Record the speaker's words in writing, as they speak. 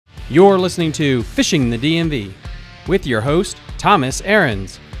You're listening to Fishing the DMV with your host, Thomas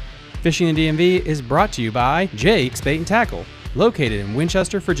Ahrens. Fishing the DMV is brought to you by Jake's Bait and Tackle, located in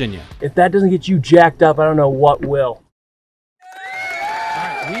Winchester, Virginia. If that doesn't get you jacked up, I don't know what will. All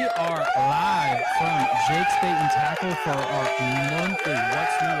right, we are live from Jake's Bait and Tackle for our monthly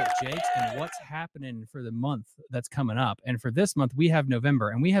What's New at Jake's and what's happening for the month that's coming up. And for this month, we have November,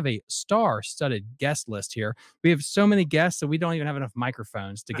 and we have a star-studded guest list here. We have so many guests that we don't even have enough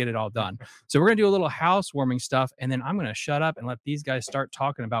microphones to get it all done. So we're going to do a little housewarming stuff, and then I'm going to shut up and let these guys start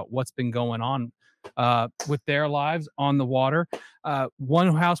talking about what's been going on with their lives on the water.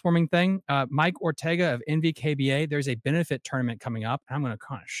 One housewarming thing, Mike Ortega of NVKBA, there's a benefit tournament coming up. I'm going to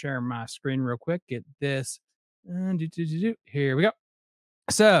kind of share my screen real quick, get this. Here we go.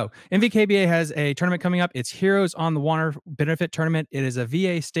 So NVKBA has a tournament coming up. It's Heroes on the Water Benefit Tournament. It is a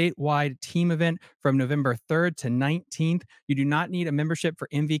VA statewide team event from November 3rd to 19th. You do not need a membership for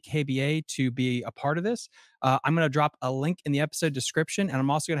NVKBA to be a part of this. I'm going to drop a link in the episode description, and I'm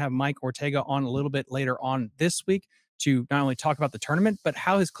also going to have Mike Ortega on a little bit later on this week to not only talk about the tournament, but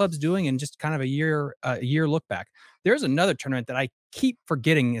how his club's doing and just kind of a year look back. There's another tournament that I keep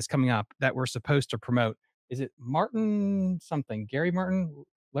forgetting is coming up that we're supposed to promote. Is it Martin something? Gary Martin?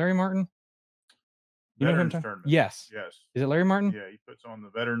 Larry Martin? You know Veterans him? Tournament. Yes. Yes. Is it Larry Martin? Yeah, he puts on the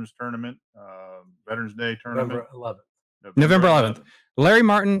Veterans Tournament, Veterans Day Tournament. November 11th. Larry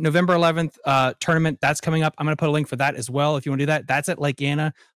Martin, November 11th tournament. That's coming up. I'm going to put a link for that as well if you want to do that. That's at Lake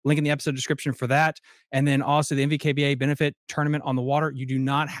Anna. Link in the episode description for that. And then also the NVKBA Benefit Tournament on the water. You do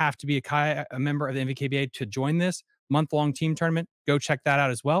not have to be a member of the NVKBA to join this month-long team tournament. Go check that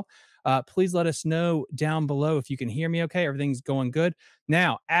out as well. Please let us know down below if you can hear me okay. Everything's going good.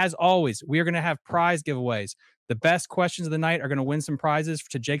 Now, as always, we are going to have prize giveaways. The best questions of the night are going to win some prizes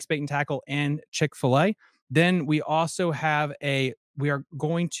to Jake's Bait and Tackle and Chick-fil-A. Then we also have we are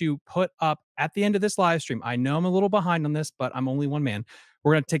going to put up at the end of this live stream. I know I'm a little behind on this, but I'm only one man.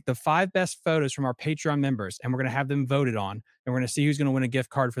 We're going to take the 5 best photos from our Patreon members, and we're going to have them voted on, and we're going to see who's going to win a gift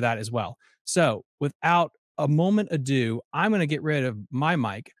card for that as well. So without a moment ado, I'm going to get rid of my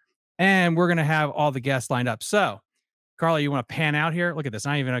mic, and we're going to have all the guests lined up. So, Carly, you want to pan out here? Look at this.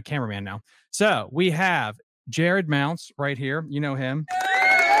 I'm not even a cameraman now. So we have Jared Mounts right here. You know him.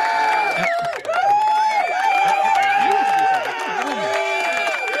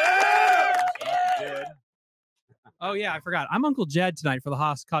 Oh, yeah, I forgot. I'm Uncle Jed tonight for the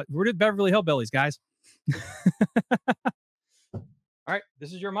hospital. We're at Beverly Hillbillies, guys. All right,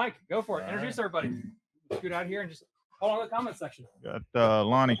 this is your mic. Go for it. Introduce everybody. Scoot out here and just hold on to the comment section. Got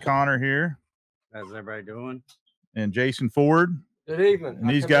Lonnie Connor here. How's everybody doing? And Jason Ford. Good evening. And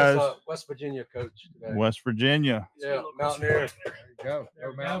these guys, West Virginia coach today. West Virginia. Yeah, Mountaineers. There you go.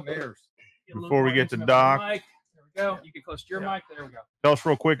 Go Mountaineers. Before we get to Doc. There we go. You get close to your mic. There we go. Tell us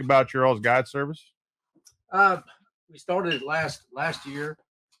real quick about your all's guide service. We started it last year,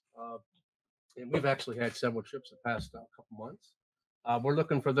 and we've actually had several trips the past couple months. We're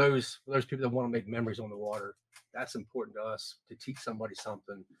looking for those people that want to make memories on the water. That's important to us, to teach somebody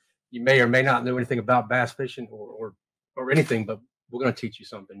something. You may or may not know anything about bass fishing or anything, but we're going to teach you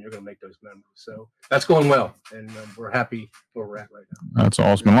something. You're going to make those memories. So that's going well, and we're happy where we're at right now. That's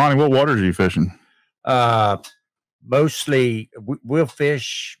awesome. And Lonnie, what waters are you fishing? Mostly we'll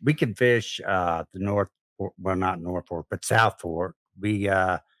fish. We can fish the North. Well, not North Fork, but South Fork. We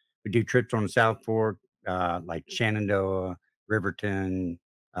do trips on the South Fork, like Shenandoah, Riverton,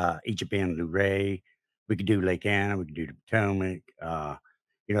 Egypt Bend, Luray. We could do Lake Anna. We could do the Potomac.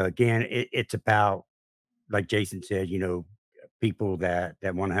 Again, it's about, like Jason said, people that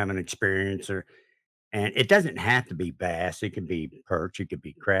want to have an experience, and it doesn't have to be bass. It can be perch. It could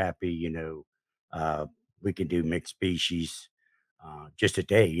be crappie. We can do mixed species. Just a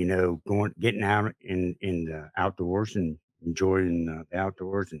day, getting out in the outdoors and enjoying the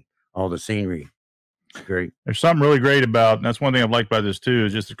outdoors and all the scenery. It's great. There's something really great about, and that's one thing I've liked about this too,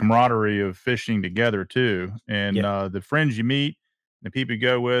 is just the camaraderie of fishing together too. And the friends you meet, the people you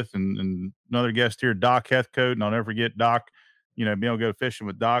go with, and another guest here, Doc Heathcote, and I'll never forget Doc, being able to go fishing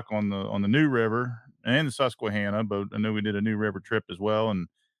with Doc on the New River and the Susquehanna, but I know we did a New River trip as well, and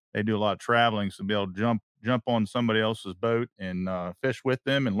they do a lot of traveling, so be able to jump on somebody else's boat and fish with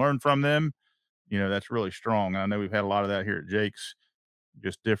them and learn from them, that's really strong. And I know we've had a lot of that here at Jake's,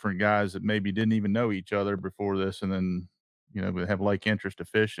 just different guys that maybe didn't even know each other before this, and then we have like interest to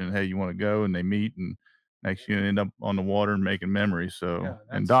fish, and hey, you want to go, and they meet, and next you end up on the water and making memories. So,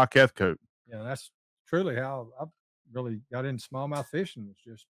 and Doc Heathcote. Yeah, that's truly how I really got into smallmouth fishing. Was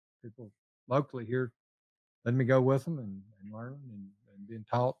just people locally here letting me go with them and learn and being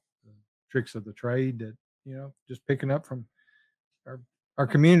taught the tricks of the trade that, just picking up from our our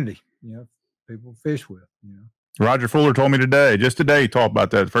community. You know, people fish with. You know, Roger Fuller told me just today, he talked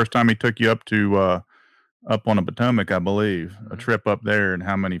about that. The first time he took you up to up on the Potomac, I believe, a trip up there, and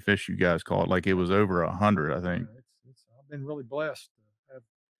how many fish you guys caught. Like it was over 100, I think. I've been really blessed to have,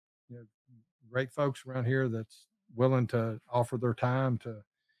 you know, great folks around here that's willing to offer their time to, you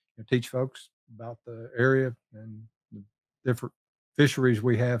know, teach folks about the area and the different fisheries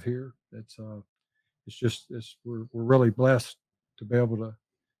we have here. We're really blessed to be able to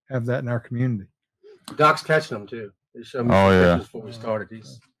have that in our community. Doc's catching them too. He showed me some pictures before we started.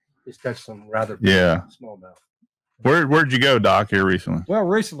 He's catched some rather smallmouth. Where'd you go, Doc, here recently? Well,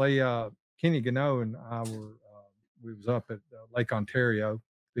 recently, Kenny Gano and I we was up at Lake Ontario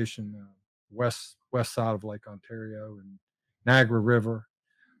fishing west side of Lake Ontario and Niagara River.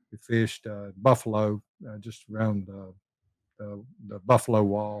 We fished buffalo just around the Buffalo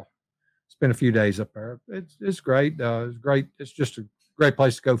Wall. Spent a few days up there. It's great. It's great. It's just a great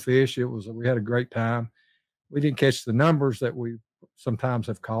place to go fish. We had a great time. We didn't catch the numbers that we sometimes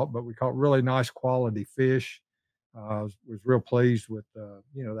have caught, but we caught really nice quality fish. Was real pleased with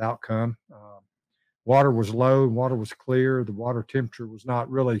you know, the outcome. Water was low, water was clear. The water temperature was not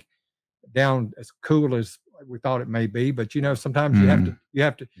really down as cool as we thought it may be, but you know, sometimes you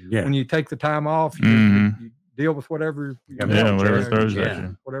have to when you take the time off, you deal with whatever whatever throws at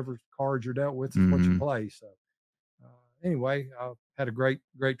you. Whatever cards you're dealt with is what you play. So anyway, had a great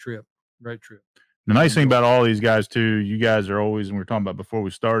trip. The nice thing about all these guys too, you guys are always, and we were talking about before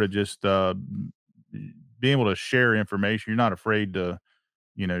we started, just being able to share information. You're not afraid to,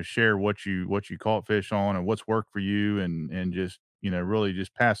 you know, share what you caught fish on and what's worked for you, and just, you know, really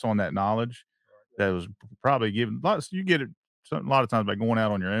just pass on that knowledge that was probably given. You get it a lot of times by going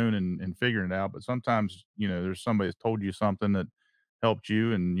out on your own and figuring it out, but sometimes, you know, there's somebody that's told you something that helped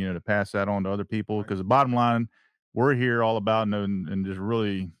you, and, you know, to pass that on to other people. Because the bottom line, we're here all about knowing, and just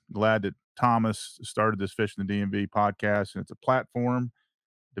really glad that Thomas started this Fishing the DMV podcast, and it's a platform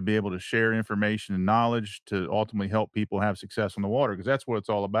to be able to share information and knowledge to ultimately help people have success on the water, because that's what it's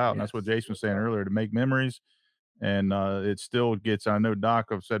all about. And that's what Jason was saying earlier, to make memories. And it still gets, I know Doc,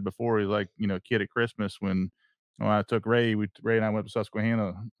 I've said before, he's like, you know, a kid at Christmas when I took Ray and I went to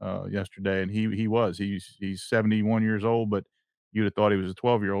Susquehanna yesterday, and he's 71 years old, but you'd have thought he was a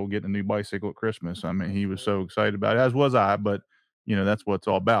 12-year-old getting a new bicycle at Christmas. I mean, he was so excited about it, as was I, but you know, that's what it's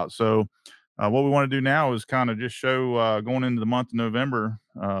all about. So what we want to do now is kind of just show, going into the month of November,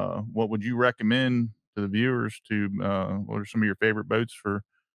 what would you recommend to the viewers to, what are some of your favorite boats for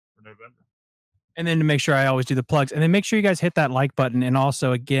November? And then to make sure I always do the plugs, and then make sure you guys hit that like button. And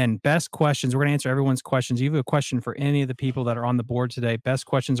also, again, best questions. We're going to answer everyone's questions. If you have a question for any of the people that are on the board today, best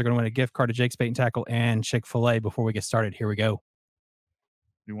questions are going to win a gift card to Jake's Bait and Tackle and Chick-fil-A. Before we get started, here we go.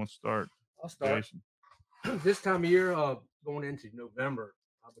 You want to start? I'll start. Jason. This time of year, going into November,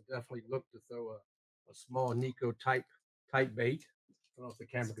 I would definitely look to throw a small Nico type bait. I don't know if the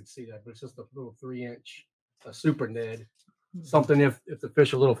camera could see that, but it's just a little 3-inch super Ned. Something if the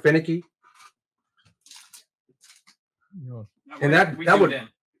fish are a little finicky. And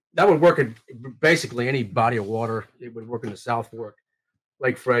that would work in basically any body of water. It would work in the South Fork,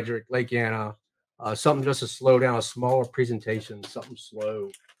 Lake Frederick, Lake Anna. Something just to slow down, a smaller presentation, something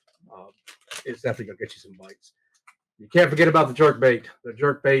slow. It's definitely gonna get you some bites. You can't forget about the jerk bait. The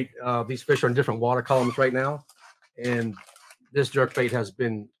jerk bait, these fish are in different water columns right now, and this jerk bait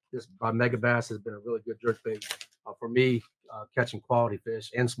by Megabass has been a really good jerk bait for me, catching quality fish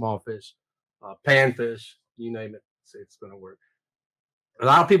and small fish, panfish, you name it. It's going to work. A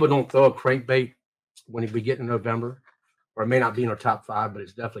lot of people don't throw a crankbait when we get in November, or it may not be in our top 5, but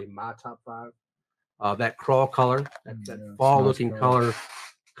it's definitely my top 5. That crawl color, that fall-looking color,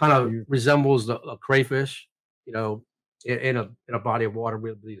 kind of resembles a crayfish, you know, in a body of water,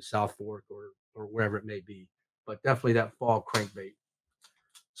 whether it be the South Fork or wherever it may be. But definitely that fall crankbait.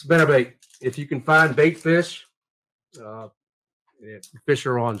 Spinnerbait. If you can find bait fish, if fish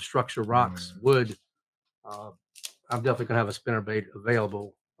are on structure, rocks, wood, I'm definitely gonna have a spinnerbait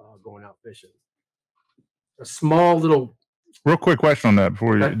available going out fishing. A small little. Real quick question on that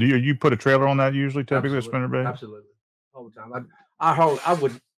before you do you put a trailer on that usually, typically, a spinnerbait? Absolutely, all the time. I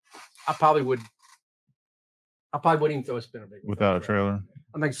probably wouldn't even throw a spinnerbait without a trailer.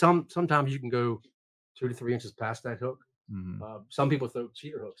 I mean, sometimes you can go 2 to 3 inches past that hook. Some people throw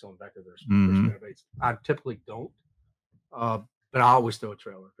cheater hooks on the back of their spinnerbaits. I typically don't. But I always throw a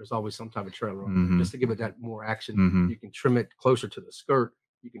trailer. There's always some type of trailer on there just to give it that more action. You can trim it closer to the skirt.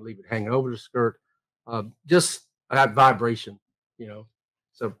 You can leave it hanging over the skirt. Just that vibration, you know.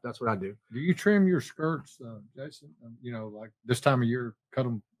 So that's what I do. Do you trim your skirts, Jason? You know, like this time of year, cut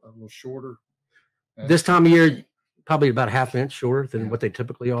them a little shorter. This time of year, probably about a half inch shorter than what they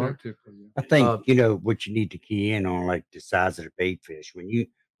typically are. Typically, yeah. I think you know what you need to key in on, like the size of the bait fish. When you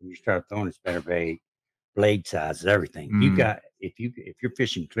start throwing a spinnerbait, blade size, everything. You got if you're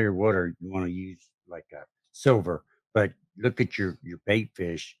fishing clear water, you want to use like a silver, but look at your bait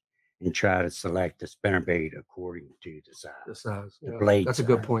fish and try to select the spinnerbait according to the size. The size. The blade That's a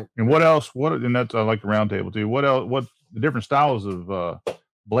good size. point. And what else? What and that's I like the round table too. What else? What the different styles of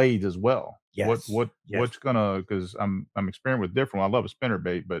blades as well? Yes. What's gonna? Because I'm experimenting with different. I love a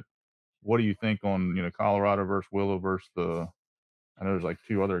spinnerbait, but what do you think on Colorado versus Willow versus the? I know there's like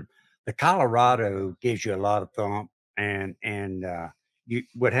two other. The Colorado gives you a lot of thump, and you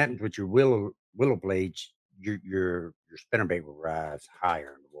what happens with your willow blades, your spinnerbait will rise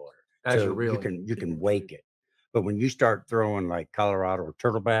higher in the water. As So you're reeling. you can wake it. But when you start throwing like Colorado or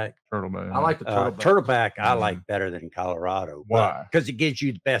turtleback, Turtleback. I like the turtleback. turtleback I like better than Colorado. Why? Because it gives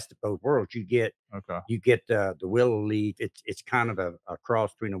you the best of both worlds. You get the willow leaf. It's kind of a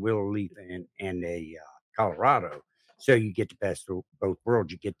cross between a willow leaf and a Colorado. So you get the best of both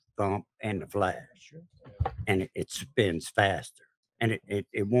worlds. You get the thump and the flash, and it spins faster, and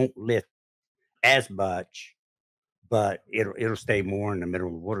it won't lift as much, but it'll stay more in the middle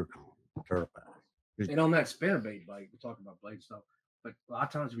of the water column. Turtleback. And on that spinnerbait bite, we're talking about blade stuff, but a lot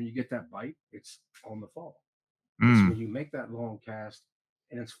of times when you get that bite, it's on the fall. It's when you make that long cast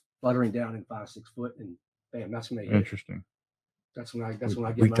and it's fluttering down in 5-6 foot, and bam, that's when they hit. Interesting. That's when I get.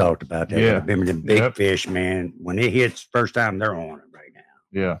 We talked about that. Yeah. Remember the big fish, man. When it hits first time, they're on it right now.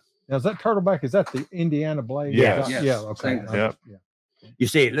 Yeah. Now, is that turtleback? Is that the Indiana blade? Yes. Yeah. Yes. Okay. Same thing. Yep. Yeah. You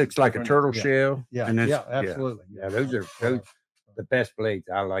see, it looks like a turtle Yeah. shell. Yeah. and Yeah. Absolutely. Yeah, those are the best blades.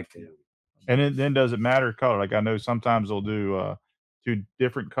 I like them. And then does it matter color? Like I know sometimes they'll do two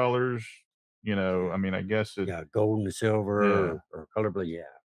different colors. I mean, I guess it. Yeah, gold and silver or color blue. Yeah.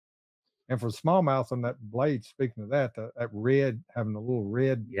 And for smallmouth on that blade, speaking of that, that red, having a little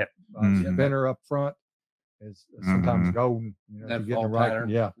red spinner up front is sometimes golden. That to get in fall the right, pattern.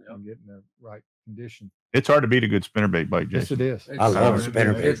 yeah, Yep. and get in the right condition. It's hard to beat a good spinnerbait bite, Yes, Jason. it is. I love It's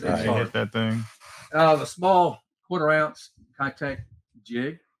spinnerbait. it's Right. You hard. hit that thing. The small 1/4 ounce contact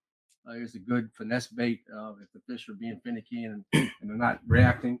jig is a good finesse bait if the fish are being finicky and they're not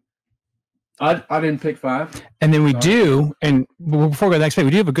reacting. I didn't pick 5. And then we Sorry. do, and before we go to the next page,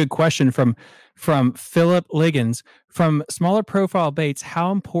 we do have a good question from Philip Liggins. From smaller profile baits,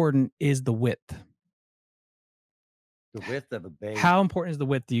 how important is the width? The width of a bait. How important is the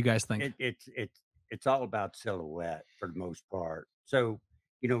width, do you guys think? It's all about silhouette for the most part. So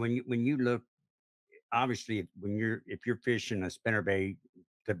when you look, obviously if you're fishing a spinnerbait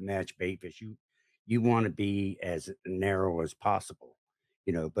to match bait fish, you want to be as narrow as possible.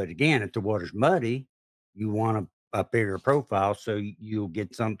 But again, if the water's muddy, you want a bigger profile, so you'll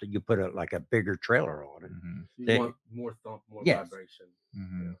get something. You put a bigger trailer on it. You want more thump, more Yes. vibration.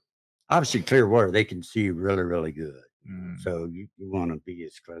 Mm-hmm. Obviously, clear water, they can see really, really good. Mm-hmm. So you want to be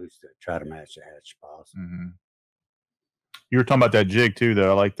as close to try to match the hatch as possible. Mm-hmm. You were talking about that jig too,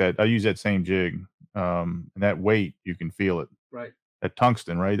 though. I like that. I use that same jig. And that weight, you can feel it. Right. That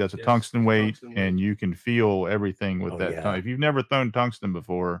tungsten, right? That's a Yes, tungsten weight, tungsten and you can feel everything with Oh, that. yeah. If you've never thrown tungsten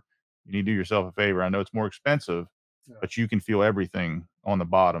before, you need to do yourself a favor. I know it's more expensive, but you can feel everything on the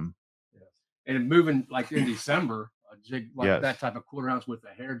bottom. Yes. And moving like in December, a jig like Yes. that type of 1/4 ounce with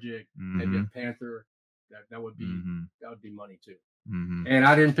a hair jig, maybe a Panther, that would be money too. Mm-hmm. And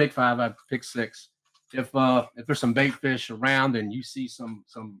I didn't pick 5; I picked 6. If there's some bait fish around and you see some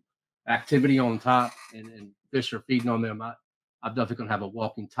activity on top and fish are feeding on them, I'm definitely gonna have a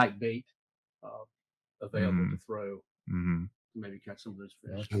walking tight bait available to throw Mm-hmm. to maybe catch some of those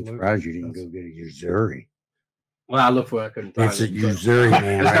fish. I'm surprised you didn't go get a Usuri. Well, I looked for it, I couldn't find It's a it. but Usuri,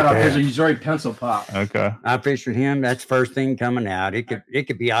 man. There's a Right Usuri pencil pop. Okay. I fished with him. That's first thing coming out. It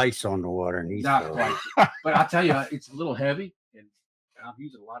could be ice on the water, and he's Not still- quite. But I tell you, it's a little heavy, and I've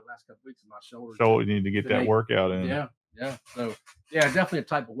used it a lot the last couple weeks in my shoulders. So you need to get that workout in. Yeah. So definitely a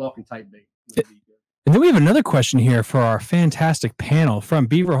type of walking tight bait would be good. And then we have another question here for our fantastic panel from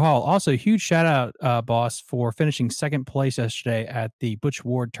Beaver Hall. Also, huge shout out, boss, for finishing second place yesterday at the Butch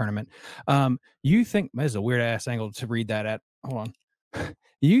Ward tournament. You think this is a weird ass angle to read that at? Hold on.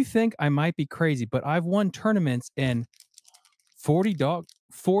 You think I might be crazy, but I've won tournaments in 40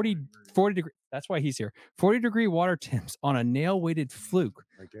 degree. That's why he's here. 40-degree water temps on a nail-weighted fluke.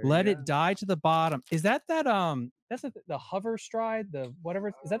 Right there, Let yeah. it die to the bottom. Is that that's the hover stride, the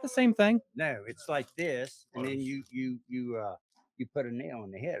whatever? Is that the same thing? No, it's like this, and then you put a nail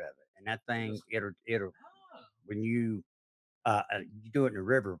in the head of it, and that thing it'll when you do it in the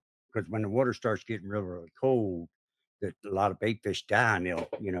river, because when the water starts getting really, really cold, that a lot of bait fish die, and they'll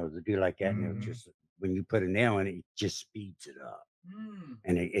do like that, and they'll just when you put a nail in it, it just speeds it up,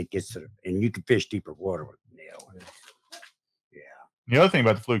 and it gets to, and you can fish deeper water with the nail in it. Yeah. The other thing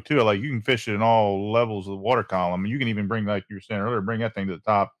about the fluke too, like you can fish it in all levels of the water column. You can even bring, like you were saying earlier, bring that thing to the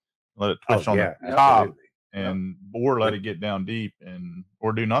top, let it twitch on the top, absolutely. and or let it get down deep, and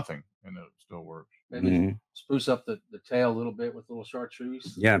or do nothing, and it still works. Maybe spruce up the tail a little bit with little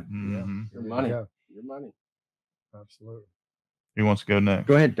chartreuse. Yeah. Your money. Your money. Absolutely. Who wants to go next?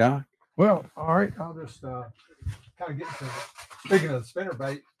 Go ahead, Doc. Well, all right. I'll just kind of get to speaking of the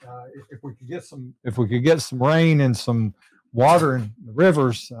spinnerbait. If we could get some rain and some water in the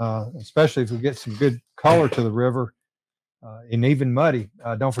rivers, especially if we get some good color to the river, and even muddy,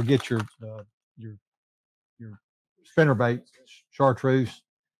 don't forget your spinnerbait. Chartreuse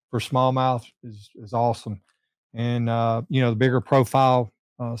for smallmouth is awesome, and the bigger profile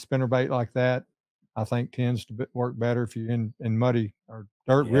spinnerbait like that, I think tends to work better if you're in muddy or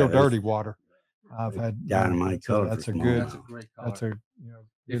real dirty water. I've had dynamite color. That's a great color.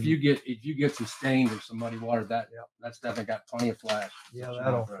 If you get some stains or some muddy water, that's definitely got plenty of flash. Yeah,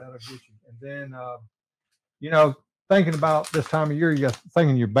 that'll get you. And then thinking about this time of year, you got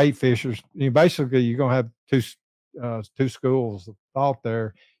thinking your bait fishers. Basically, you're gonna have two schools of thought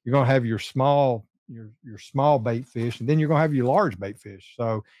there. You're gonna have your small bait fish, and then you're gonna have your large bait fish.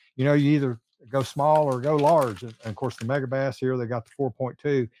 So you either go small or go large. And of course, the mega bass here, they got the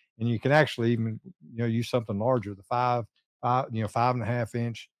 4.2, and you can actually even use something larger, the 5.5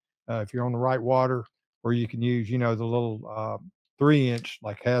 inch, if you're on the right water, or you can use the little 3-inch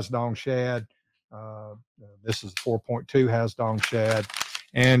like Hasdong shad. This is 4.2 Hasdong shad,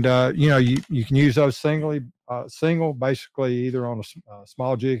 and you can use those single basically either on a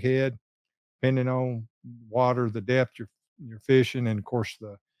small jig head, depending on water, the depth you're fishing, and of course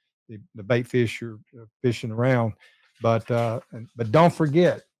the bait fish you're fishing around. But don't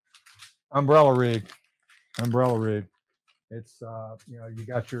forget umbrella rig. It's you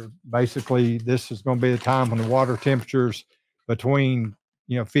got your, basically this is going to be the time when the water temperatures between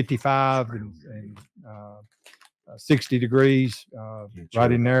 55 and 60 degrees,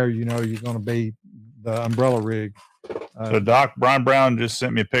 right in there. You're going to be the umbrella rig. So Brian Brown just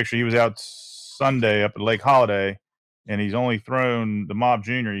sent me a picture. He was out Sunday up at Lake Holiday, and he's only thrown the Mob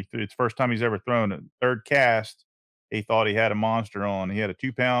Junior. It's the first time he's ever thrown it. Third cast, he thought he had a monster on. He had a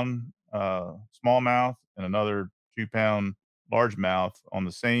 2-pound smallmouth and another 2-pound largemouth on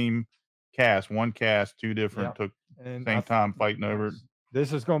the same cast. One cast, two different, took same time fighting over it.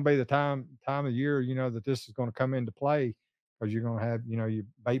 This is going to be the time of year, that this is going to come into play, because you're going to have, your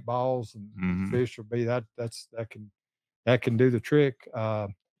bait balls and fish will be that can do the trick.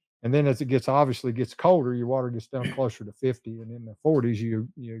 And then as it obviously gets colder, your water gets down closer to 50, and in the 40s, you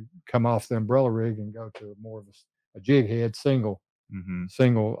come off the umbrella rig and go to more of a jig head single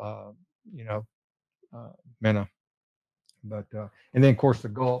minnow. But and then of course the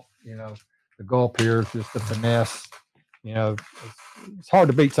gulp, the gulp here is just the finesse. It's hard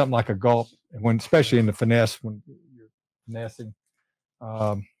to beat something like a gulp, and especially in the finesse when you're finessing.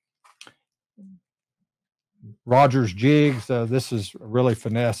 Rogers jigs. This is really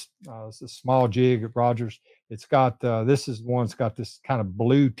finesse. It's a small jig at Rogers. It's got this is one that's got this kind of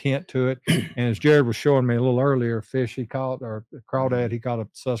blue tint to it. And as Jared was showing me a little earlier, fish he caught or crawdad he caught at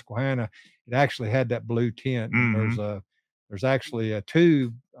Susquehanna, it actually had that blue tint. There's actually a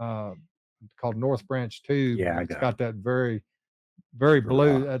tube called North Branch tube. Yeah, it's got that very, very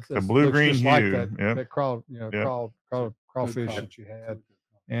blue. That's a blue green hue. Like that crawfish that you had.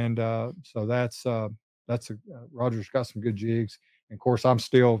 And so that's Roger's got some good jigs. And of course, I'm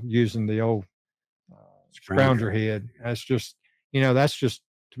still using the old scrounger head. That's just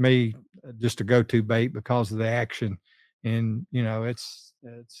to me just a go-to bait because of the action. And it's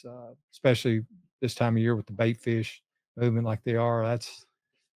especially this time of year with the bait fish moving like they are. That's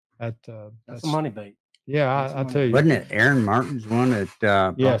a money bait. Yeah, I tell you. Wasn't it Aaron Martin's one that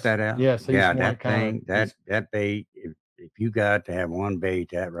brought that out? Yes. Yeah, that thing, that bait. If you got to have one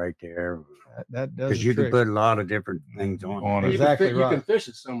bait, that right there. That does, because you can put a lot of different things on it. Exactly right. You can fish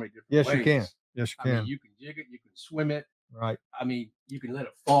it so many different ways. Yes, you can. Yes, you can. I mean, you can jig it, you can swim it. Right. I mean, you can let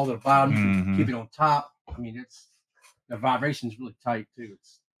it fall to the bottom, you can keep it on top. I mean, the vibration's really tight too.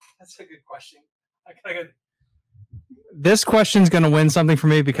 That's a good question. This question's going to win something for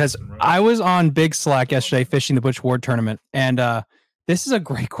me because I was on Big Slack yesterday fishing the Butch Ward tournament, and this is a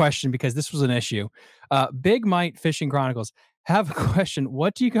great question because this was an issue. Big Mite Fishing Chronicles have a question.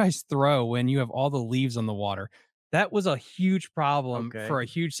 What do you guys throw when you have all the leaves on the water? That was a huge problem for a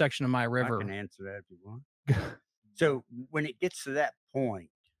huge section of my river. I can answer that if you want. So when it gets to that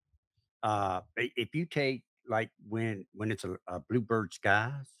point, if you take like when it's a bluebird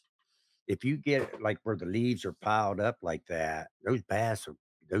skies, if you get like where the leaves are piled up like that, those bass are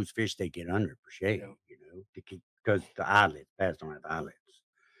those fish they get under for shade, you know, to keep because the eyelets, bass don't have eyelets.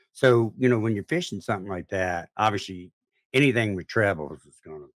 So, you know, when you're fishing something like that, obviously anything with trebles is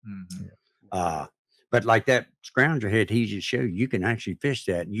gonna but like that scrounger head he just showed, you can actually fish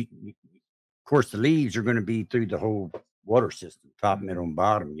that. Of course the leaves are gonna be through the whole water system, top, middle, and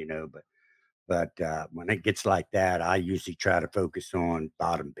bottom, you know, but when it gets like that, I usually try to focus on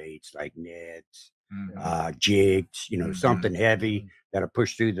bottom baits like nets, jigs, you know, something heavy that'll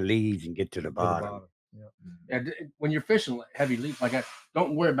push through the leaves and get to the bottom. Yeah, when you're fishing heavy leaf like that,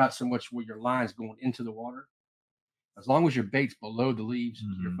 don't worry about so much where your line's going into the water. As long as your bait's below the leaves,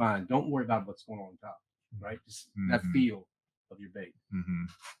 you're fine. Don't worry about what's going on top, right? Just that feel of your bait.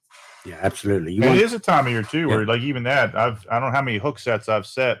 Yeah, absolutely. It is a time of year too where like even that I don't know how many hook sets I've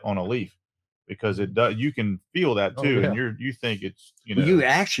set on a leaf because it does. You can feel that too, and you think it's you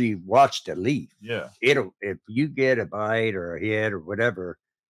actually watch the leaf. Yeah, it'll if you get a bite or a hit or whatever,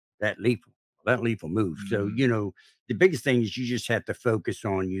 that leaf will move. So you know the biggest thing is you just have to focus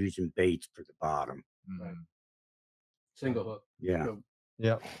on using baits for the bottom. Right. Single hook.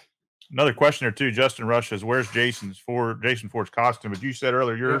 Yeah. Another question or two. Justin Rush says, "Where's Jason Ford's costume?" But you said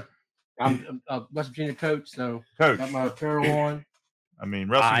earlier I'm a West Virginia coach, so coach. Got my apparel on. I mean,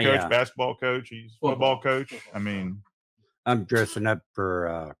 wrestling coach, basketball coach, he's football coach. I mean, I'm dressing up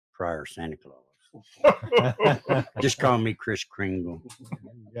for prior Santa Claus. Just call me Chris Kringle.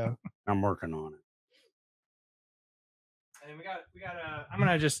 Yeah, I'm working on it. And we got. I'm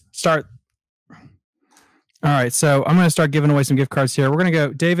gonna just start. All right, so I'm going to start giving away some gift cards here. We're going to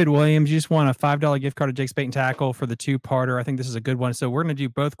go David Williams. You just won a $5 gift card to Jake's Bait and Tackle for the two-parter. I think this is a good one. So we're going to do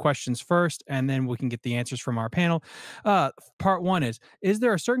both questions first, and then we can get the answers from our panel. Part one is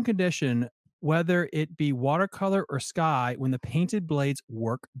there a certain condition, whether it be watercolor or sky, when the painted blades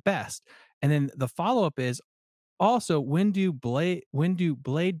work best? And then the follow-up is also, when do blade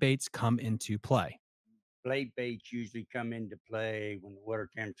baits come into play? Blade baits usually come into play when the water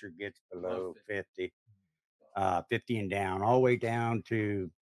temperature gets below 50. 50 and down, all the way down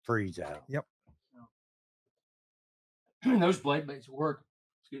to freeze out. Yep. Those blade baits work.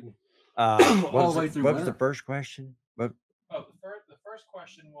 Excuse me. All the way through. What was the first question? What? Oh, the first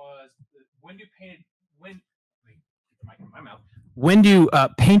question was when do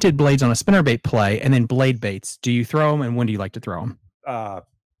painted blades on a spinnerbait play, and then blade baits? Do you throw them, and when do you like to throw them?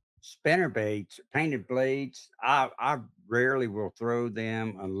 Spinner baits, painted blades. I rarely will throw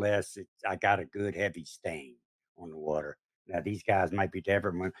them unless I got a good heavy stain on the water. Now these guys might be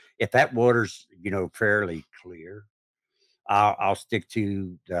different. If that water's fairly clear, I'll stick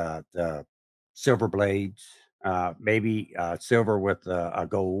to the silver blades, maybe silver with a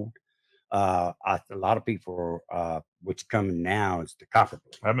gold. A lot of people, what's coming now is the copper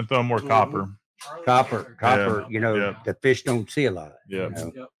blade. I've been throwing more copper. Copper. The fish don't see a lot.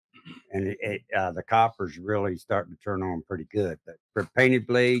 And the copper's really starting to turn on pretty good. But for painted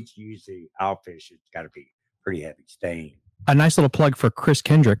blades, usually I'll fish. It's got to be pretty heavy stain. A nice little plug for Chris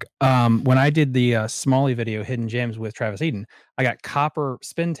Kendrick. When I did the Smalley video, Hidden Gems with Travis Eden, I got copper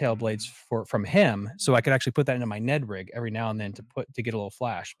spin tail blades from him, so I could actually put that into my Ned rig every now and then to get a little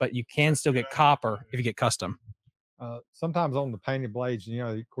flash. But you can still get copper if you get custom. Sometimes on the painted blades,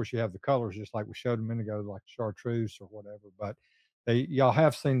 of course, you have the colors just like we showed a minute ago, like chartreuse or whatever. But y'all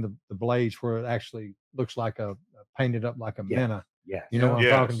have seen the blades where it actually looks like a painted up like a minnow. Yeah. You know what I'm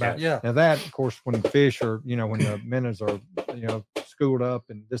talking about? Yeah. Now that, of course, when the fish are, when the minnows are, schooled up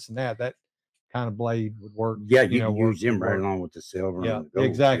and this and that kind of blade would work. Yeah, you can use them right along with the silver. Yeah, and the gold,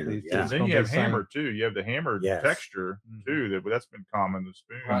 exactly. Yeah. Then you have hammer too. You have the hammered Yes. texture too. That's been common. The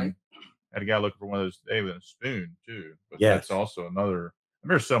spoon. Right. Had a guy looking for one of those today with a spoon too. But Yes. that's also another.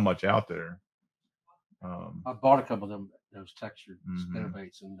 There's so much out there. I bought a couple of them, those textured spinner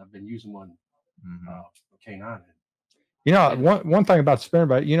baits, and I've been using one for K9. One thing about the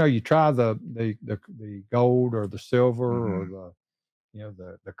spinnerbait, you try the gold or the silver or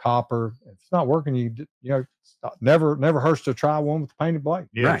the copper. If it's not working, never hurts to try one with the painted blade.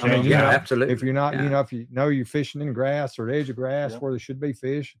 Yeah, Right. I mean, Absolutely. If you're not, if you're fishing in grass or the edge of grass where there should be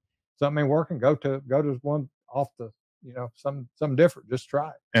fish, something ain't working, go to one off the, something different. Just try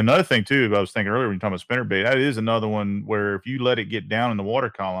it. And another thing too, I was thinking earlier when you're talking about spinnerbait, that is another one where if you let it get down in the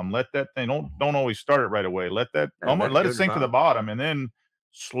water column, let that thing don't always start it right away. Let it sink to the bottom and then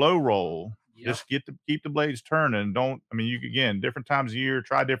slow roll. Just keep the blades turning. Different times of year,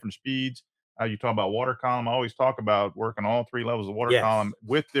 try different speeds. You talk about water column. I always talk about working all three levels of water column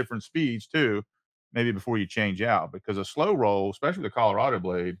with different speeds too, maybe before you change out, because a slow roll, especially the Colorado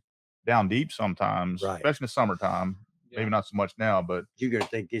blade, down deep sometimes, especially in the summertime, maybe not so much now, but You're gonna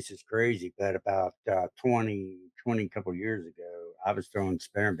think this is crazy, but about 20 couple years ago, I was throwing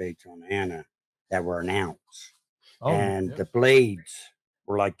spinner baits on Anna that were an ounce, and the blades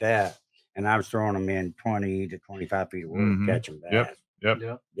were like that, and I was throwing them in 20 to 25 feet of water, catching bass.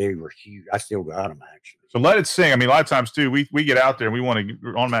 Yep. They were huge. I still got them actually. So let it sing. I mean, a lot of times too, we get out there and we want to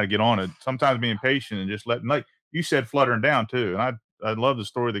automatically get on it. Sometimes being patient and just letting, like you said, fluttering down too. And I love the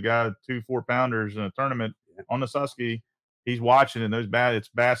story of the guy, 2 4-pounders in a tournament on the Susky. He's watching and those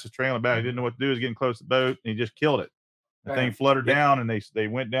bass is trailing back. He didn't know what to do. He was getting close to the boat and he just killed it. The thing fluttered down and they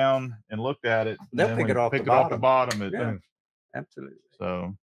went down and looked at it. They'll pick it off the bottom. Absolutely.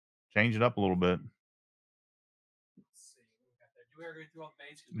 So change it up a little bit.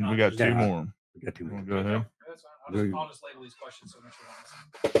 We got 2 more. We got 2 more. Go ahead. I'll just label these questions so make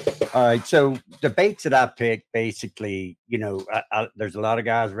sure. All right. So the baits that I picked, basically, you know, there's a lot of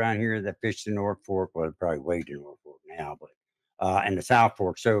guys around here that fish the North Fork. Well, probably way to North Fork now, but and the South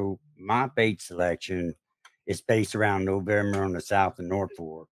Fork. So my bait selection is based around November on the South and North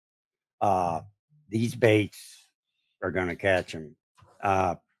Fork. These baits are going to catch them.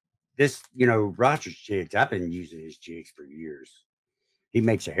 This, you know, Roger's jigs, I've been using his jigs for years. He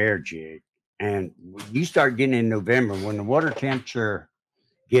makes a hair jig. And you start getting in November, when the water temperature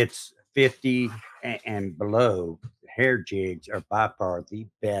gets 50 and below, the hair jigs are by far the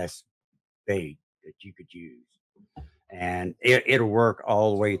best bait that you could use. And it'll work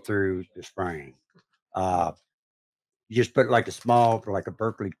all the way through the spring. You just put like a small, like a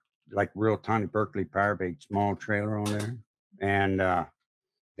Berkeley, like real tiny Berkeley power bait, small trailer on there. And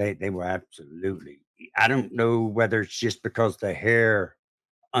they will absolutely. I don't know whether it's just because the hair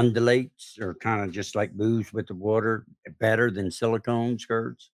undulates or kind of just like moves with the water better than silicone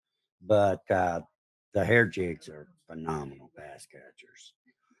skirts, but the hair jigs are phenomenal bass catchers.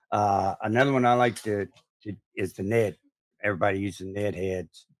 Another one I like to is the Ned. Everybody uses Ned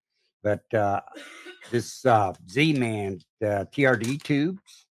heads, but this Z-Man, the TRD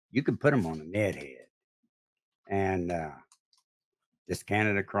tubes, you can put them on a Ned head, and this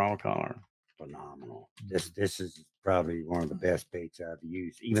Canada crawl collar, phenomenal. This is probably one of the best baits I've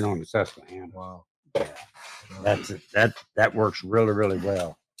used, even on the Susquehanna. Wow. Yeah. That works really, really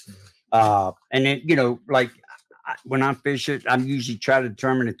well. And then, you know, like when I fish it, I'm usually try to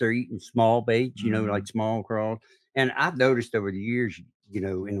determine if they're eating small baits, you know, like small crawls. And I've noticed over the years, you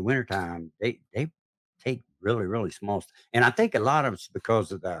know, in the wintertime, they take really, really small. And I think a lot of it's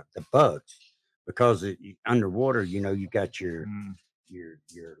because of the bugs, because underwater, you know, you got your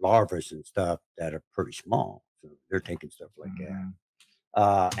larvae and stuff that are pretty small. So they're taking stuff like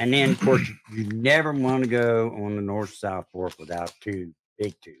that. And then, of course, you never want to go on the North-South Fork without 2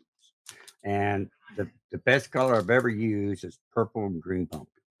 big tubes. And the best color I've ever used is purple and green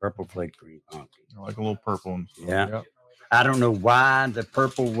pumpkin, purple flake green pumpkin. I like a little purple one. Yeah. Yep. I don't know why the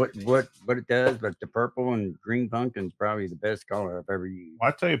purple, what it does, but the purple and green pumpkin is probably the best color I've ever used. Well,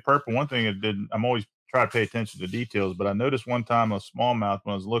 I tell you, purple, one thing it did, I'm always try to pay attention to details, but I noticed one time a smallmouth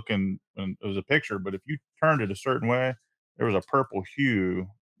when I was looking, and it was a picture, but if you turned it a certain way, there was a purple hue.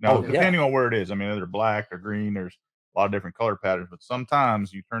 Now, depending on where it is, I mean, they're black or green, there's a lot of different color patterns, but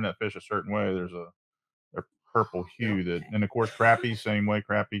sometimes you turn that fish a certain way, there's a purple hue that, and of course, crappie, same way.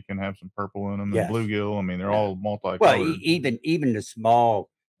 Crappie can have some purple in them, and bluegill. I mean, they're all multicolored. Well, even the small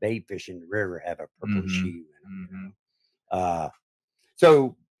bait fish in the river have a purple hue in them. You know?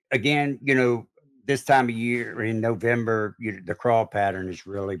 So again, you know, this time of year in November, the crawl pattern is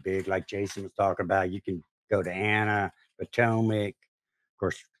really big. Like Jason was talking about, you can go to Anna, Potomac. Of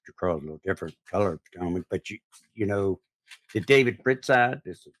course, the crawl's a little different color of Potomac, but you know, the David Fritz side,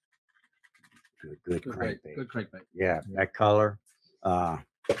 this is good crankbait. Good crankbait. Yeah, that color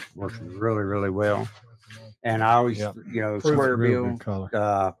works really, really well. And I always, you know, square bill.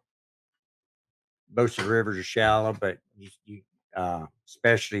 Most of the rivers are shallow, but you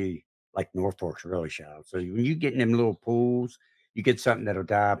especially like North Fork's really shallow. So when you get in them little pools, you get something that'll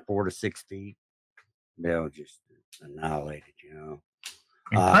dive 4 to 6 feet. They'll just annihilate it, you know.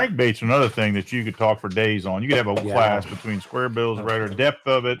 And crankbait's another thing that you could talk for days on. You could have a class between square bills, regular depth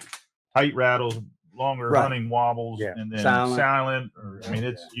of it, tight rattles, longer running wobbles, and then silent. Or, I mean,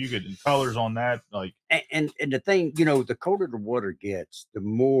 it's you get colors on that. Like and the thing, you know, the colder the water gets, the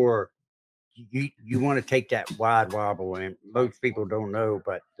more you want to take that wide wobble. And most people don't know,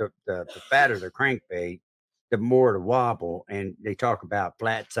 but the fatter the crankbait, the more the wobble. And they talk about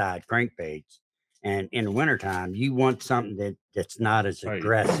flat side crankbaits. And in the wintertime, you want something that's not as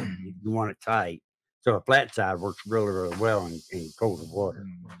aggressive. You want it tight. So a flat side works really, really well in colder water.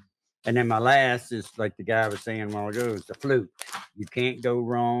 And then my last is like the guy was saying a while ago, is the fluke. You can't go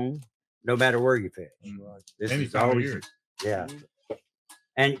wrong no matter where you fish. Right. This Any is time of always, year. yeah.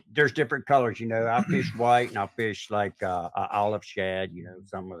 And there's different colors, you know. I fish white and I'll fish like a olive shad, you know,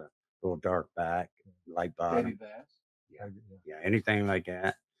 some with a little dark back, light bottom. Baby bass. Yeah, anything like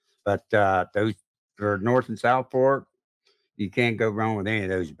that. But those for North and South Fork, you can't go wrong with any of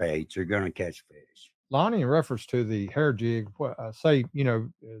those baits. You're going to catch fish. Lonnie, in reference to the hair jig, what say, you know,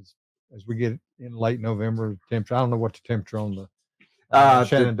 as we get in late November temperature, I don't know what the temperature on the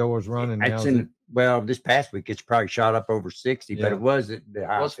Shenandoah is running now. It's in, well, this past week it's probably shot up over 60, but Yeah. it was at the It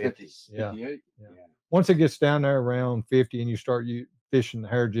high was 50s. 50s. Yeah. 58. Once it gets down there around 50 and you start fishing the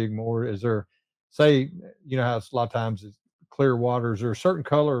hair jig more, is there, say, you know how it's a lot of times it's clear waters, or a certain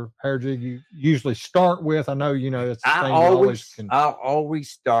color hair jig you usually start with? I know, you know, it's the thing you always can I'll always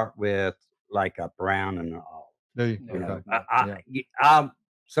start with like a brown and an olive. do. You know, Okay.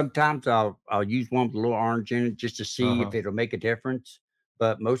 Sometimes I'll use one with a little orange in it just to see if Uh-huh. it'll make a difference.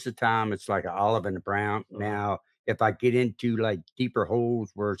 But most of the time it's like an olive and a brown. Now, if I get into like deeper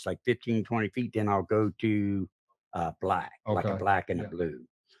holes where it's like 15, 20 feet, then I'll go to black, like a Okay. black and Yeah. a blue.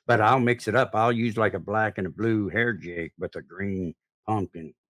 But I'll mix it up. I'll use like a black and a blue hair jig with a green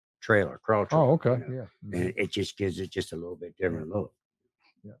pumpkin crawl trailer. Oh, okay. you know, Yeah. And it just gives it just a little bit different look.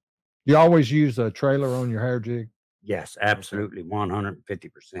 You always use a trailer on your hair jig? Yes, absolutely,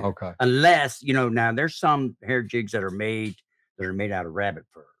 150%. Okay. Unless, you know, now there's some hair jigs that are made out of rabbit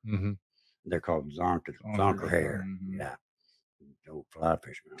fur. Mm-hmm. They're called zonker hair. Mhm. Yeah. Old fly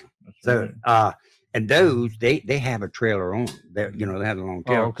fish, man. That's So right. and those they have a trailer on them. They, you know, they have a long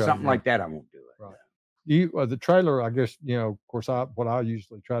tail. okay, Something yeah. like that, I won't do it. Right. The trailer, I guess, you know, of course, what I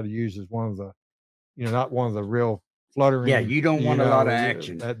usually try to use is one of the, you know, not one of the real fluttering. Yeah, you don't want a lot of know,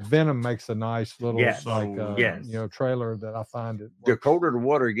 action. That venom makes a nice little, Yes. like, Yes. you know, trailer that I find it. The colder the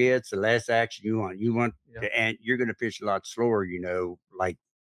water gets, the less action you want. Yeah. And you're going to fish a lot slower, you know, like.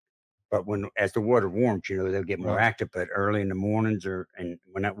 But as the water warms, you know, they'll get more Right. active. But early in the mornings and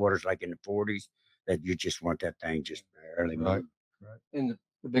when that water's like in the 40s, that you just want that thing just barely Right. move. And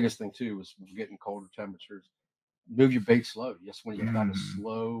the biggest thing too is when we're getting colder temperatures, move your bait slow. Just when you got to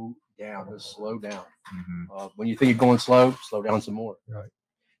slow down, just slow down. When you think you're going slow down some more. Right.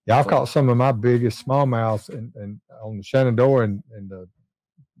 Yeah, I've caught some of my biggest smallmouths and on the Shenandoah in the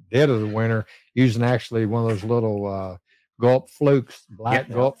dead of the winter using actually one of those little gulp flukes, black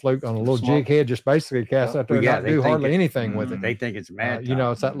gulp fluke on a little Small. jig head, just basically cast out there and not they do think hardly it- anything with it. They think it's mad. You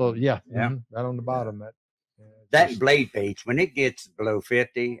know, it's that little, Yeah. right on the bottom. That and blade baits, when it gets below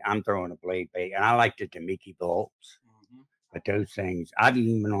 50, I'm throwing a blade bait. And I like the Tamiki bolts. But those things, I've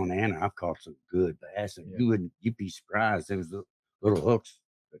even been on Anna, I've caught some good bass. And you'd be surprised. There was little hooks,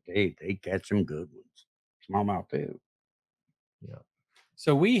 but they catch some good ones. Smallmouth too. Yeah.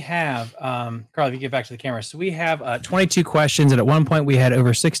 So we have, Carl, if you get back to the camera. So we have 22 questions, and at one point we had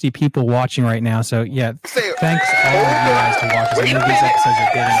over 60 people watching right now. So yeah, thanks all of you guys to watch us. I know these episodes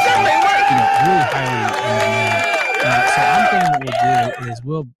are getting, really highly in demand. So I'm thinking what we'll do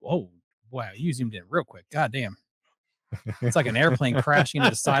is oh wow, you zoomed in real quick. God damn, it's like an airplane crashing into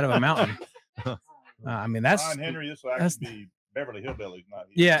the side of a mountain. I mean that's Brian Henry. This will actually be Beverly Hillbillies, not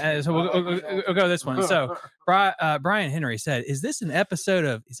here. yeah. So we'll go this one. So Brian Henry said, "Is this an episode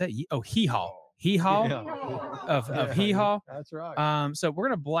of? Is that Hee Haw? Hee Haw of Hee Haw?" That's right. So we're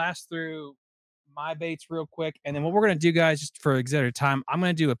gonna blast through my baits real quick, and then what we're gonna do, guys, just for executive time, I'm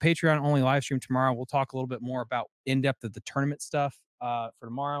gonna do a Patreon only live stream tomorrow. We'll talk a little bit more about in depth of the tournament stuff for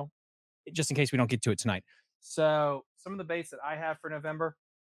tomorrow, just in case we don't get to it tonight. So some of the baits that I have for November.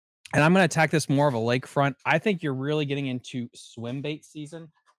 And I'm going to attack this more of a lakefront. I think you're really getting into swim bait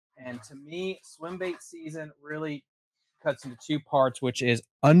season. And to me, swim bait season really cuts into two parts, which is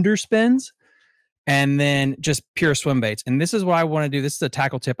underspins and then just pure swim baits. And this is what I want to do. This is a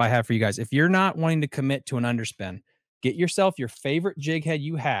tackle tip I have for you guys. If you're not wanting to commit to an underspin, get yourself your favorite jig head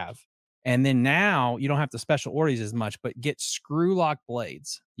you have. And then now you don't have to special order these as much, but get screw lock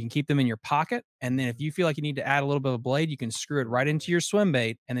blades. You can keep them in your pocket. And then if you feel like you need to add a little bit of a blade, you can screw it right into your swim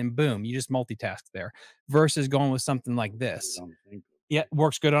bait. And then boom, you just multitask there versus going with something like this. Yeah,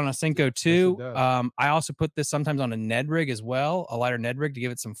 works good on a Senko too. Yes, I also put this sometimes on a Ned rig as well, a lighter Ned rig to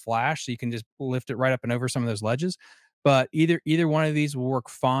give it some flash. So you can just lift it right up and over some of those ledges. But either one of these will work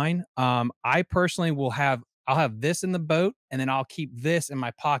fine. I personally I'll have this in the boat, and then I'll keep this in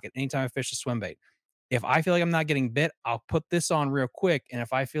my pocket anytime I fish a swim bait. If I feel like I'm not getting bit, I'll put this on real quick. And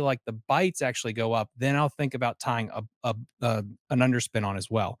if I feel like the bites actually go up, then I'll think about tying an underspin on as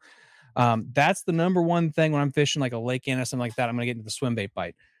well. That's the number one thing when I'm fishing like a lake in or something like that. I'm going to get into the swim bait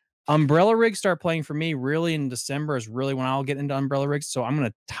bite. Umbrella rigs start playing for me really in December is really when I'll get into umbrella rigs. So I'm going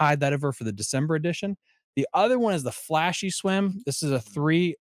to tide that over for the December edition. The other one is the flashy swim. This is a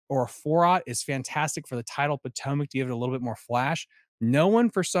 3 or a 4/0 is fantastic for the tidal Potomac to give it a little bit more flash. No one,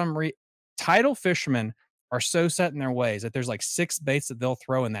 for some reason, tidal fishermen are so set in their ways that there's like 6 baits that they'll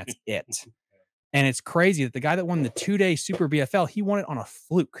throw and that's it. And it's crazy that the guy that won the 2-day Super BFL, he won it on a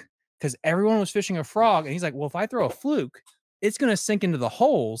fluke because everyone was fishing a frog. And he's like, well, if I throw a fluke, it's going to sink into the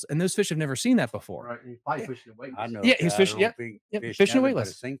holes. And those fish have never seen that before. Right. He's probably fishing away. I know. Yeah, he's fishing. Yeah, fishing a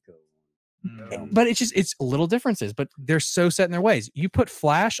weightless. But it's little differences, but they're so set in their ways. You put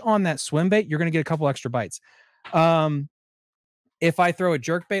flash on that swim bait, you're going to get a couple extra bites. If I throw a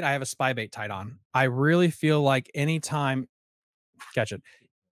jerk bait, I have a spy bait tied on. I really feel like anytime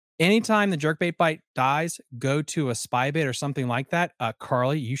the jerk bait bite dies, go to a spy bait or something like that.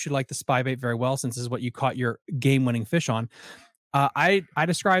 Carly, you should like the spy bait very well since this is what you caught your game-winning fish on. I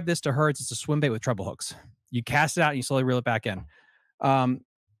described this to her. It's a swim bait with treble hooks. You cast it out and you slowly reel it back in.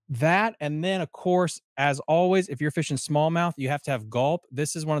 That, and then of course, as always, if you're fishing smallmouth, you have to have gulp.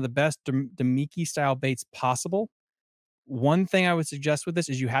 This is one of the best Demiki style baits possible. One thing I would suggest with this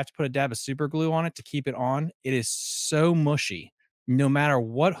is you have to put a dab of super glue on it to keep it on. It is so mushy. No matter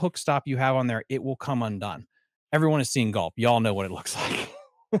what hook stop you have on there, it will come undone. Everyone has seen gulp. Y'all know what it looks like.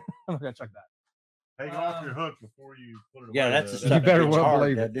 I'm gonna check that. Take off your hook before you put it away. Yeah, that's the You stuff. better that gets well hard,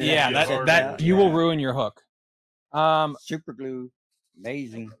 believe it. that- Yeah, that you will ruin your hook. Super glue,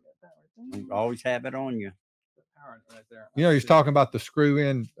 amazing. You always have it on you. You know, he's talking about the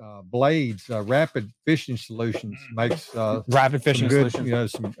screw-in blades. Rapid Fishing Solutions makes Rapid Fishing good, Solutions. you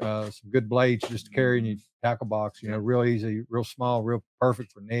know, some good blades just to carry in your tackle box. You know, real easy, real small, real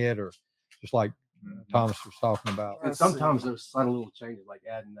perfect for Ned, or just like Thomas was talking about. And sometimes there's subtle little changes, like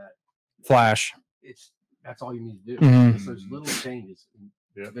adding that Flash. That's all you need to do. Mhm. It's those little changes. And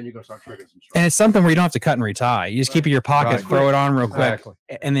then you're gonna start triggering some And strikes. it's something where you don't have to cut and retie. You just keep it in your pocket, Right. throw it on real quick, Exactly.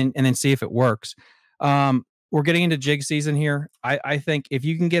 and then see if it works. We're getting into jig season here. I think if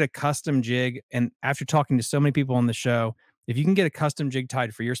you can get a custom jig, and after talking to so many people on the show, if you can get a custom jig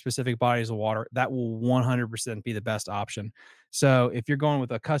tied for your specific bodies of water, that will 100% be the best option. So if you're going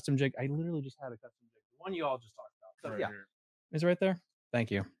with a custom jig, I literally just had a custom jig. The one you all just talked about. So, Right yeah, here. is it right there? Thank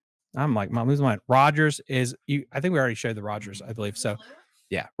you. I'm like, I'm losing my mind. Rogers is you. I think we already showed the Rogers, I believe. So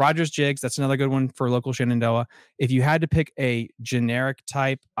yeah, Rogers jigs. That's another good one for local Shenandoah. If you had to pick a generic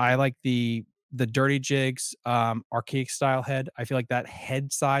type, I like the dirty jigs, archaic style head. I feel like that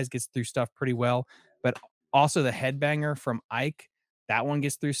head size gets through stuff pretty well, but also the headbanger from Ike, that one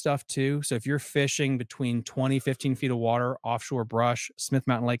gets through stuff too. So if you're fishing between 20, 15 feet of water, offshore brush, Smith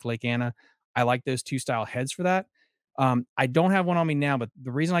Mountain Lake, Lake Anna, I like those 2 style heads for that. I don't have one on me now, but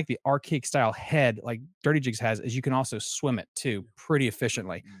the reason I like the archaic style head, like Dirty Jigs has, is you can also swim it too pretty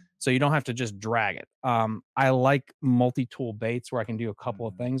efficiently. So you don't have to just drag it. I like multi-tool baits where I can do a couple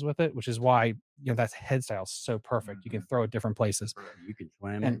of things with it, which is why, that head style is so perfect. You can throw it different places. You can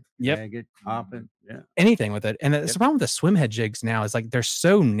swim And it, yep, drag it, hop it. Yeah. anything with it. And the problem with the swim head jigs now is like they're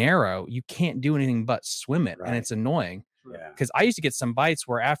so narrow, you can't do anything but swim it, and Right. it's annoying. Yeah. Because I used to get some bites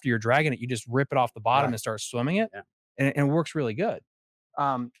where after you're dragging it, you just rip it off the bottom Right. and start swimming it, Yeah. and it works really good.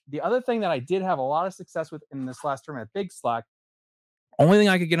 The other thing that I did have a lot of success with in this last tournament at Big Slack, only thing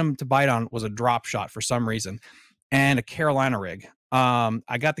I could get them to bite on was a drop shot for some reason, and a Carolina rig.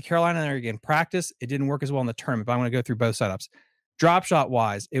 I got the Carolina rig in practice. It didn't work as well in the tournament, but I'm going to go through both setups. Drop shot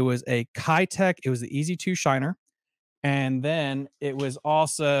wise, it was a Kitech. It was the Easy 2 Shiner. And then it was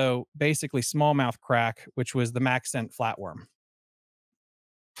also basically smallmouth crack, which was the Maxent flatworm.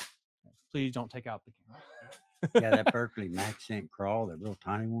 Please don't take out the camera. Yeah, that Berkeley Maxent crawl, that real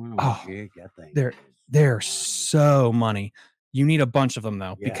tiny one. Oh, Jig, that thing. They're so money. You need a bunch of them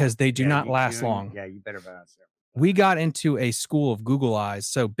though, Yeah. because they do Yeah, not you last should. long. Yeah, you better buy several. We got into a school of Google eyes.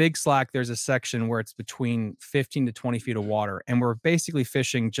 So Big Slack, there's a section where it's between 15 to 20 feet of water. And we're basically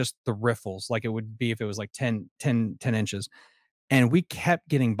fishing just the riffles, like it would be if it was like 10 inches. And we kept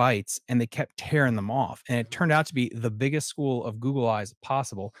getting bites and they kept tearing them off. And it turned out to be the biggest school of Google eyes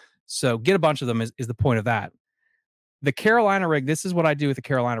possible. So get a bunch of them is the point of that. The Carolina rig, this is what I do with the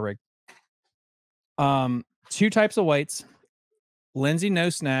Carolina rig. 2 types of weights. Lindsay no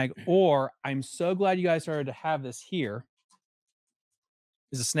snag, or I'm so glad you guys started to have this here,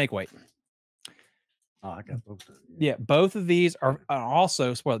 is a snake weight. Oh, I got both of them. Yeah, both of these are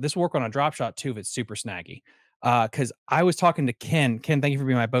also spoiled. This will work on a drop shot too if it's super snaggy. Because I was talking to Ken. Ken, thank you for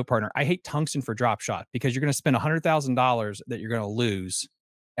being my boat partner. I hate tungsten for drop shot because you're going to spend $100,000 that you're going to lose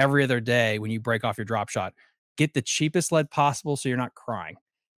every other day when you break off your drop shot. Get the cheapest lead possible so you're not crying.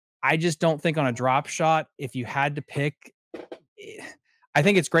 I just don't think on a drop shot, if you had to pick, I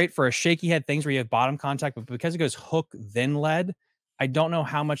think it's great for a shaky head, things where you have bottom contact, but because it goes hook then lead, I don't know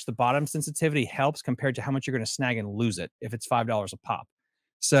how much the bottom sensitivity helps compared to how much you're going to snag and lose it if it's $5 a pop.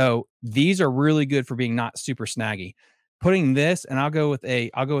 So these are really good for being not super snaggy. Putting this, and I'll go with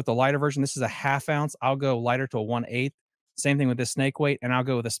the lighter version. This is a 1/2 ounce. I'll go lighter to a 1/8. Same thing with this snake weight, and I'll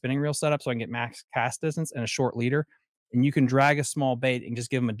go with a spinning reel setup so I can get max cast distance and a short leader. And you can drag a small bait and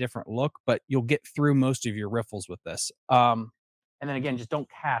just give them a different look, but you'll get through most of your riffles with this. And then again, just don't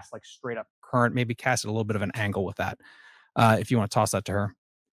cast like straight up current. Maybe cast at a little bit of an angle with that. If you want to toss that to her.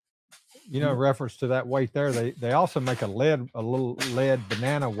 You know, reference to that weight there, they also make a little lead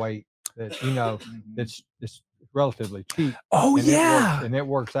banana weight that, you know, it's relatively cheap. Oh, and yeah. it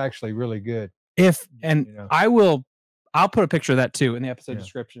works actually really good. I'll put a picture of that too in the episode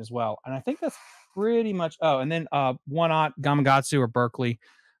description as well. And I think that's pretty much. Oh, and then 1/0 Gamakatsu or Berkeley.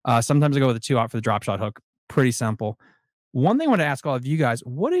 Sometimes I go with a 2/0 for the drop shot hook. Pretty simple. One thing I want to ask all of you guys: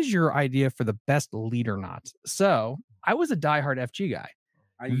 what is your idea for the best leader knot? So I was a diehard FG guy.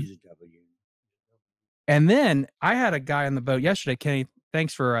 I use a W. And then I had a guy on the boat yesterday, Kenny.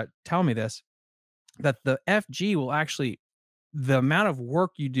 Thanks for telling me this. That the FG will actually, the amount of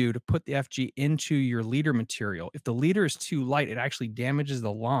work you do to put the FG into your leader material, if the leader is too light, it actually damages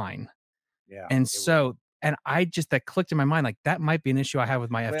the line. Yeah. And so, and I just, that clicked in my mind, like that might be an issue I have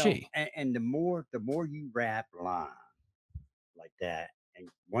with my FG. And the more you wrap line like that, and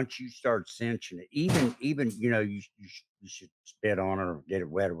once you start cinching it, even you know, you should spit on it or get it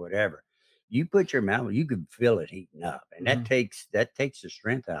wet or whatever. You put your mouth, you can feel it heating up, and that takes the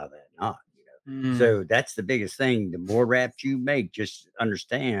strength out of that knot. So that's the biggest thing. The more wraps you make, just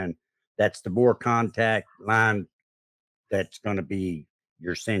understand that's the more contact line that's going to be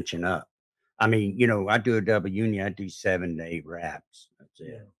your cinching up. I mean, you know, I do a double uni, I do 7 to 8 wraps. That's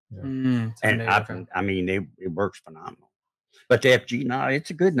it. And I mean, it works phenomenal. But the FG knot,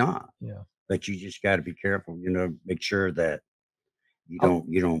 it's a good knot. Yeah. But you just got to be careful, you know, make sure that you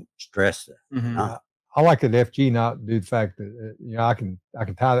don't stress the knot. I like the FG knot due to the fact that you know I can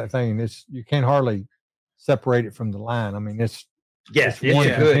tie that thing. And you can't hardly separate it from the line. I mean, it's good.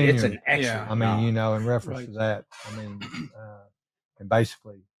 It's an excellent. I mean, you know, in reference to that, I mean, and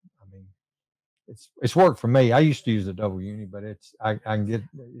basically, I mean, it's worked for me. I used to use the double uni, but I can get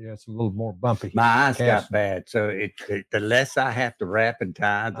it's a little more bumpy. My eyes got bad, so the less I have to wrap and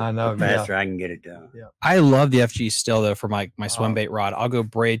tie, the faster I can get it done. Yeah. I love the FG still though for my swim bait rod. I'll go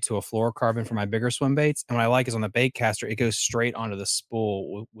braid to a fluorocarbon for my bigger swim baits, and what I like is on the bait caster, it goes straight onto the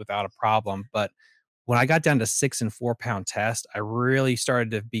spool without a problem. But when I got down to 6 and 4 pound test, I really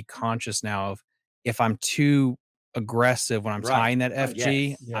started to be conscious now of if I'm too aggressive when I'm tying that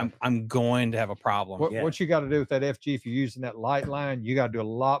FG, I'm going to have a problem. What you got to do with that FG, if you're using that light line, you got to do a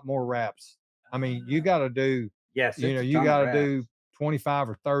lot more wraps. I mean, you got to do, you got to do 25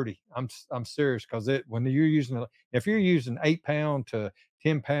 or 30. I'm serious, because when you're using, if you're using 8 pound to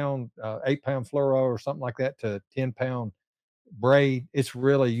 10 pound, 8 pound fluoro or something like that to 10 pound braid, it's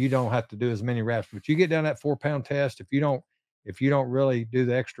really, you don't have to do as many wraps. But you get down that 4 pound test, if you don't really do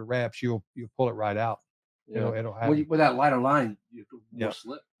the extra wraps, you'll pull it right out. It'll happen. With that lighter line, you will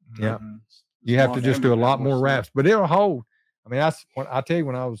slip. Yeah. You have to just do a lot more wraps, but it'll hold. I mean, I tell you,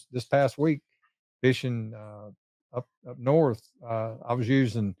 when I was this past week fishing up north, I was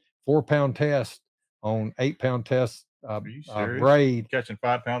using 4 pound test on 8 pound test braid, catching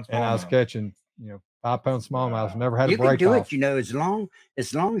 5 pounds, and I was catching 5 pound smallmouth. Never had a break You can do off. it,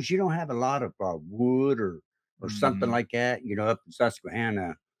 as long as you don't have a lot of wood or something like that. Up in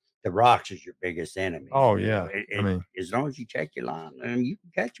Susquehanna, the rocks is your biggest enemy. Oh yeah, I mean, as long as you check your line, and you can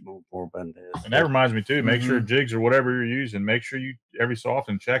catch them on 4 pound test. And that reminds me too. Make sure jigs or whatever you're using, make sure you every so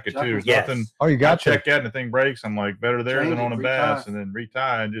often check it too. There's nothing. Oh, you got to check that, and the thing breaks. I'm like, better there than on a bass, and then retie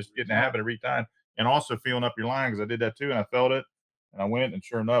and just get in the habit of retying, and also feeling up your line, because I did that too, and I felt it, and I went, and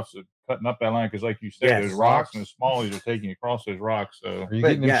sure enough, so cutting up that line, because like you said, those rocks and the smallies are taking you across those rocks. So are you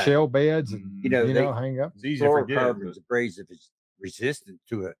getting them shell beds and hang up? It's easy to forget. Fluorocarbon's abrasive is resistant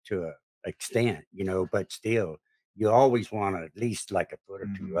to a extent, but still, you always want to at least like a foot or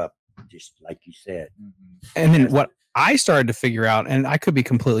two up, just like you said. And then what I started to figure out, and I could be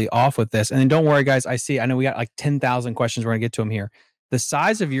completely off with this, and then don't worry, guys. I know we got like 10,000 questions. We're gonna get to them here. The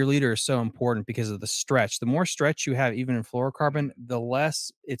size of your leader is so important because of the stretch. The more stretch you have, even in fluorocarbon, the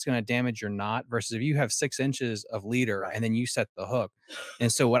less it's going to damage your knot, versus if you have 6 inches of leader and then you set the hook.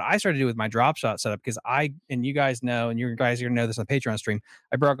 And so what I started to do with my drop shot setup, because and you guys know, and you guys are going to know this on the Patreon stream,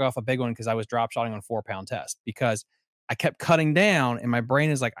 I broke off a big one because I was drop shotting on 4 pound test, because I kept cutting down and my brain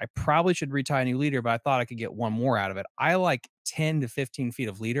is like, I probably should retie a new leader, but I thought I could get one more out of it. I like 10 to 15 feet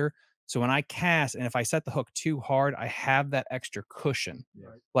of leader. So when I cast, and if I set the hook too hard, I have that extra cushion.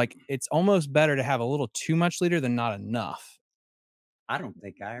 Like, it's almost better to have a little too much leader than not enough. I don't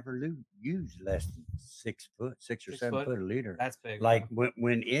think I ever used less than 6 foot, 6 or 7 foot? foot a leader. That's big. Like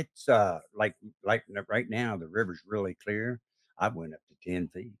when it's like right now the river's really clear. I went up to 10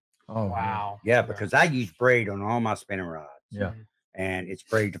 feet. Oh, Wow. Yeah, because I use braid on all my spinning rods. Yeah. And it's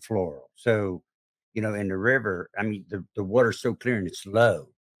braid to floral. So, you know, in the river, I mean, the water's so clear and it's low.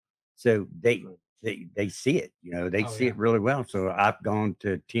 So they see it, you know, they see it really well. So I've gone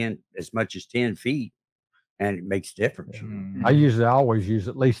to 10, as much as 10 feet, and it makes a difference. Yeah. You know? I always use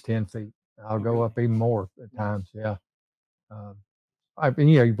at least 10 feet. I'll go up even more at times. Yeah.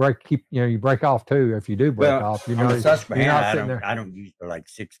 You break off too. If you do break off, on the Susquehanna, I don't use for like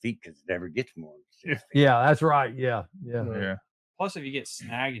 6 feet because it never gets more than 6 feet. Yeah, that's right. Yeah. Plus, if you get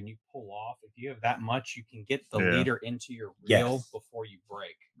snagged and you pull off, if you have that much, you can get the leader into your reel before you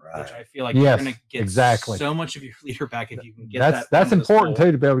break. Right. Which I feel like you're going to get so much of your leader back if you can get that. That's important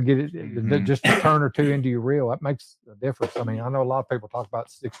too, to be able to get it just a turn or two into your reel. That makes a difference. I mean, I know a lot of people talk about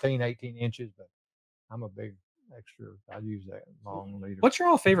 16, 18 inches, but I'm a big extra. I use that long leader. What's your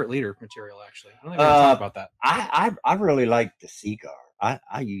all favorite leader material? Actually, I don't think we talked about that. I really like the Seaguar. I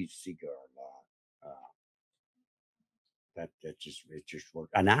use Seaguar a lot. It just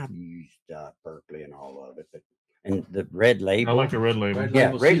works. And I've used Berkeley and all of it, and the red label. I like the red label.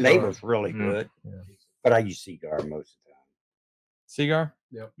 Red label's really good. Yeah. But I use Seaguar most of the time. Seaguar?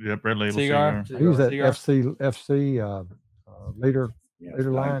 Yep, red label Seaguar. Seaguar. I use that FC leader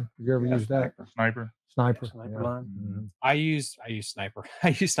line. Have you ever used that? Sniper line. Mm-hmm. I use Sniper.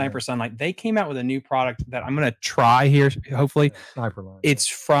 I use Sniper Sunlight. They came out with a new product that I'm gonna try here. Hopefully, Sniper line. It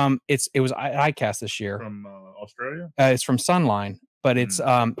was ICAST this year from Australia. It's from Sunline, but it's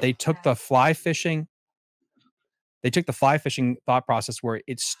they took the fly fishing. They took the fly fishing thought process where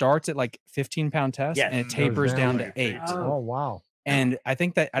it starts at like 15-pound test and it tapers down to 8. Oh wow. And I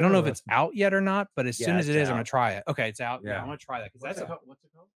think that I don't know if it's out yet or not, but as soon as it is, I'm gonna try it. Okay, it's out. Yeah, I'm gonna try that because what's it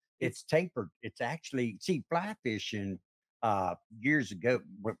called? It's tapered. It's actually fly fishing. Years ago,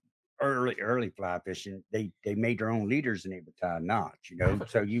 early fly fishing, they made their own leaders and they would tie knots. You know,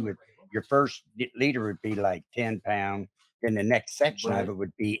 so your first leader would be like 10 pound, then the next section of it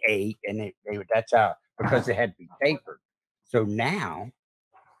would be 8, and that's how, because it had to be tapered. So now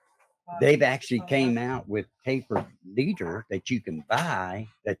they've actually came out with tapered leader that you can buy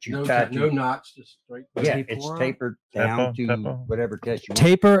that you tie no knots, just straight. Yeah, it's tapered down to whatever test you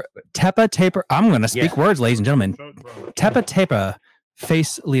want. Taper. I'm going to speak words, ladies and gentlemen. Taper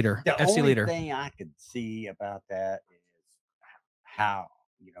face leader, the FC only leader. Thing I could see about that is how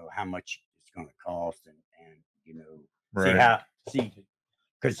much it's going to cost, and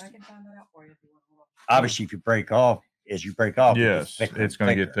because obviously if you break off. As you break off, yes, it's going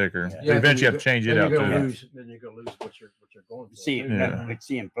to get thicker. Yeah, eventually, you have to change it out. Then you're going to lose what you're going for. See,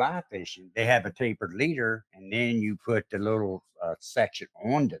 in fly fishing, they have a tapered leader, and then you put the little section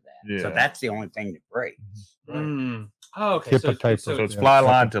onto that. Yeah. So that's the only thing that breaks. Right. Oh, okay. So it's fly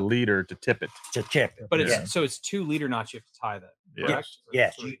line to leader to tip it. To tip it. But it's 2 leader knots you have to tie that.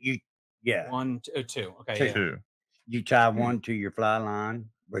 Yes. Yes. 1, 2. Okay. 2. You tie one to your fly line,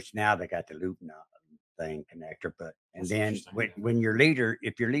 which now they got the loop knot thing connector, and then when your leader,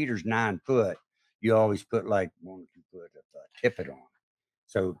 if your leader's 9 foot, you always put like 1 or 2 foot of tippet on.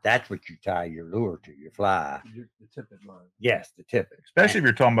 So that's what you tie your lure to, your fly. The tippet line. Yes, the tippet. Especially if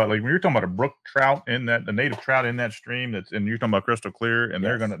you're talking about when you're talking about a brook trout in that, the native trout in that stream, and you're talking about crystal clear, and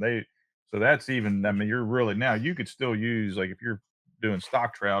so that's even. I mean, you're really now you could still use, like if you're doing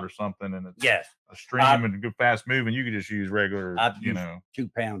stock trout or something, and it's a stream and good fast moving, you could just use regular,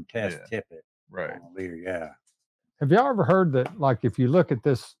 2-pound test tippet. Right. Leader, yeah. Have y'all ever heard that, like, if you look at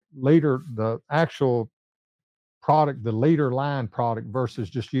this leader, the actual product, the leader line product versus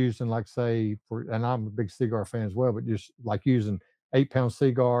just using, like, say, and I'm a big Seaguar fan as well, but just like using 8-pound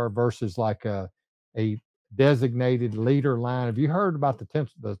Seaguar versus like a designated leader line. Have you heard about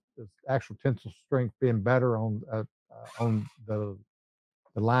the actual tensile strength being better on the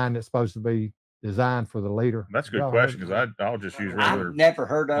line that's supposed to be designed for the leader? That's a good question, because I'll just use regular. I've never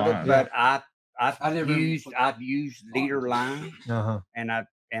heard of it, but I've used leader line, and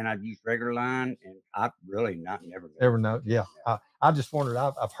I've used regular line, and I've really never know. Yeah, I just wondered.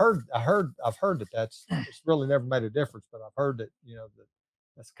 I've heard that it's really never made a difference, but I've heard that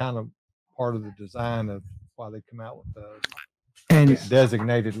that's kind of part of the design of why they come out with the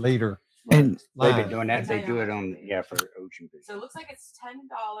designated leader. And they've been doing that. They do it for ocean fishing. So it looks like it's $10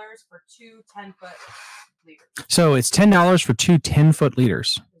 for 2 10-foot leaders. So it's $10 for 2 10-foot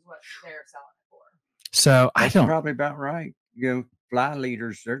leaders. Is what they're selling it for. So that's probably about right. Fly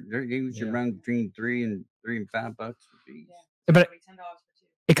leaders, they usually run between $3 and $5 a piece. But $10 for 2.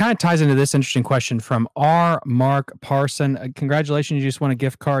 It kind of ties into this interesting question from R. Mark Parson. Congratulations, you just won a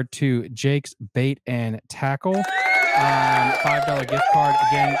gift card to Jake's Bait and Tackle. $5 gift card.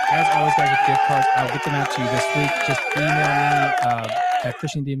 Again, as always, guys, with gift cards, I'll get them out to you this week. Just email me at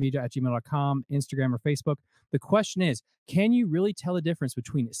fishingdmv@gmail.com, Instagram, or Facebook. The question is, can you really tell the difference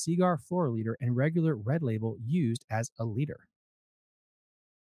between Seaguar Fluoro Leader and regular Red Label used as a leader?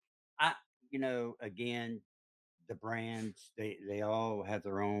 Again, the brands, they all have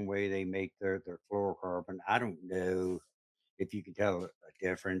their own way they make their fluorocarbon. I don't know if you can tell a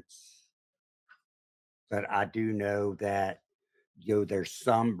difference, but I do know that there's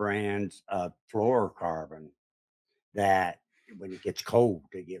some brands of fluorocarbon that when it gets cold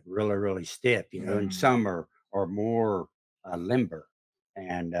they get really, really stiff, and some are more limber.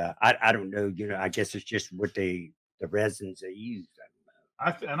 And I don't know, I guess it's just what the resins they use.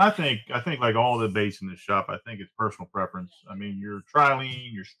 I think like all the baits in the shop, I think it's personal preference. I mean, your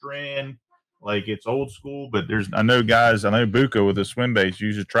trilene, your strand, like it's old school, but I know Buco with the swim baits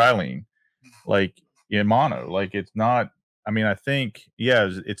uses trilene, like in mono. Like it's not. I mean, I think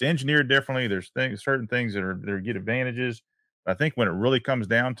it's engineered differently. There's certain things that get advantages. But I think when it really comes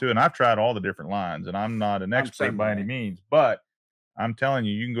down to it, and I've tried all the different lines, and I'm not an expert by any means, but I'm telling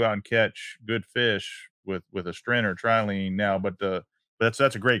you, you can go out and catch good fish with a strand or trilene now. But that's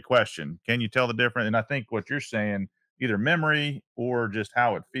a great question. Can you tell the difference? And I think what you're saying, either memory or just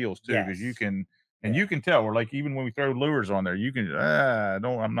how it feels too, because you can, and you can tell. Or like even when we throw lures on there, you can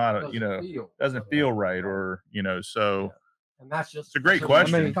doesn't feel right, or so. And that's just it's a great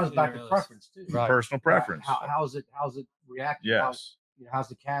question. It comes back to preference too. Right. Personal preference. How's it reacting? Yes. How's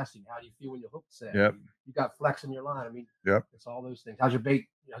the casting? How do you feel when your hook's set? Yep. You got flex in your line. I mean, it's all those things. How's your bait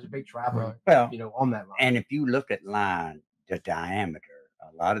traveling? Well, on that line. And if you look at line, the diameter,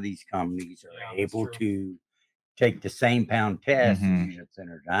 a lot of these companies are able to take the same pound test and use a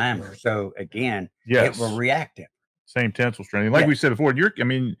thinner diameter. Right. So again, it will react different. Same tensile strength. Like we said before,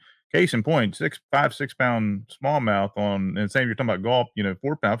 case in point, 6 pound smallmouth on, and same you're talking about golf,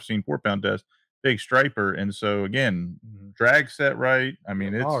 4 pound, I've seen 4 pound test, big striper. And so again, drag set right. I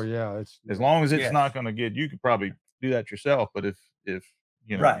mean, it's as long as it's not going to get, you could probably do that yourself. But if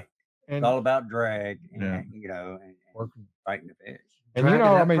right, and it's all about drag and and fighting the fish. And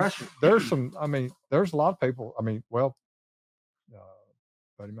there's there's a lot of people.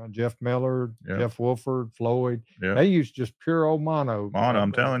 Buddy mine, Jeff Miller, Jeff Wolford, Floyd. They use just pure old mono.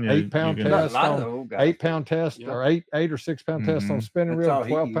 I'm telling you, 8 pound test, 8 pound test, or 8 or 6 pound test on spinning reel,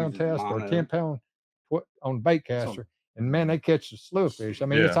 12 pound test, or 10 pound on bait caster. And man, they catch a slew of fish. I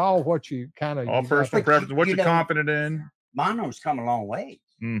mean, it's all what you kind of all personal preference, what you're confident in. Mono's come a long way.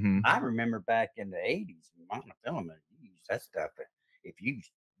 I remember back in the 80s, monofilament, you use that stuff. If you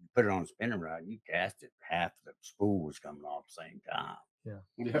put it on a spinning rod, you cast it, half the spool was coming off at the same time. Yeah.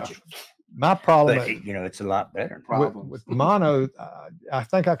 My problem, but, it's a lot better. With mono, I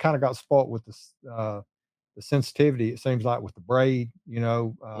think I kind of got spoiled with the sensitivity. It seems like with the braid,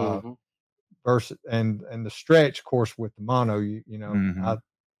 versus and the stretch, of course, with the mono,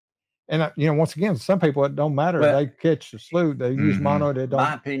 once again, some people it don't matter. They catch the slew. They use mono. They don't.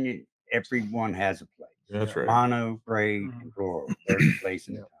 My opinion, everyone has a place. That's right. Mono, braid, and fluoro. There's a place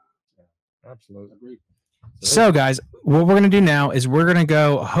in time. Absolutely. Agreed. So, guys, what we're going to do now is we're going to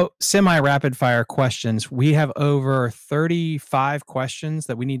go semi-rapid fire questions. We have over 35 questions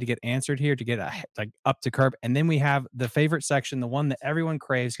that we need to get answered here to get up to curb. And then we have the favorite section, the one that everyone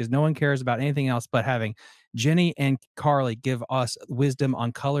craves because no one cares about anything else but having Jenny and Carly give us wisdom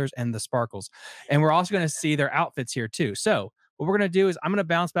on colors and the sparkles. And we're also going to see their outfits here too. So what we're going to do is I'm going to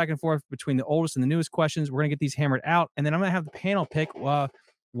bounce back and forth between the oldest and the newest questions. We're going to get these hammered out. And then I'm going to have the panel pick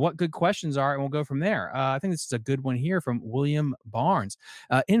what good questions are, and we'll go from there. I think this is a good one here from William Barnes.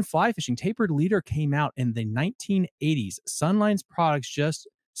 In fly fishing, tapered leader came out in the 1980s. Sunline's products just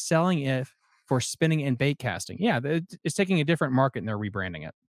selling it for spinning and bait casting. Yeah, it's taking a different market and they're rebranding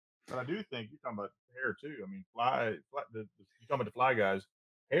it. But I do think you're talking about hair too. I mean, you're talking about the fly guys.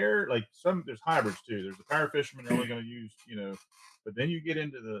 Hair, like there's hybrids too. There's the power fishermen are only going to use, but then you get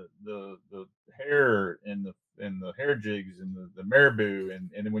into the hair and the hair jigs and the marabou and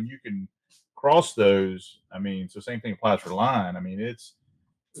then when you can cross those, I mean, so same thing applies for line. I mean, it's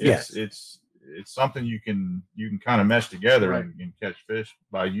something you can kind of mesh together and catch fish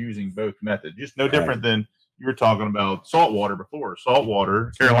by using both methods. Just no different than you were talking about saltwater before.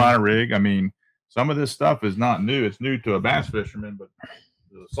 Saltwater, Carolina rig. I mean, some of this stuff is not new. It's new to a bass fisherman, but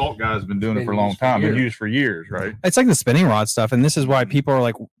the salt guys have been doing it for a long time. Been used for years, right? It's like the spinning rod stuff, and this is why people are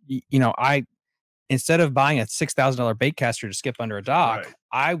like, instead of buying a $6,000 bait caster to skip under a dock,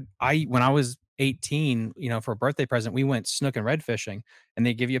 I when I was 18, for a birthday present, we went snook and red fishing, and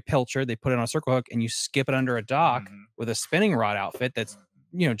they give you a pilcher, they put it on a circle hook, and you skip it under a dock with a spinning rod outfit that's,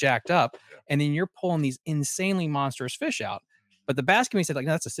 jacked up, and then you're pulling these insanely monstrous fish out. But the bass community said, like,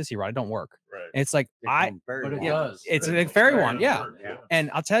 no, that's a sissy rod. It don't work. Right. And it's like, But it does. it's a fairy one. Yeah. Yeah.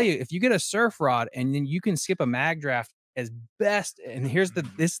 And I'll tell you, if you get a surf rod and then you can skip a mag draft as best, and this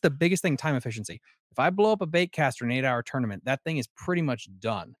is the biggest thing, time efficiency. If I blow up a bait caster in an 8-hour tournament, that thing is pretty much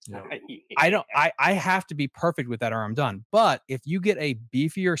done. Yeah. I have to be perfect with that or I'm done. But if you get a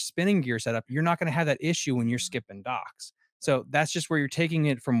beefier spinning gear setup, you're not going to have that issue when you're skipping docks. So that's just where you're taking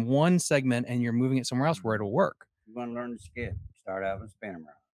it from one segment and you're moving it somewhere else where it'll work. You want to learn to skip? Start out with a spinning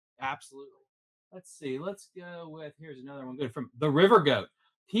rod. Absolutely. Let's see. Let's go with, here's another one good from the River Goat.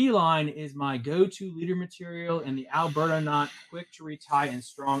 P-line is my go-to leader material, and the Alberta knot, quick to retie and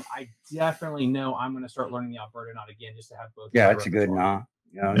strong. I definitely know I'm going to start learning the Alberta knot again just to have both. Yeah, it's a good knot.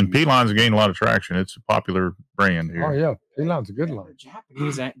 And P-line's gained a lot of traction. It's a popular brand here. Oh yeah, P-line's a good The line.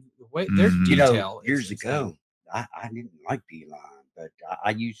 Japanese, the way their Mhm. detail. Years is ago, I didn't like P-line, but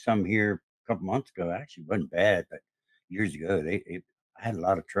I used some here a couple months ago. Actually, wasn't bad, but years ago, I had a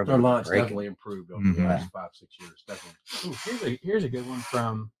lot of trouble. Their line's breaking. definitely improved over the Mhm. last 5-6 years. Definitely. Ooh, here's a good one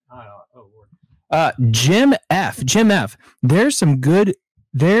from Jim F. Jim F. There's some good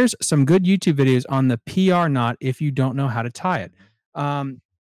YouTube videos on the PR knot if you don't know how to tie it.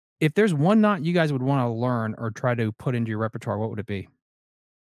 If there's one knot you guys would want to learn or try to put into your repertoire, what would it be?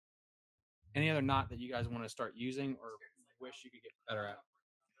 Any other knot that you guys want to start using or wish you could get better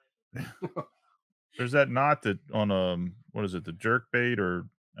at? There's that knot that on what is it, the jerk bait, or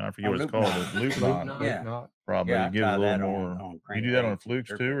I forget what it's called, a loop knot. Knot. Yeah. Knot. Probably Yeah, I give it a try little that more. on You do that on crankbaits, flukes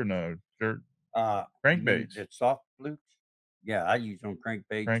jerk too, or no? Jerk crankbaits. crankbaits. Soft flukes. Yeah, I use on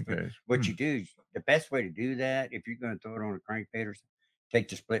crankbaits. Crankbaits. What you do is the best way to do that, if you're going to throw it on a crankbait or something, take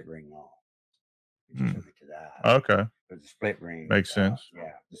the split ring off. Just hook it to the eye. Okay. Because the split ring Makes sense.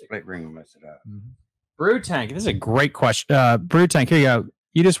 Yeah, the split ring will mess it up. Brew Tank. This is a great question. Brew Tank, here you go.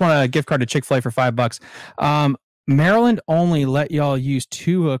 You just want a gift card to Chick-fil-A for $5. Maryland only let y'all use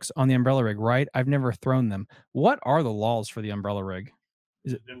 2 hooks on the umbrella rig, right? I've never thrown them. What are the laws for the umbrella rig?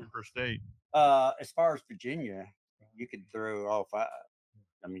 Is it different per state? As far as Virginia, you could throw all 5.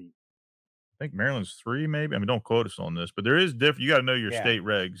 I mean, I think Maryland's 3, maybe. I mean, don't quote us on this, but there is different. You got to know your Yeah. state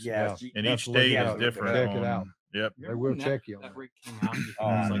regs. yeah. And That's each what you state gotta is different. check it out. Yep. They will check you on That that. rig came out. You Oh,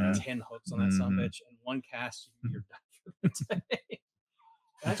 can use yeah. like 10 hooks on that son of a bitch, and one cast, you're done for the day.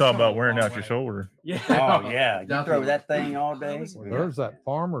 You talk about wearing out your shoulder. Yeah. Oh yeah, you throw Definitely. that thing all day. Well, there's that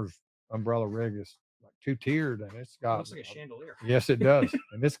farmer's umbrella rig. It's like 2-tiered, and it's It got. looks like a chandelier. Yes, it does,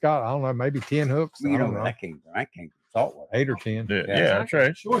 and it's got, I don't know, maybe 10 hooks. Well, I you don't know, know, I can't salt water. 8 or 10. Yeah, Yeah, that's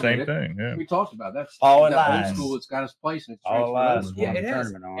right. Sure, Same dude. thing. Yeah. We talked about that's All that lies. old school. It's got its place and it's All transferred lies. over. Yeah, Won it the is.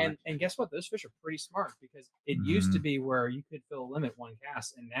 tournament on it. And guess what? Those fish are pretty smart because it used to be where you could fill a limit one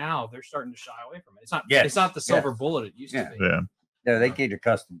cast, and now they're starting to shy away from it. It's not. Yes, It's not the silver bullet it used Yeah. to be. Yeah. Yeah, they get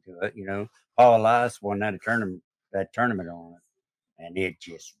accustomed to it. You know, Paul Elias won that tournament on it, and it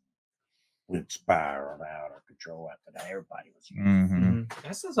just went spiraled out of control after that. Everybody was using Mhm.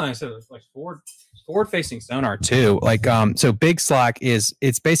 That's something I said. It's like forward facing sonar too. Like so Big Slack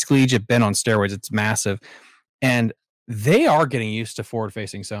it's basically Egypt bent on steroids. It's massive, and they are getting used to forward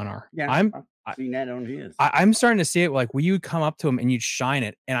facing sonar. Yeah, I've seen that on his. I'm starting to see it like when you would come up to them and you'd shine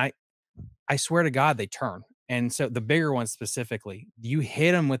it, and I swear to God they turn. And so the bigger ones specifically, you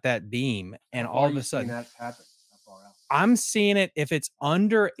hit them with that beam, and How all far of you a seen sudden, that happen? How far out? I'm seeing it if it's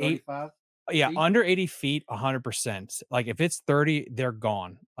under 8. 35? Yeah, feet? under 80 feet, 100%. Like if it's 30, they're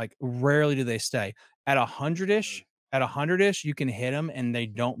gone. Like rarely do they stay. At 100-ish, you can hit them and they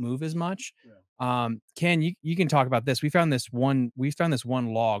don't move as much. Ken, you can talk about this. We found this one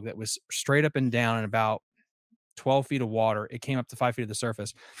log that was straight up and down in about 12 feet of water. It came up to 5 feet of the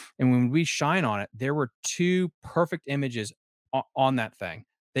surface. And when we shine on it, there were 2 perfect images on that thing.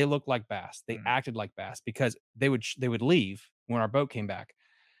 They looked like bass. They acted like bass because they would leave when our boat came back.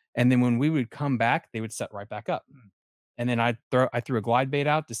 And then when we would come back, they would set right back up. And then I threw a glide bait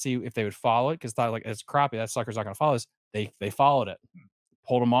out to see if they would follow it because thought like it's crappie, that sucker's not going to follow us. They followed it,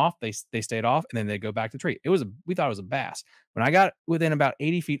 pulled them off. They stayed off, and then they go back to the tree. We thought it was a bass. When I got within about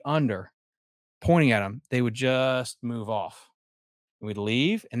 80 feet under, pointing at them, they would just move off. We'd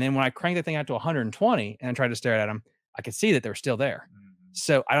leave, and then when I cranked that thing out to 120 and I tried to stare at them, I could see that they were still there.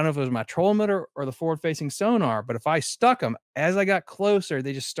 So I don't know if it was my troll emitter or the forward-facing sonar, but if I stuck them, as I got closer,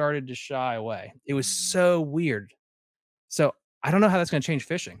 they just started to shy away. It was so weird. So I don't know how that's going to change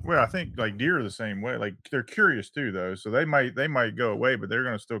fishing. Well, I think like deer are the same way. Like they're curious too, though. So they might go away, but they're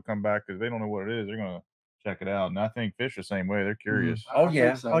going to still come back because they don't know what it is. They're going to check it out. And I think fish the same way. They're curious. Oh, I yeah.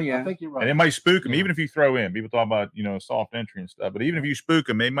 think so. Oh, yeah. I think you're right. And it might spook them, Yeah. even if you throw in. People talk about, you know, soft entry and stuff. But even if you spook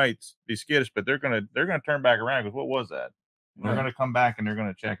them, they might be skittish, but they're gonna turn back around because what was that? And they're gonna come back and they're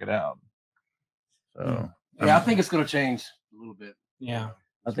gonna check it out. So Yeah, I think it's going to change a little bit. Yeah.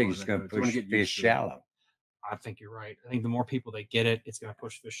 I think it's going to push fish shallow. I think you're right. I think the more people that get it, it's going to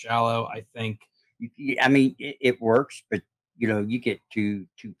push fish shallow. I think. I mean, it works, but you know, you get 2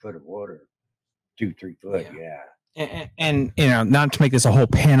 foot of water, 2-3 foot. Yeah. And you know, not to make this a whole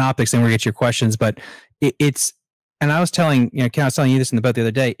panoptics thing where we get your questions, but it's. And I was telling Ken, I was telling you this in the boat the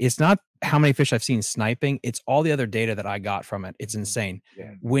other day. It's not how many fish I've seen sniping. It's all the other data that I got from it. It's insane.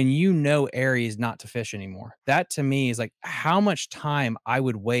 Yeah. When you know areas not to fish anymore, that to me is like how much time I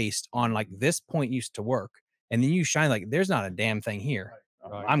would waste on like this point used to work. And then you shine like there's not a damn thing here.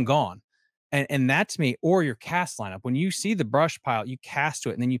 Right. I'm gone. And that to me, or your cast lineup. When you see the brush pile, you cast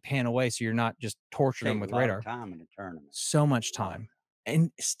to it and then you pan away so you're not just torturing them with radar. Time in a tournament. So much time.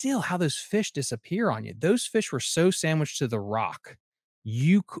 And still how those fish disappear on you. Those fish were so sandwiched to the rock.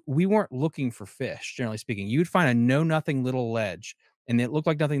 We weren't looking for fish, generally speaking. You'd find a know-nothing little ledge and it looked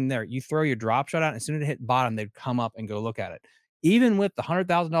like nothing there. You throw your drop shot out and as soon as it hit bottom, they'd come up and go look at it. Even with the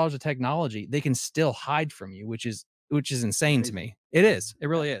 $100,000 of technology, they can still hide from you, which is insane to me. It is. It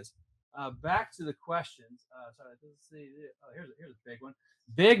really is. Back to the questions. Sorry, let's see. Here's a big one.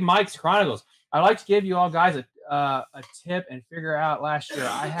 Big Mike's Chronicles. I'd like to give you all guys a tip and figure out last year.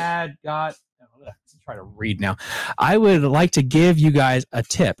 I had got. Let's try to read now. I would like to give you guys a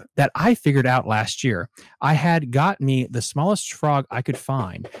tip that I figured out last year. I had got me the smallest frog I could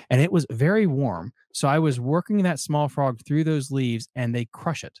find, and it was very warm. So I was working that small frog through those leaves, and they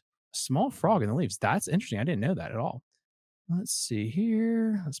crush it. A small frog in the leaves. That's interesting. I didn't know that at all. Let's see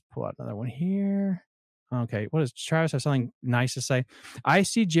here. Let's pull out another one here. Okay. What does Travis have something nice to say? I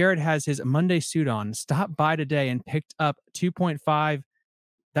see Jared has his Monday suit on. Stopped by today and picked up 2.5.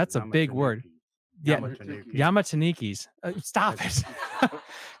 That's a big word. Yeah. Yamatanikis. Stop it.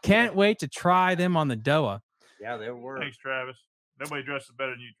 Can't wait to try them on the Doa. Yeah, they'll work. thanks, Travis. Nobody dresses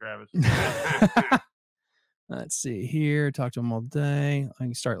better than you, Travis. Let's see here. Talk to him all day. I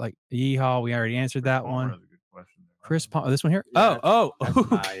can start like yeehaw. We already answered that one. Chris Palmer. This one here. Yeah, Oh. That's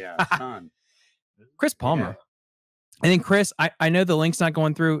my son. Chris Palmer. And then Chris, I know the link's not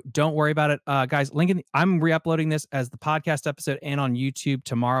going through. Don't worry about it. Guys, I'm re-uploading this as the podcast episode and on YouTube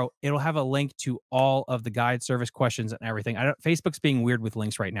tomorrow. It'll have a link to all of the guide service questions and everything. Facebook's being weird with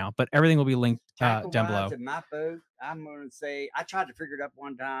links right now, but everything will be linked down below. In my boat, I'm going to say, I tried to figure it up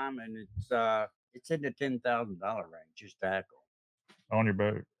one time and it's in the $10,000 range, just tackle. On your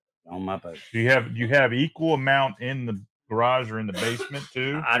boat. On my boat. Do you have equal amount in the garage or in the basement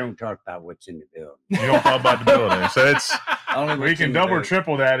too? I don't talk about what's in the building. You don't talk about the building. So it's Only we what's can in the double or boat.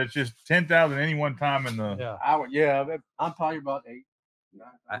 triple that. It's just 10,000 any one time in the. Yeah. I'm probably about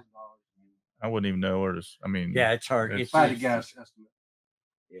 $8,000-$9,000. I wouldn't even know where to. I mean, Yeah, it's hard. It's- It's If I had a just- guess estimate.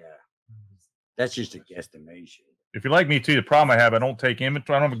 Yeah. That's just a guesstimation. if you're like me too, the problem I don't take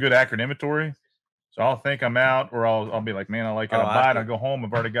inventory. I don't have a good accurate inventory. So I'll think I'm out, or I'll be like, man, I like it. Oh, I'll I buy it. can- I'll go home.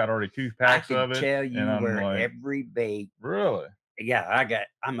 I've already got 2 I packs can of it. tell you and I'm where like, every bait. really? Yeah,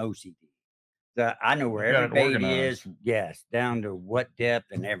 I'm OCD. I know where You got every it bait organized. is. Yes, down to what depth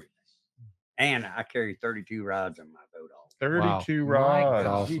and everything. And I carry 32 rods on my boat. All 32 My rods.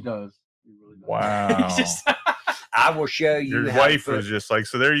 God. He does. He really does. Wow. I will show you. Your how to wife put- was just like,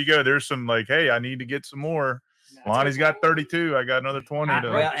 so there you go. There's some like, hey, I need to get some more. Lonnie's got 32. I got another 20.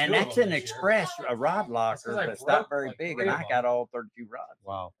 Well, and that's an express, a rod locker, I but it's broke not very like big, 3 and of I them. got all 32 rods.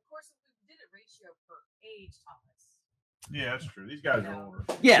 Wow. Of course, we did a ratio for age, Thomas. Yeah, that's true. These guys are older.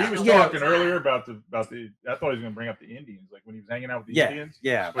 Yeah, He was yeah. talking earlier about the. I thought he was going to bring up the Indians, like when he was hanging out with the Yeah, Indians.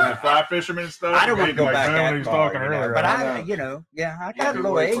 yeah. With the fly fishermen and stuff. I don't want to He go was back like, that when he was far, talking you know, earlier. but I I know. I got a be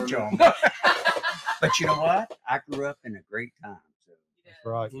little away for a age on me. minute. But you know what? I grew up in a great time. So That's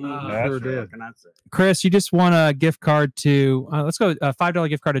right. That's Sure right. did. what can I say? Chris, you just won a gift card to let's go a $5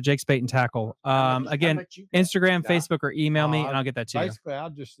 gift card to Jake's Bait and Tackle. How much Again, you got? Instagram, Doc? Facebook, or email me, Uh, and I'll get that to you. Basically, I'll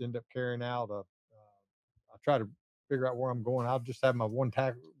just end up carrying out I try to figure out where I'm going. I'll just have my one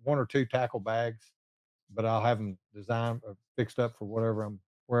or two tackle bags, but I'll have them designed or fixed up for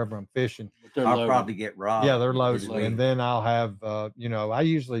wherever I'm fishing. But they're I'll loaded. probably get robbed. Yeah, they're because loaded, and then I'll have I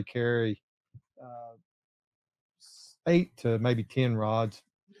usually carry 8 to maybe 10 rods.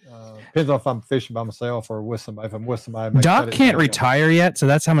 Depends on if I'm fishing by myself or with somebody. If I'm with somebody, I may cut Doc it can't down. retire yet, so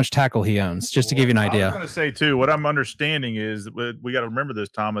that's how much tackle he owns. Just to give you an I was idea. going to say too, what I'm understanding is that we got to remember this,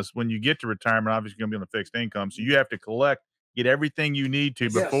 Thomas. When you get to retirement, obviously you're going to be on a fixed income, so you have to collect get everything you need to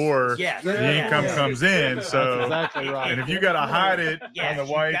before the income comes in. That's So, exactly right. and if you got to hide it Yes, on the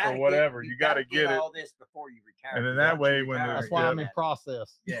you wife gotta or get- whatever, you got to get it. all this before you retire. And then 'cause that once you way, when retire, there's- That's why I'm yeah. in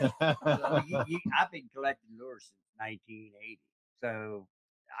process. Yeah. So I've been collecting lures since 1980. So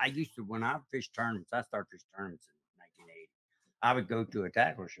I used to, when I fished tournaments, I started fishing tournaments in 1980. I would go to a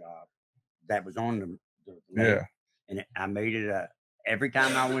tackle shop that was on the lake, Yeah. and I made it every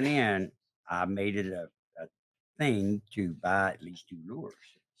time I went in, I made it a thing to buy at least 2 lures.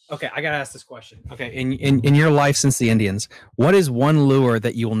 Okay, I gotta ask this question. Okay, in your life since the Indians, what is one lure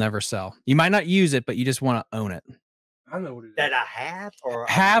that you will never sell? You might not use it, but you just want to own it. I know what it is. That I have or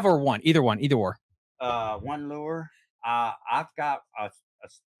Have or one, either or. one lure. I've got a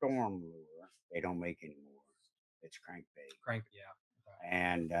storm lure. They don't make anymore. It's crankbait, Crank, yeah.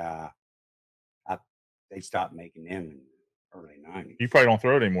 and they stopped making them in the early 90s. You probably don't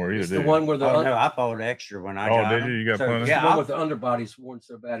throw it anymore either, It's do the you? one where the Oh no, I bought extra when I Oh, got did them. you? You got plenty? it's Yeah, the one I'll- with the underbody's worn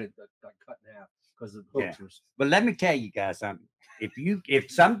so bad it got cut in half because the hooks were. But let me tell you guys something.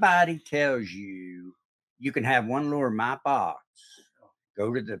 If somebody tells you you can have one lure in my box,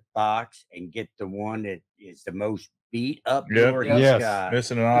 go to the box and get the one that is the most beat up Yep. lure Yes. he's Yes. got.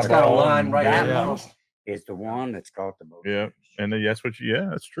 Missing an It's got a eyeball. line right that Yeah. one is the one that's called the most. Yeah. And then that's what you, yeah,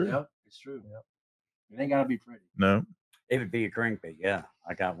 that's true. Yep, it's true. Yep. It ain't gotta be pretty. No. It would be a crankbait. Yeah,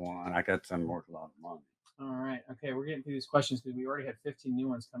 I got one. I got some worth a lot of money. All right. Okay, we're getting through these questions because we already had 15 new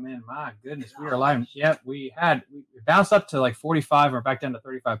ones come in. My goodness, we are live. Yep, we bounced up to like 45. We're back down to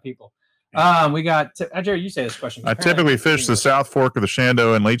 35 people. We got Jerry. You say this question. I typically fish the South Fork of the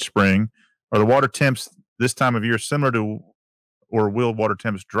Shenandoah in late spring. Are the water temps this time of year similar to, or will water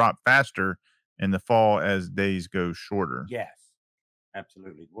temps drop faster in the fall as days go shorter? Yes,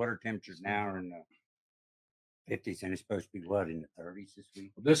 absolutely. Water temperatures now are in the 50s, and it's supposed to be what, in the 30s this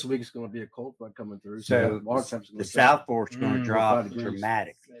week. Well, this week it's going to be a cold front coming through. So water temps are the gonna South Fork's going to Mm, drop 45 degrees.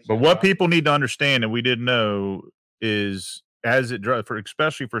 dramatically. But what people need to understand, and we didn't know, is as it drops, for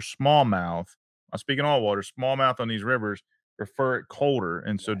especially for smallmouth, I'm speaking all water, smallmouth on these rivers prefer it colder.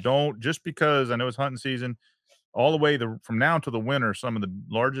 And so don't, just because I know it's hunting season, all the way from now until the winter, some of the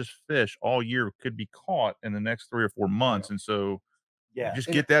largest fish all year could be caught in the next 3 or 4 months. And so Yeah. just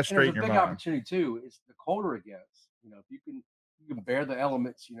And get that straight in there's your a big mind. opportunity too. It's the colder it gets. If you can bear the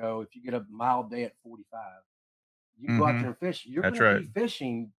elements. If you get a mild day at 45, you can go out Mhm. there and fish. You're That's going to right. be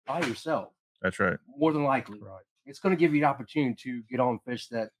fishing by yourself, That's right. more than likely. Right. It's going to give you the opportunity to get on fish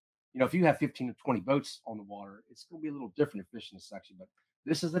that, if you have 15 to 20 boats on the water, it's going to be a little different in fishing this section. But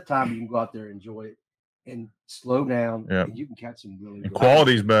this is the time you can go out there and enjoy it and slow down. Yep. And you can catch some really And good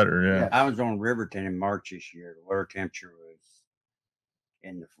quality's better. Yeah. Yeah. I was on Riverton in March this year. The water temperature was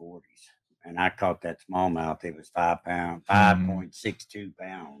in the 40s, and I caught that smallmouth. It was 5 pounds, 5.62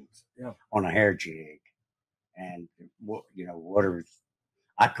 pounds Yeah. on a hair jig, and water was.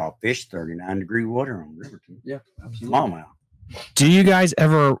 I caught fish 39-degree water on Riverton. Yeah, absolutely. Smallmouth. Do you guys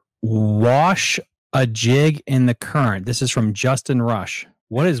ever wash a jig in the current? This is from Justin Rush.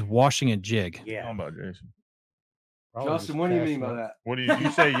 What is washing a jig? Yeah. How about Jason? Probably Justin, just what do you casting mean by it. that? What do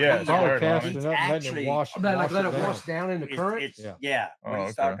you say? Yes. Probably right, Lonnie. casting it up and letting Actually- it wash. Let wash it down. wash down in the current. Yeah. What Oh,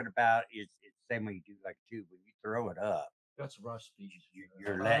 he's okay. talking about is it's the same way you do like a tube. When you throw it up, That's rush speed.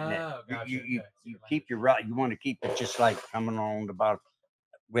 you're letting Oh, it. gotcha, You okay. you keep your rod. You want to keep it just like coming on the bottom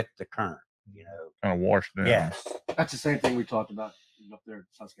with the current. Kind of washed down. Yes. That's the same thing we talked about up there at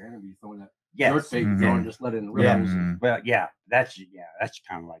Susquehanna. You throwing that Yes. dirt bait, Mhm. and just let it in the Yeah. rivers. Mhm. Well, that's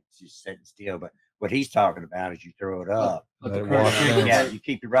kind of like just sitting still. But what he's talking about is you throw it up. Let Let the it current wash take down. it. Yeah, you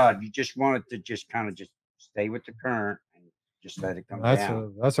keep your rod. You just want it to just kind of just stay with the current and just let it come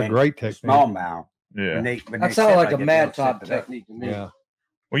down. That's a And great the technique. smallmouth. Yeah. When they That sit sounded like a it, mad they'll top sip it up. technique to me. Yeah.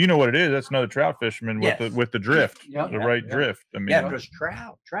 Well, you know what it is. That's another trout fisherman with Yes. the drift, Yeah. the right Yeah. drift. I mean, Yeah, because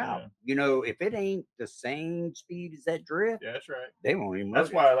trout, Yeah. if it ain't the same speed as that drift, yeah, that's right. they won't even. That's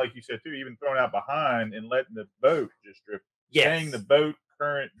look why, like you said too, even throwing out behind and letting the boat just drift. Yes. Staying the boat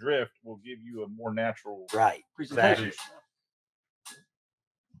current drift will give you a more natural. Right. Presentation.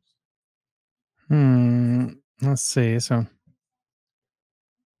 Let's see. So,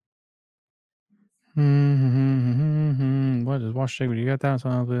 what is wash jig? You got that?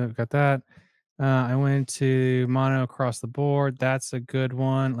 So got that. I went to mono across the board. That's a good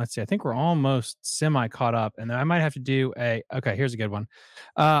one. Let's see. I think we're almost semi caught up, and then I might have to do a. Okay, here's a good one.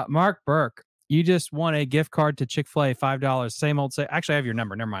 Mark Burke, you just won a gift card to Chick-fil-A, $5. Same old. Actually, I have your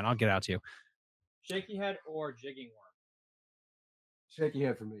number. Never mind. I'll get it out to you. Shaky head or jigging worm? Shaky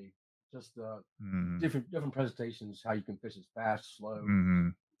head for me. Just Mhm. different presentations, how you can fish it fast, slow.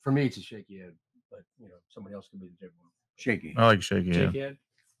 Mhm. For me, it's a shaky head, but somebody else can be the jig one. Shaky. I like shaky. Yeah. Shaky head.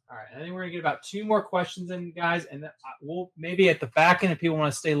 All right, I think we're gonna get about 2 more questions in, guys, and then we'll maybe at the back end, if people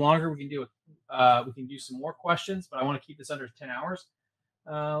want to stay longer, we can do some more questions. But I want to keep this under 10 hours.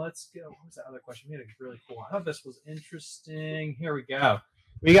 Let's go. What was that other question? We had a really cool one. I thought this was interesting. Here we go.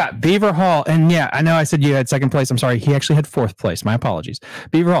 We got Beaver Hall, and yeah, I know I said you had second place. I'm sorry, he actually had 4th place. My apologies.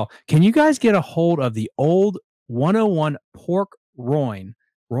 Beaver Hall, can you guys get a hold of the old 101 pork roin?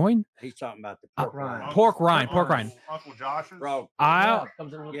 Roin? He's talking about the pork rind. Pork rind. Pork rind. Uncle Josh's. Bro, Yeah,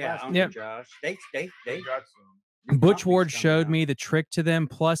 Uncle Josh. They got some. Butch Ward showed me the trick to them.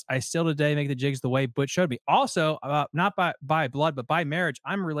 Plus, I still today make the jigs the way Butch showed me. Also, not by blood, but by marriage,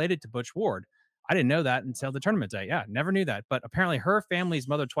 I'm related to Butch Ward. I didn't know that until the tournament day. Yeah, never knew that. But apparently, her family's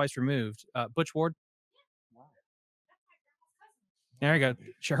mother twice removed. Butch Ward. There you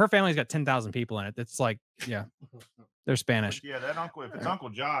go. Her family's got 10,000 people in it. It's like, yeah, they're Spanish. But yeah, that uncle. If it's Uncle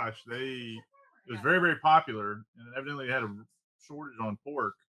Josh, it was very, very popular, and evidently they had a shortage on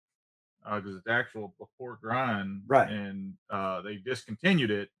pork. Because it's actual pork rind, right? And they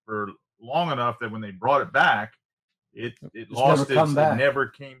discontinued it for long enough that when they brought it back, it lost its. It never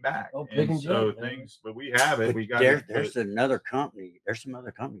came back. Oh, and so things, but we have it. But we got there's another company. There's some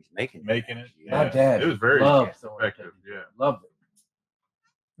other companies making it. Yeah. My dad, it was very effective. Yeah, loved it.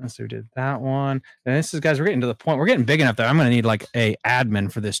 Let's see, we did that one. And this is, guys, we're getting to the point. We're getting big enough that I'm going to need like a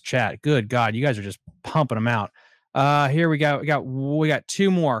admin for this chat. Good God, you guys are just pumping them out. Here we go. We got 2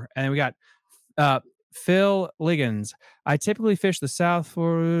 more, and then we got Phil Liggins. I typically fish the South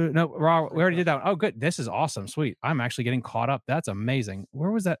for no. We already did that one. Oh, good. This is awesome. Sweet. I'm actually getting caught up. That's amazing. Where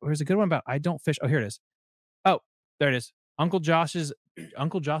was that? There's a good one about I don't fish. Oh, here it is. Oh, there it is. Uncle Josh's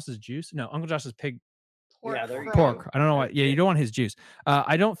juice. No, Uncle Josh's pig. Pork. I don't know what. Yeah, you don't want his juice.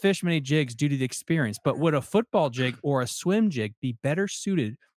 I don't fish many jigs due to the experience, but would a football jig or a swim jig be better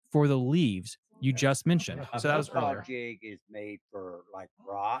suited for the leaves you just mentioned? So that was earlier. Jig is made for like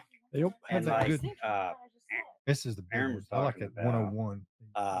rock. They don't have And that like, good. This is the big Aaron one. was I like talking it. about, 101.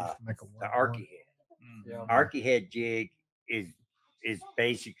 The Arky head. Yeah. Arky head jig is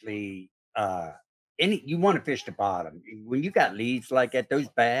basically you want to fish the bottom. When you got leads like that, those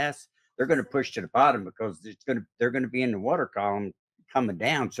bass, they're going to push to the bottom because they're going to be in the water column coming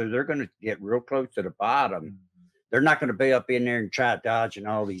down, so they're going to get real close to the bottom. They're not going to be up in there and try dodging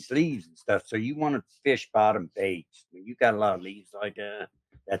all these leaves and stuff. So you want to fish bottom baits. When you got a lot of leaves like that,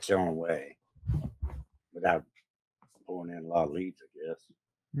 that's the only way. Without pulling in a lot of leaves, I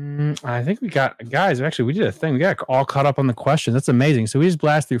guess. I think we got, guys, actually, we did a thing. We got all caught up on the questions. That's amazing. So we just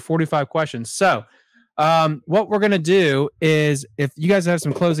blast through 45 questions. So what we're going to do is, if you guys have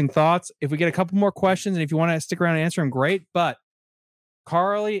some closing thoughts, if we get a couple more questions, and if you want to stick around and answer them, great. But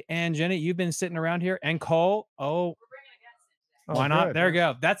Carly and Jenny, you've been sitting around here, and Cole. Oh, why not? Good. There we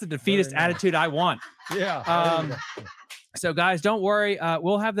go. That's the defeatist attitude I want. Yeah. So guys, don't worry.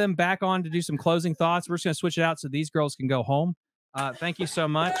 We'll have them back on to do some closing thoughts. We're just going to switch it out so these girls can go home. Thank you so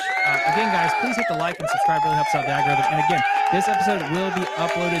much. Again, guys, please hit the like and subscribe. Really helps out the algorithm. And again, this episode will be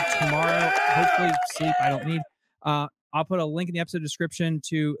uploaded tomorrow. Hopefully, sleep I don't need. I'll put a link in the episode description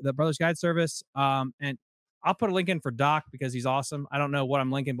to the Brothers Guide Service. And I'll put a link in for Doc because he's awesome. I don't know what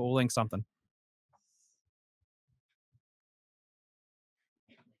I'm linking, but we'll link something.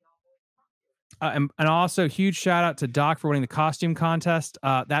 And also huge shout out to Doc for winning the costume contest.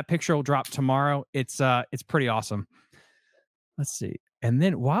 That picture will drop tomorrow. It's pretty awesome. Let's see. And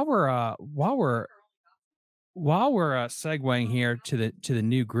then while we're segueing here to the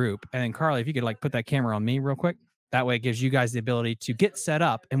new group, and then Carly, if you could like put that camera on me real quick. That way it gives you guys the ability to get set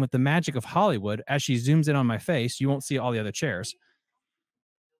up. And with the magic of Hollywood, as she zooms in on my face, you won't see all the other chairs.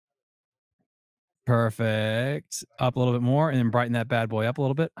 Perfect. Up a little bit more and then brighten that bad boy up a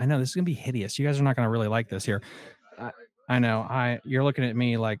little bit. I know this is going to be hideous. You guys are not going to really like this here. I know. You're looking at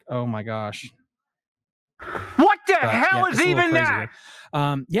me like, oh my gosh. What the hell is even that?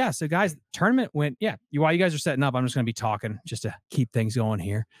 Yeah, so guys, tournament went, while you guys are setting up, I'm just going to be talking just to keep things going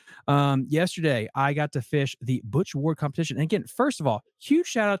here. Yesterday, I got to fish the Butch Ward competition. And again, first of all, huge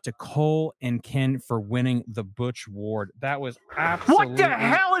shout out to Cole and Ken for winning the Butch Ward. That was absolutely... What the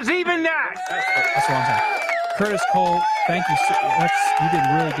hell is even that? That's what I'm saying. Curtis, Cole, thank you. You did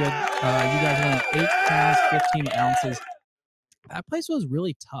really good. You guys won 8 pounds, 15 ounces. That place was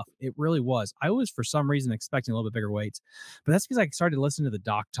really tough. It really was. I was, for some reason, expecting a little bit bigger weights, but that's because I started to listen to the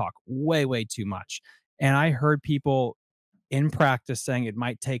doc talk way, way too much. And I heard people in practice saying it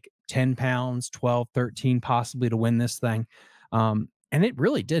might take 10 pounds, 12, 13 possibly to win this thing. And it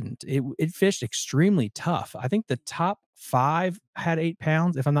really didn't. It fished extremely tough. I think the top 5 had 8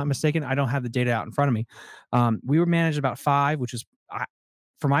 pounds, if I'm not mistaken. I don't have the data out in front of me. We were managed about 5, which is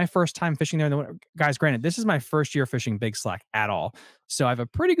for my first time fishing there in the winter, guys, granted, this is my first year fishing big slack at all. So I have a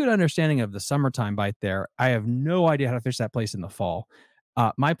pretty good understanding of the summertime bite there. I have no idea how to fish that place in the fall.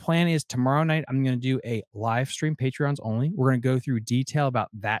 My plan is tomorrow night, I'm going to do a live stream, Patreons only. We're going to go through detail about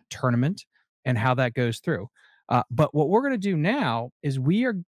that tournament and how that goes through. But what we're going to do now is we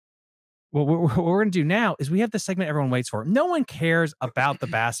have the segment everyone waits for. No one cares about the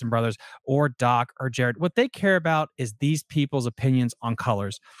Basson brothers or Doc or Jared. What they care about is these people's opinions on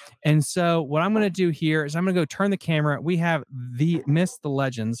colors. And so what I'm going to do here is I'm going to go turn the camera. We have the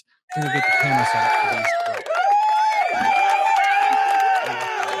Legends. I'm going to get the camera set up for these.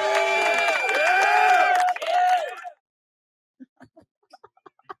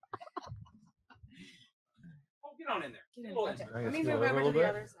 Get on in there. Let me move over to the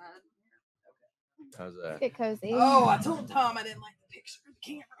other side. How's that? Get cozy. Oh, I told Tom I didn't like the picture of the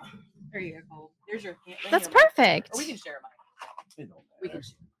camera. There you go, Cole. There's your camera. That's perfect. Or we can share mine. We can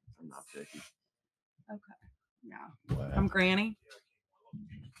share. I'm not picky. Okay. Yeah. I'm Granny.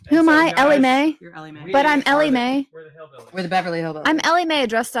 Who am I? Ellie Mae. You're Ellie Mae. But I'm Ellie Mae. We're the Beverly Hillbillies. I'm Ellie Mae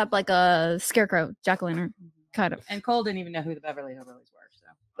dressed up like a scarecrow, jack-o'-lantern, kind of. And Cole didn't even know who the Beverly Hillbillies were. So.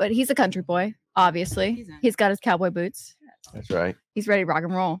 But he's a country boy, obviously. He's got his cowboy boots. That's right. He's ready to rock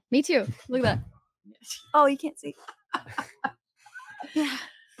and roll. Me too. Look at that. Oh, you can't see. Yeah.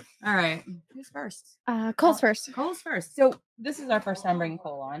 All right. Who's first? Cole's first. Cole's first. So this is our first time bringing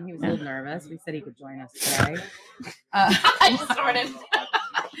Cole on. He was a little nervous. We said he could join us today. I started.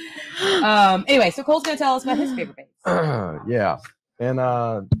 Anyway, so Cole's going to tell us about his favorite baits. Yeah. And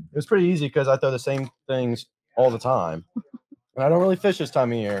it was pretty easy because I throw the same things all the time. And I don't really fish this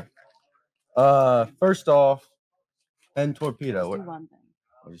time of year. First off, End torpedo. Just do one thing.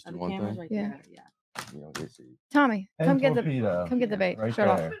 I'll just do one thing. Right Yeah. there. Yeah. You know, this is Tommy, come get torpedo, the bait. right Shut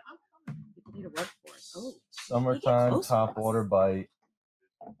off. there. People need to work for it. Oh. Summertime close top to us. water bite.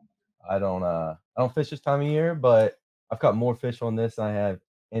 I don't fish this time of year, but I've caught more fish on this than I have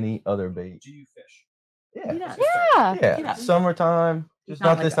any other bait. Do you fish? Yeah. Yeah. Yeah. Summertime. He's Just not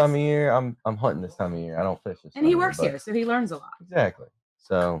not like this time us. of year. I'm hunting this time of year. I don't fish this And time he of year, works but- here, so he learns a lot. Exactly.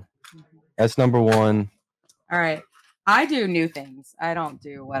 So that's number one. All right. I do new things. I don't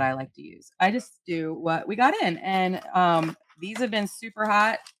do what I like to use. I just do what we got in. And these have been super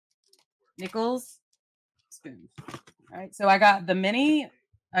hot Nichols spoons. All right. So I got the mini,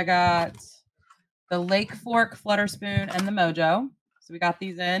 I got the Lake Fork Flutter Spoon and the Mojo. So we got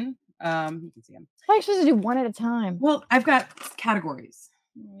these in. You can see them. I actually supposed to do one at a time. Well, I've got categories.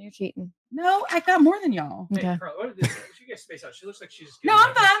 You're cheating. No, I got more than y'all. Okay. Carla, what is this? She gets space out. She looks like she's. No,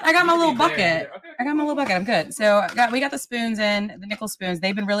 I'm fine. I got my little bucket. Okay. I got my little bucket. I'm good. So we got the spoons in, the nickel spoons.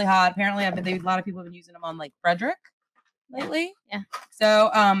 They've been really hot. Apparently, a lot of people have been using them on Lake Frederick lately. Yeah. So,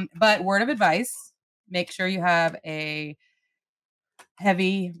 but word of advice: make sure you have a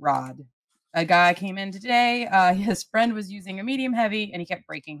heavy rod. A guy came in today. His friend was using a medium heavy, and he kept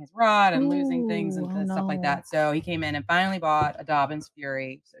breaking his rod and losing things and Ooh, stuff like no. that. So he came in and finally bought a Dobbins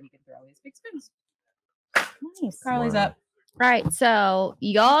Fury so he could throw his big spoons. Nice. Carly's up. Right. So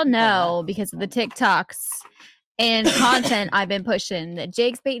y'all know because of the TikToks and content I've been pushing that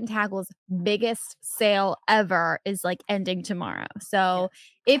Jake's Bait and Tackle's biggest sale ever is like ending tomorrow. So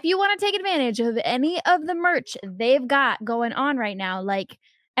if you want to take advantage of any of the merch they've got going on right now, like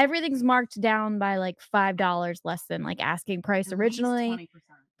everything's marked down by like $5 less than like asking price At least originally.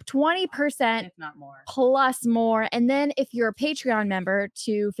 20%, 20% if not more. plus more. And then if you're a Patreon member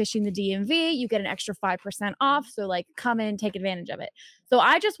to Fishing the DMV, you get an extra 5% off. So like come in and take advantage of it. So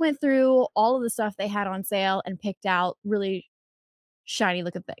I just went through all of the stuff they had on sale and picked out really shiny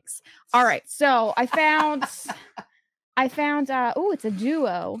looking things. All right. So I found oh, it's a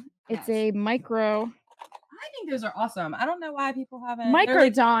duo. It's a micro I think those are awesome. I don't know why people haven't.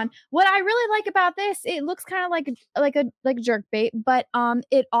 Microdon. What I really like about this, it looks kind of like a jerk bait, but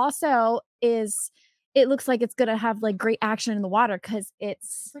it also is. It looks like it's gonna have like great action in the water because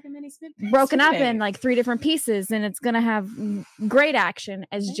it's like a mini broken up in like 3 different pieces, and it's gonna have great action,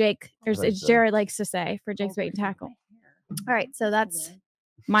 as Jake or as Jared likes to say, for Jake's Bait and Tackle. All right, so that's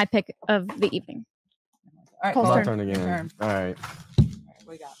my pick of the evening. All right, Cole's My turn. turn again. All right. What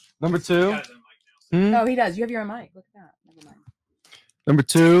we got? Number two. Oh, he does. You have your own mic. Look at that. Never mind. Number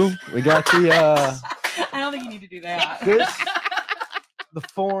two. We got the I don't think you need to do that. this the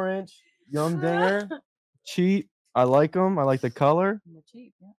 4-inch Young Dinger. Cheap. I like them. I like the color. They're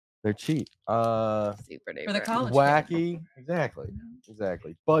cheap. Yeah. They're cheap. Super For the duper. college. Wacky.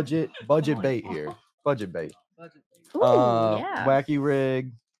 Exactly. Budget bait here. Budget bait. Budget. Ooh, yeah. Wacky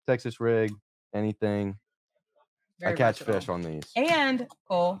rig, Texas rig, anything. Very I catch versatile. fish on these And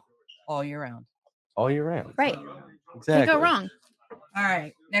Cole, all year round. all year round. Right. Exactly. Can't go wrong. All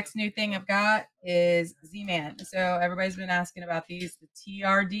right. Next new thing I've got is Z-Man. So everybody's been asking about these, the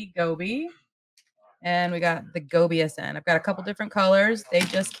TRD Goby. And we got the Goby SN. I've got a couple different colors. They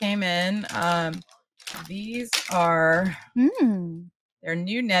just came in. These are their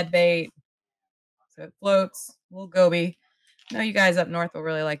new Ned bait. So it floats, little Goby. I know you guys up north will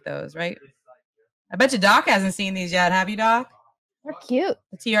really like those, right? I bet you Doc hasn't seen these yet. Have you, Doc? They're cute.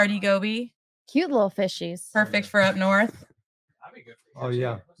 The TRD Goby. Cute little fishies. Perfect for up north. Oh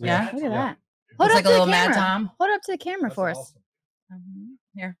yeah. Yeah. Look at that. Looks Hold up like to a the little Mad camera. Tom. Hold up to the camera for us. Awesome.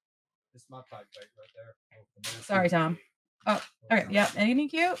 Here. It's my type bait right there. Sorry, Tom. Oh, okay. Yeah. Anything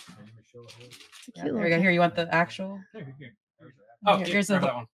cute? It's a Yeah, cute there we little go. cat. Here, you want the actual? Oh, Here's grab the.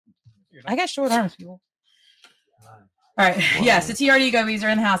 that one. I got short arms, people. All right. Yes, the TRD Gobies are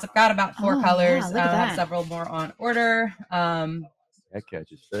in the house. I've got about 4 Oh, colors. yeah, look at I have that. several more on order. That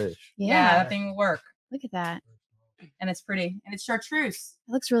catches fish. Yeah, that thing will work. Look at that. And it's pretty. And it's chartreuse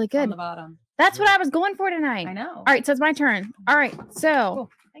It looks really on good. the bottom. That's what I was going for tonight. I know. All right, so it's my turn. All right, so Cool.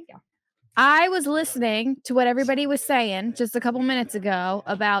 Thank you. I was listening to what everybody was saying just a couple minutes ago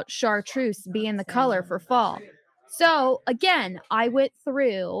about chartreuse being the color for fall. So again, I went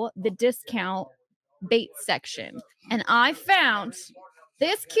through the discount bait section and I found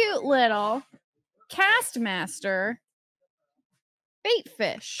this cute little Castmaster bait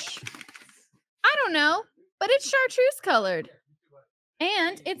fish. I don't know, but it's chartreuse colored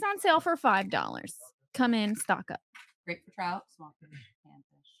and it's on sale for $5. Come in, stock up. Great for trout, small fish,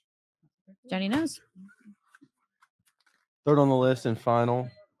 panfish. Jenny knows. Third on the list and final,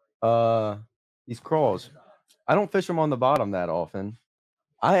 these crawls. I don't fish them on the bottom that often.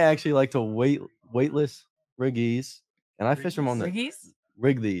 I actually like to weightless rig these, and I fish them on the Riggies?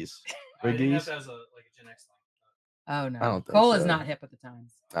 rig these. Rig these. As a Gen X thing. Oh no. I don't think Cole is so. not hip with the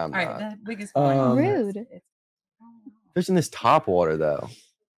times. I'm All right, not. the wig is fine. Rude. It's- Fishing this top water though.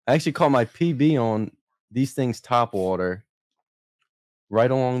 I actually caught my PB on these things top water, right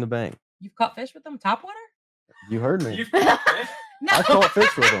along the bank. You've caught fish with them top water? You heard me. No. I caught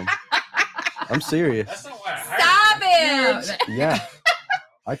fish with them. I'm serious. That's not why I hired Stop it. Yeah,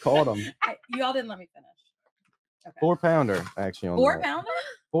 I caught them. You all didn't let me finish. Okay. 4-pounder actually on 4 that. pounder?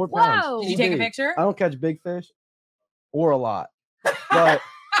 4 pounds. Whoa. Did you take a PB. picture? I don't catch big fish or a lot, but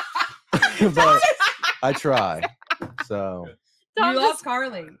but I try. So Tom you just- lost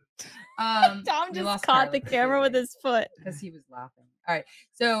Carly. Tom you just lost caught Carly the camera with his foot. because he was laughing. All right.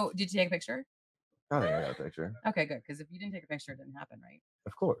 So did you take a picture? I think I got a picture. Okay, good. Because if you didn't take a picture, it didn't happen, right?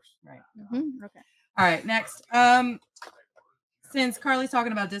 Of course. Right. Okay. All right. Next. Since Carly's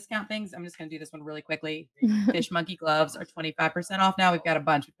talking about discount things, I'm just gonna do this one really quickly. Fish Monkey gloves are 25% off now. We've got a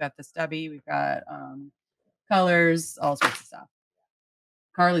bunch. We've got the stubby, we've got colors, all sorts of stuff.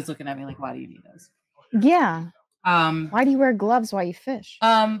 Carly's looking at me like, why do you need those? Yeah. Um, Why do you wear gloves while you fish?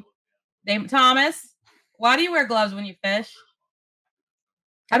 Thomas, why do you wear gloves when you fish?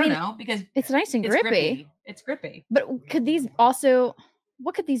 I don't mean, know, because It's nice and it's grippy. It's grippy. But could these also,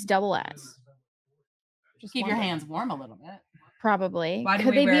 what could these double as? Just Keep your wondering. hands warm a little bit. Probably. Why do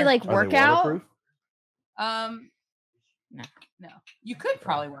Could we they be wear- like Are they workout? waterproof? No. You could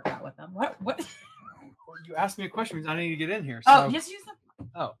probably work out with them. What? You asked me a question because I need to get in here. Oh, so- just use them.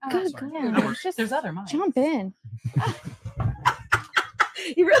 Oh, Good sorry. God. That works. Just There's other mics. jump in.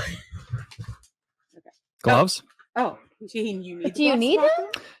 You really? Gloves. Oh, you need. Do you need them?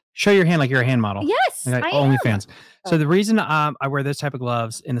 Show your hand like you're a hand model. Yes. Like I am. OnlyFans. So the reason I wear this type of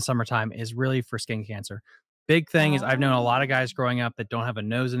gloves in the summertime is really for skin cancer. Big thing is I've known a lot of guys growing up that don't have a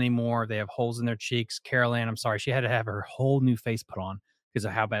nose anymore. They have holes in their cheeks. Carol Ann, I'm sorry, she had to have her whole new face put on because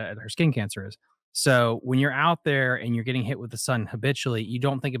of how bad her skin cancer is. So when you're out there and you're getting hit with the sun habitually, you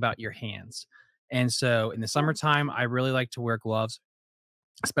don't think about your hands. And so in the summertime, I really like to wear gloves,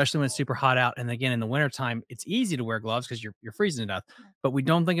 especially when it's super hot out. And again, in the wintertime, it's easy to wear gloves because you're freezing to death. But we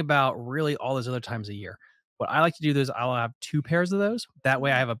don't think about really all those other times a year. What I like to do is I'll have 2 pairs of those. That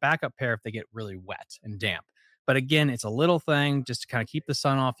way I have a backup pair if they get really wet and damp. But again, it's a little thing just to kind of keep the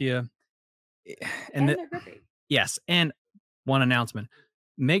sun off you. And they're grippy. yes. And one announcement.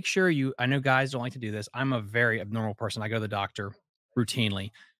 Make sure I know guys don't like to do this. I'm a very abnormal person. I go to the doctor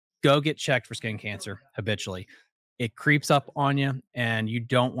routinely. Go get checked for skin cancer habitually. It creeps up on you and you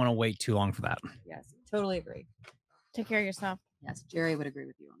don't want to wait too long for that. Yes, totally agree. Take care of yourself. Yes, Jerry would agree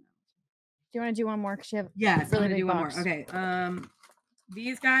with you on that. Do you want to do one more? Because you have Yes, really I'm gonna big do one box. more. Okay.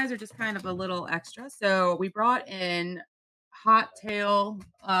 These guys are just kind of a little extra. So we brought in hot tail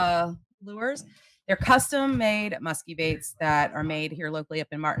lures. They're custom made musky baits that are made here locally up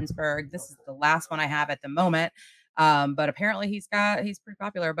in Martinsburg. This is the last one I have at the moment. But apparently he's pretty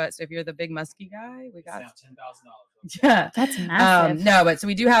popular. But so if you're the big musky guy, we got $10,000. Yeah, That's massive. No, but so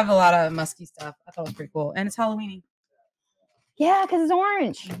we do have a lot of musky stuff. I thought it was pretty cool, and it's Halloweeny. Yeah, because it's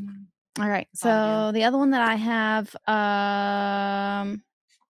orange. Mm-hmm. All right. Fun, So the other one that I have,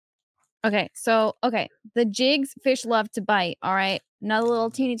 okay, the jigs fish love to bite. All right, another little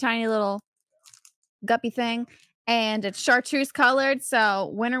teeny tiny little guppy thing, and it's chartreuse colored.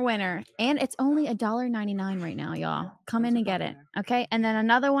 So winner, and it's only $1.99 right now, y'all. Come in and get it. Okay, and then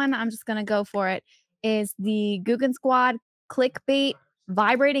another one, I'm just gonna go for it, is the Guggen Squad clickbait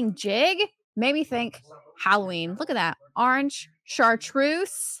vibrating jig. Made me think Halloween. Look at that, orange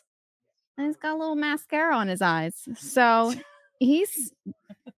chartreuse, and he's got a little mascara on his eyes. So he's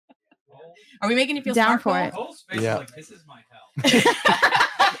Are we making you feel down smart, for Cole? it. Yeah. Like, this is my hell.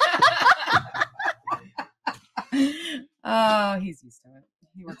 Oh, he's used to it.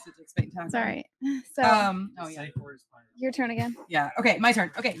 He works at Jake's Bait and Tackle. It's all right. So Oh yeah. your turn again. Yeah. Okay, my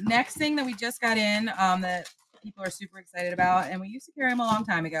turn. Okay, next thing that we just got in, that people are super excited about, and we used to carry them a long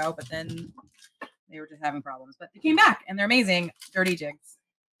time ago, but then they were just having problems. But they came back, and they're amazing. Dirty jigs.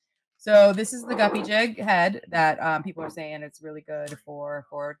 So this is the guppy jig head that people are saying it's really good for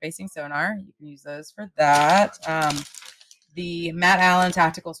forward-facing sonar. You can use those for that. The Matt Allen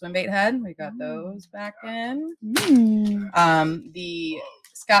tactical swim bait head, we got those back in. The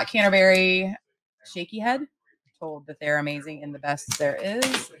Scott Canterbury shaky head, told that they're amazing and the best there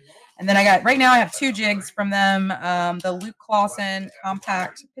is. And then right now I have 2 jigs from them, the Luke Clausen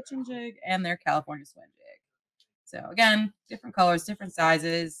compact pitching jig and their California swim jig. So again, different colors, different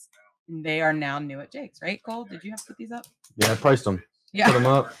sizes. And they are now new at Jake's, right, Cole? Did you have to put these up? Yeah, I priced them. Yeah. Put them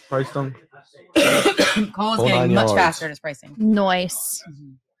up, priced them. Cole is Whole getting 9 much yards. faster at his pricing. Nice.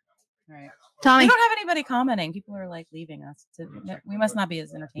 All right. Tommy. We don't have anybody commenting. People are like leaving us. We must not be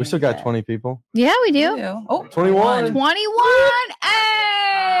as entertaining. We still got today. 20 people. Yeah, we do. Oh, 21. 21.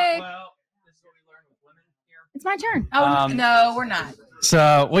 Hey! Well, this is what we learned with women here. It's my turn. Oh no, we're not.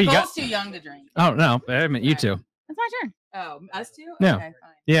 So what you got? Cole's too young to drink. Oh no, I mean you two. It's my turn. Oh, us two? No. Okay,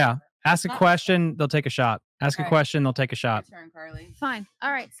 fine. Yeah. Ask a Not- question, they'll take a shot. Ask a All right. question, they'll take a shot. Your turn, Carly. Fine.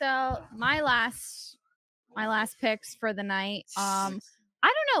 All right. So my last picks for the night. I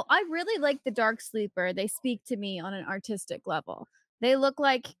don't know. I really like the dark sleeper. They speak to me on an artistic level. They look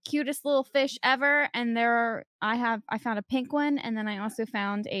like cutest little fish ever. And I found a pink one, and then I also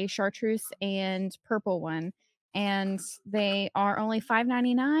found a chartreuse and purple one. And they are only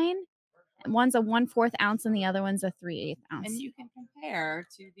 $5.99. One's a 1/4 ounce and the other one's a 3/8 ounce. And you can compare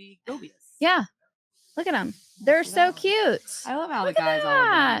to the Gobius. Yeah. Look at them. They're so cute. I love how Look the at guys all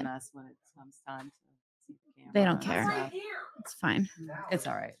that. behind us when it comes time to see the camera. They don't care. So It's fine. it's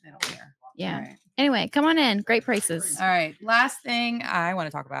all right. They don't care. Yeah. All right. Anyway, come on in. Great prices. All right. Last thing I want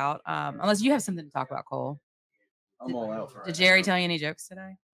to talk about, unless you have something to talk about, Cole. I'm all out for Did Jerry tell you any jokes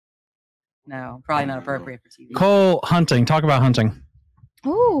today? No, probably not appropriate for TV. Cole, hunting. Talk about hunting.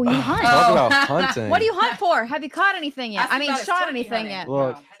 Oh, you hunt. Talk Oh. about hunting. What do you hunt for? Have you caught anything yet? Ask I him mean, about his shot turkey anything hunting. yet?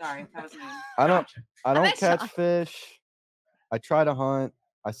 Look. No, sorry, that was me. I don't bet catch you- fish. I try to hunt.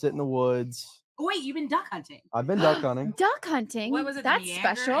 I sit in the woods. Oh, wait, you've been duck hunting. I've been duck hunting. Duck hunting. What was it? the That's meander?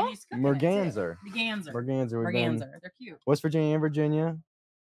 And special. you used to cook in it, too. Merganser. Merganser. Merganser. We've been Merganser. They're cute. West Virginia and Virginia.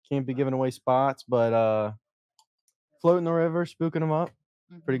 Can't be giving away spots, but floating the river, spooking them up.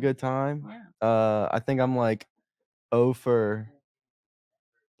 Pretty good time. Yeah. I think I'm like 0 for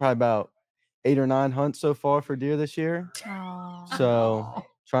probably about 8 or 9 hunts so far for deer this year. Aw. So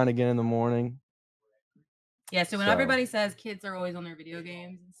trying to get in the morning. Yeah, so when So- everybody says kids are always on their video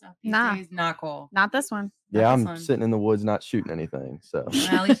games and stuff these Nah. days, not cool. Not this one. Yeah, Not I'm this one. sitting in the woods not shooting anything. So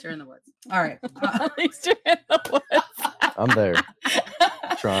Well, at least you're in the woods. All right. At least you're in the woods. I'm there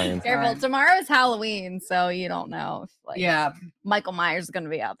trying. Careful. Fine. Tomorrow's Halloween, so you don't know if Yeah. Michael Myers is going to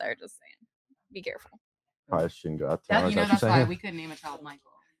be out there. Just saying. Be careful. Probably shouldn't go out there. That, Is you know, that what that's you're why saying? we couldn't name a child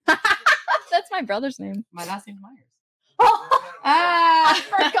Michael. That's my brother's name. My last name's Myers. I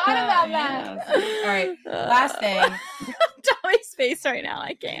forgot about Yes. that. All right. Last thing. Tommy's face right now.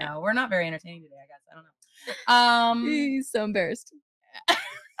 I can't. No, we're not very entertaining today, I guess. I don't know. He's so embarrassed.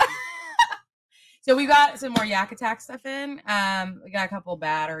 So we got some more Yak Attack stuff in. We got a couple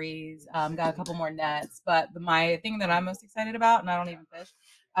batteries, got a couple more nets, but my thing that I'm most excited about, and I don't even fish,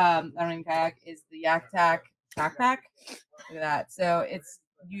 I don't even kayak, is the Yak Attack backpack. Look at that. So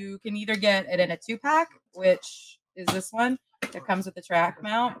you can either get it in a 2-pack, which is this one that comes with the track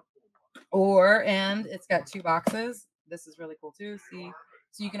mount, and it's got 2 boxes. This is really cool too. See,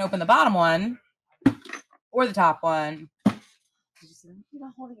 so you can open the bottom one or the top one. Did you see that? You're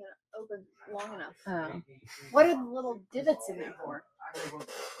not holding it open long enough. Oh. What are the little divots in it for?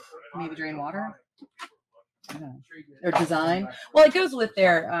 Maybe drain water. I don't know. Their design. Well, it goes with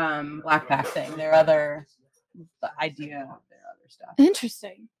their black pack thing. Their other the idea of their other stuff.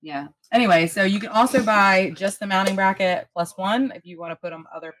 Interesting. Yeah. Anyway, so you can also buy just the mounting bracket plus one if you want to put them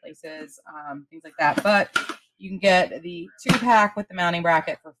other places, things like that. But you can get the 2-pack with the mounting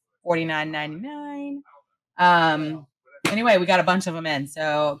bracket for $49.99. Anyway, we got a bunch of them in.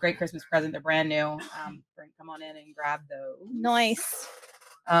 So great Christmas present. They're brand new. Come on in and grab those. Nice.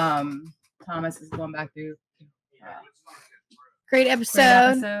 Thomas is going back through. Great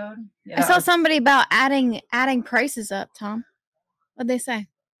episode. Yeah, I saw somebody about adding prices up, Tom. What'd they say?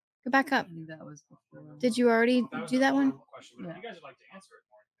 Go back up. That was before. Did you already do that one? Yeah. You guys would like to answer it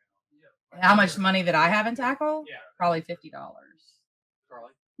more. How much money that I have in tackle? Yeah. Probably $50.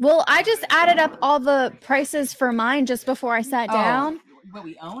 Charlie? Well, I just added up all the prices for mine just before I sat down. What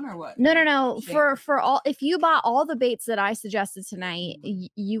we own or what? No. Share. For all, if you bought all the baits that I suggested tonight,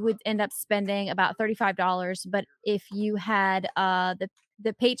 you would end up spending about $35. But if you had the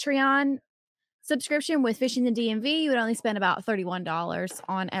Patreon subscription with Fishing the DMV, you would only spend about $31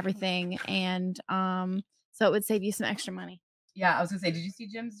 on everything, and so it would save you some extra money. Yeah, I was gonna say, did you see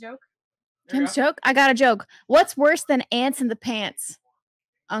Jim's joke? Jim's joke? I got a joke. What's worse than ants in the pants?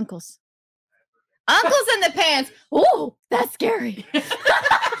 Uncles. Uncles in the pants. Ooh, that's scary.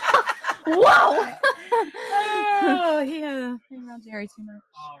 Whoa. Oh, yeah. Around Jerry too much.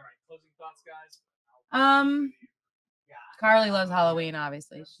 All right. Closing thoughts, guys. Carly loves Halloween,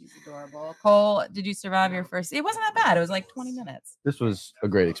 obviously. She's adorable. Cole, did you survive your first? It wasn't that bad. It was like 20 minutes. This was a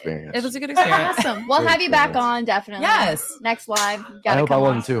great experience. It was a good experience. Awesome. We'll have you back on, definitely. Yes. Next live. I hope I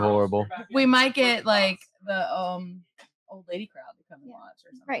wasn't too horrible. We might get like the old lady crowd to come and watch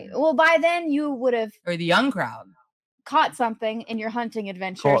or something. Right. Well, by then you would have Or the young crowd. caught something in your hunting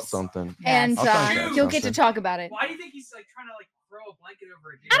adventures. Caught something. And I'll try and catch you'll get to something. talk about it. Why do you think he's like trying to like throw a blanket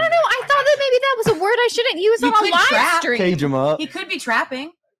over a I don't know. I thought that maybe that was a word I shouldn't use You on a could live trap. stream. Cage him up. He could be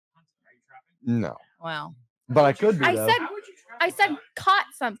trapping. No. Wow. But I could be I though. said caught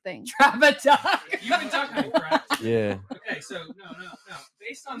something. Trap a duck. You can talk about crap. Yeah. Okay, so no.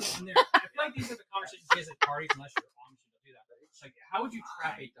 Based on there, I feel like these are the conversations you guys at parties, unless you're on, you don't do that. But like, how would you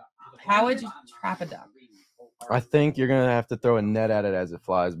trap a duck? With a How would you blanket? trap a duck? I think you're gonna have to throw a net at it as it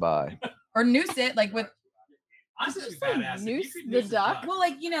flies by. Or noose it like with Honestly, it'd be badass. If you Noose could the noose a duck? well,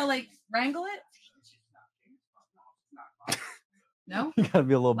 like like wrangle it. No? You gotta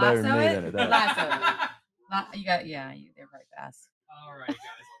be a little better than Lasso me it? than at that. Lasso. You got they're right fast. All right, guys.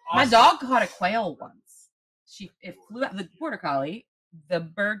 My Awesome. dog caught a quail once. It flew out the border collie. The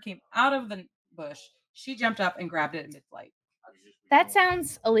bird came out of the bush. She jumped up and grabbed it in mid-flight. That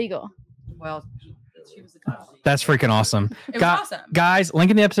sounds illegal. Well, she was a dog. That's freaking awesome. It was awesome. Guys,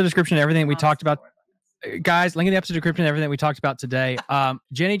 link in the episode description, everything we talked about. Guys, link in the episode description, everything we talked about today.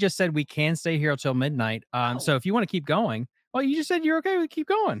 Jenny just said we can stay here until midnight. So if you want to keep going, well, you just said you're okay with keep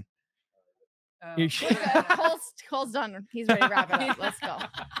going. You should- Cole's done. He's ready to wrap it up. Let's go. All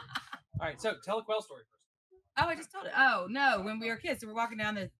right, so tell a quail story first. Oh, I just told it. Oh no, when we were kids, so we're walking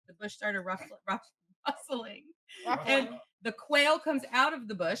down the bush started rustling. And the quail comes out of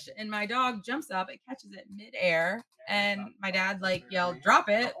the bush, and my dog jumps up and catches it midair. And my dad yelled, "Drop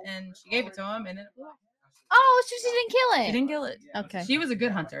it!" And she gave it to him, and then it flew off. Oh, she didn't kill it. She didn't kill it. Okay. She was a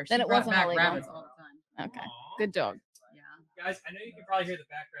good hunter. Then She it brought wasn't back illegal. rabbits all the time. Okay. Good dog. Yeah. Guys, I know you can probably hear the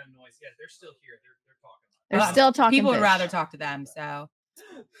background noise. Yeah, they're still here. They're talking. They're still talking. People would fish. rather talk to them. So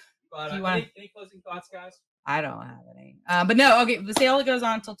But Do you wanna- any closing thoughts, guys? I don't have any. But no, okay. The sale goes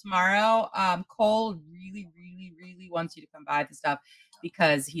on until tomorrow. Cole really wants you to come buy the stuff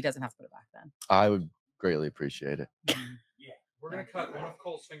because he doesn't have to put it back then. I would greatly appreciate it. Yeah, we're gonna cut one of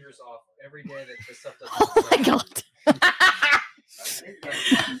Cole's fingers off every day that this stuff doesn't. Oh my god.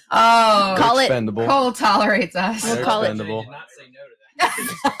 Oh, Call it. Expendable. Cole tolerates us. We'll They're call it- expendable. Did not say no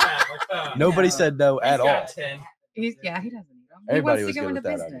to that. Nobody said no He's at all. got 10. He doesn't need them. He Everybody wants to was go good into with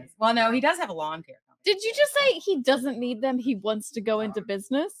that business. idea. Well, no, he does have a lawn care company. Did you just say he doesn't need them? He wants to go into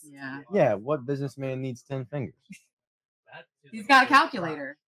business. Yeah. Yeah, what businessman needs 10 fingers? That is He's got a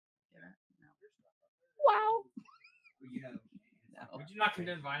calculator. Wow. No. Would you not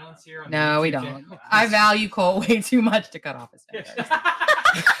condemn violence here? On No, we YouTube don't. channel? I value Cole way too much to cut off his fingers.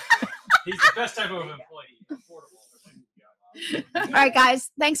 He's the best type of employee. Affordable. All right,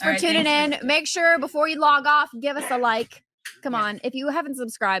 guys. Thanks for All right, tuning thanks. in. Make sure before you log off, give us a like. Come on. If you haven't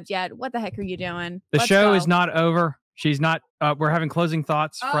subscribed yet, what the heck are you doing? The Let's show go. is not over. She's not. We're having closing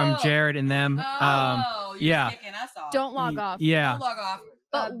thoughts from Oh. Jared and them. Oh, you're yeah. kicking us off. Don't log off. Yeah. Don't log off.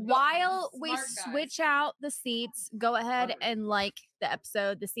 But while we smart guys. switch out the seats, go ahead and like the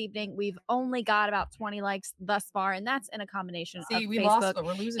episode this evening. We've only got about 20 likes thus far, and that's in a combination See, of we Facebook lost, but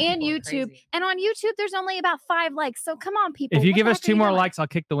we're losing and people YouTube. crazy. And on YouTube, there's only about 5 likes. So come on, people. If you what give the us heck are 2 you more doing? likes, I'll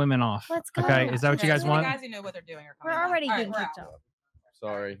kick the women off. Let's go. Okay, is that what you guys The want? guys who know what they're doing are We're coming already back. getting All right, kicked we're out. off.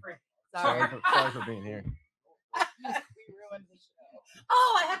 Sorry. Sorry. Sorry for being here. We ruined the show.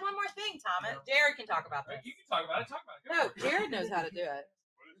 Oh, I had one more thing, Thomas. Jared can talk about this. You can talk about it. Talk about it. No, Jared knows how to do it.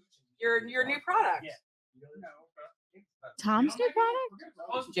 Your new product. Tom's new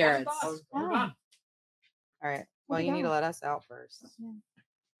product? Jared's. Oh. All right. Well, we you need got? to let us out first. Yeah.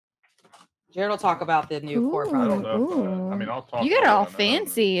 Jared will talk about the new core I don't product. know. If, I mean, I'll talk. You get it about all it. I don't know.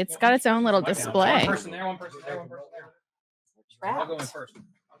 fancy. It's got its own little display. One person there, one person there, one person there. I'll go in first.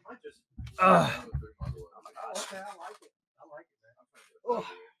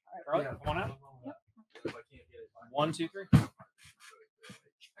 Charlie, come on out. 1, 2, 3.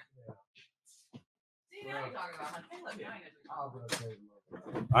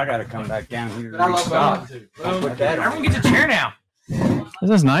 I got to come back down here. I love Stop. Everyone gets a chair now. This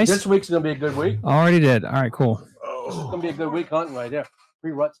is nice. This week's gonna be a good week. Already did. All right, cool. This is gonna be a good week hunting right there.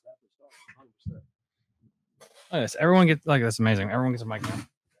 3 ruts. Look at this. Everyone gets like that's amazing. Everyone gets a mic now.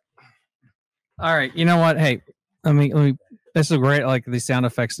 All right, you know what? Hey, let me. This is great. Like these sound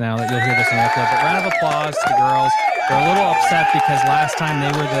effects now that you'll hear this in the episode. But round of applause to the girls. They're a little upset because last time they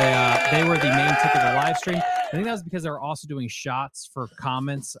were the main tip of the live stream. I think that was because they were also doing shots for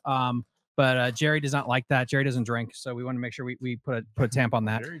comments. But Jerry does not like that. Jerry doesn't drink, so we want to make sure we put a tamp on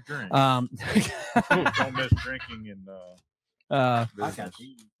that. Jerry drinks. Don't miss drinking and I got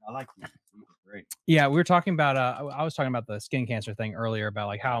these. I like these. These are great. Yeah, we were talking about. I was talking about the skin cancer thing earlier about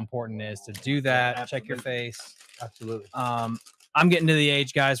like how important it is to do that. Check your face. Absolutely. I'm getting to the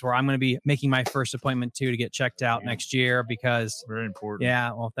age, guys, where I'm going to be making my first appointment too to get checked out next year because very important.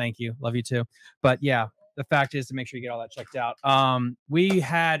 Yeah, well, thank you, love you too. But yeah, the fact is to make sure you get all that checked out. We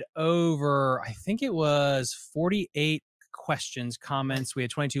had over, I think it was 48 questions, comments. We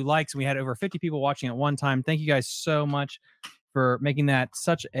had 22 likes, and we had over 50 people watching at one time. Thank you guys so much for making that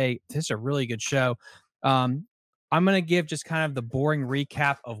this is a really good show. I'm going to give just kind of the boring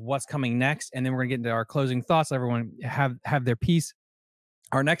recap of what's coming next, and then we're going to get into our closing thoughts. Everyone have their piece.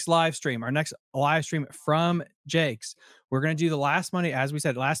 Our next live stream from Jake's, we're going to do the last Monday, as we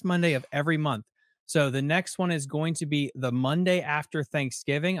said, last Monday of every month. So the next one is going to be the Monday after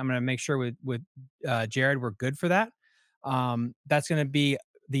Thanksgiving. I'm going to make sure with Jared, we're good for that. That's going to be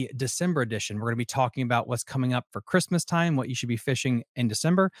the December edition. We're going to be talking about what's coming up for Christmas time, what you should be fishing in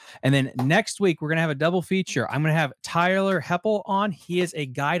December. And then next week, we're going to have a double feature. I'm going to have Tyler Heppel on. He is a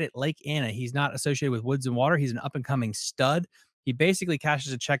guide at Lake Anna. He's not associated with Woods and Water. He's an up and coming stud. He basically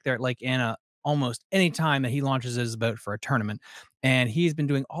cashes a check there at Lake Anna almost any time that he launches his boat for a tournament. And he's been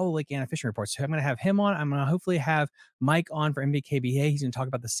doing all the Lake Anna fishing reports. So I'm going to have him on. I'm going to hopefully have Mike on for MVKBA. He's going to talk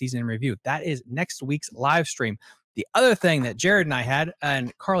about the season in review. That is next week's live stream. The other thing that Jared and I had,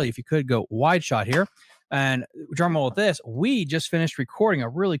 and Carly, if you could go wide shot here, and drum roll with this, we just finished recording a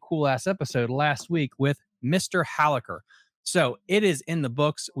really cool ass episode last week with Mr. Hallaker. So it is in the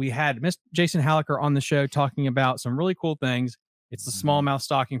books. We had Mr. Jason Hallaker on the show talking about some really cool things. It's the smallmouth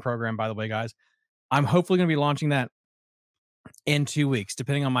stocking program, by the way, guys. I'm hopefully going to be launching that in 2 weeks,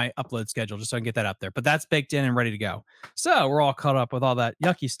 depending on my upload schedule, just so I can get that up there. But that's baked in and ready to go. So we're all caught up with all that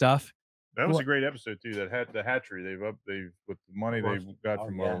yucky stuff. That was a great episode too. That had the hatchery. They've with the money they got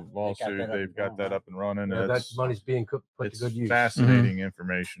from a lawsuit. They've got that up and running. Yeah, that money's being put to good use. Fascinating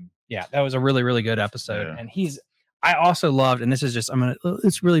information. Yeah, that was a really, really good episode. Yeah. And I also loved, and this is just,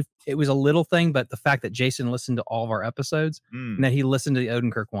 it was a little thing, but the fact that Jason listened to all of our episodes and that he listened to the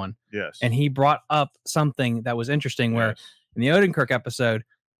Odenkirk one. Yes. And he brought up something that was interesting where in the Odenkirk episode,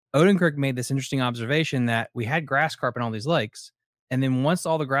 Odenkirk made this interesting observation that we had grass carp in all these lakes. And then once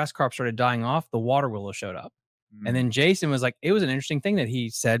all the grass carp started dying off, the water willow showed up. And then Jason was like, it was an interesting thing that he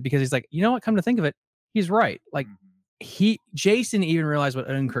said, because he's like, you know what, come to think of it, he's right. Like Jason even realized what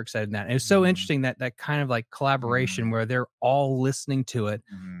Odenkirk said in that. And it was so interesting that kind of like collaboration where they're all listening to it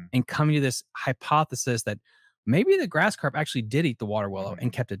and coming to this hypothesis that maybe the grass carp actually did eat the water willow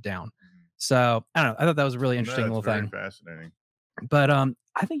and kept it down. So I don't know. I thought that was a really interesting little thing. Fascinating. But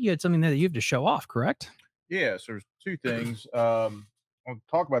I think you had something there that you have to show off, correct? Yeah, so there's two things. I'll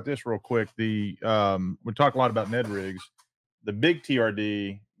talk about this real quick. We talk a lot about Ned rigs. The big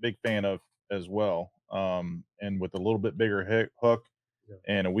TRD, big fan of as well. And with a little bit bigger hook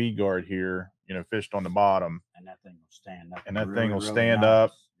and a weed guard here, fished on the bottom. And that thing will stand up. And that really, thing will really stand nice.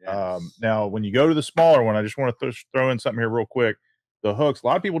 up. Yes. Now, when you go to the smaller one, I just want to throw in something here real quick. the hooks. A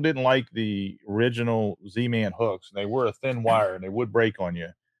lot of people didn't like the original Z-Man hooks. They were a thin wire and they would break on you.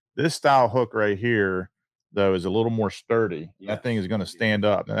 This style hook right here, though, is a little more sturdy. That thing is going to stand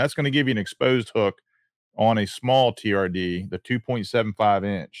up. Now that's going to give you an exposed hook on a small TRD, the 2.75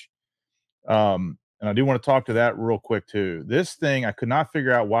 inch. And I do want to talk to that real quick too. This thing, I could not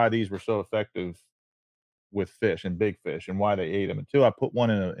figure out why these were so effective with fish and big fish and why they ate them until I put one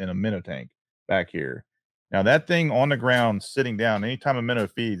in a minnow tank back here. Now that thing on the ground sitting down, anytime a minnow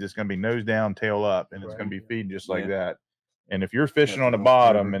feeds, it's going to be nose down, tail up, and it's going to be feeding just like that. And if you're fishing on the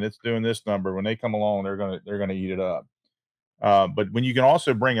bottom and it's doing this number, when they come along, they're gonna eat it up. But when you can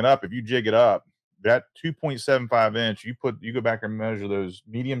also bring it up, if you jig it up, that 2.75 inch, you go back and measure those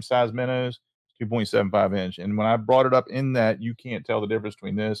medium-sized minnows, 2.75 inch. And when I brought it up in that, you can't tell the difference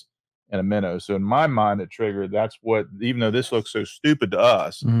between this and a minnow. So in my mind, it triggered, that's what, even though this looks so stupid to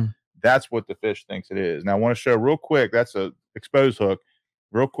us, that's what the fish thinks it is. Now I want to show real quick, that's a exposed hook,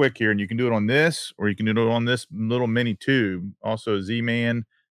 real quick here. And you can do it on this, or you can do it on this little mini tube, also a Z-Man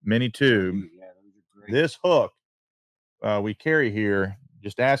mini tube. This hook we carry here,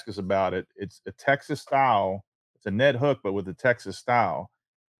 just ask us about it. It's a Texas style. It's a Ned hook, but with a Texas style.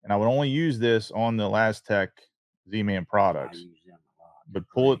 And I would only use this on the Last Tech Z-Man products. But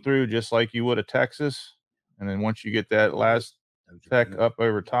pull it through just like you would a Texas. And then once you get that Last Tech up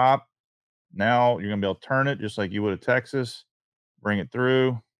over top, now you're going to be able to turn it just like you would a Texas. Bring it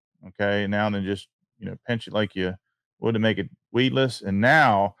through. Okay. Now then just, pinch it like you would to make it weedless. And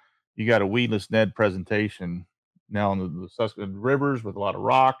now you got a weedless Ned presentation. Now on the Susquehanna rivers with a lot of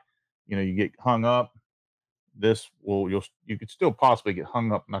rock, you get hung up. This will, you could still possibly get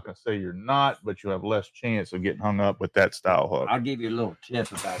hung up. I'm not going to say you're not, but you have less chance of getting hung up with that style hook. I'll give you a little tip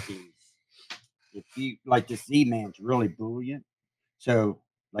about these. If you like, the Z-Man's really buoyant, so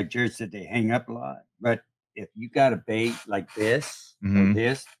like Jared said, they hang up a lot. But if you got a bait like this or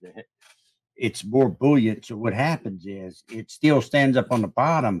this, it's more buoyant. So what happens is it still stands up on the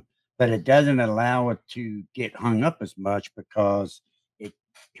bottom, but it doesn't allow it to get hung up as much because it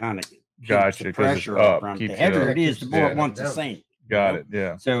kind of keeps the pressure up. The heavier it is, the more it wants to sink. Got it.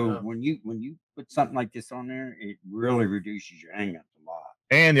 Yeah. So when you put something like this on there, it really reduces your hang up a lot.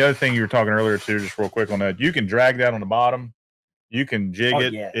 And the other thing you were talking earlier too, just real quick on that, you can drag that on the bottom. You can jig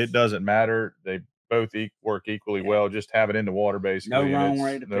it. Yes. It doesn't matter. They both work equally well. Just have it in the water, basically. No wrong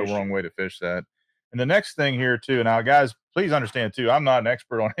way to fish. No wrong way to fish that. And the next thing here too, now guys, please understand too, I'm not an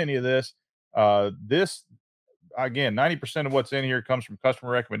expert on any of this. This, again, 90% of what's in here comes from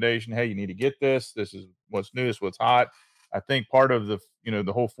customer recommendation. Hey, you need to get this. This is what's new. This is what's hot. I think part of the,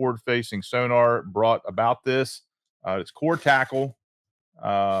 the whole forward-facing sonar brought about this. It's core tackle,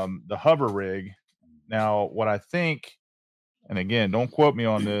 the hover rig. Now, what I think, and again, don't quote me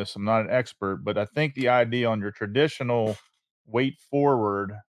on this, I'm not an expert, but I think the idea on your traditional weight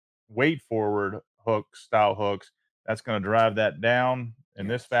forward hook style hooks, that's going to drive that down in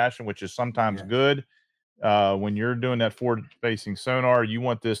this fashion, which is sometimes good. When you're doing that forward facing sonar, you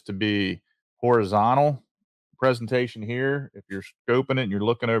want this to be horizontal presentation here. If you're scoping it and you're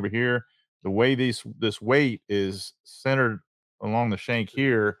looking over here, the way this weight is centered along the shank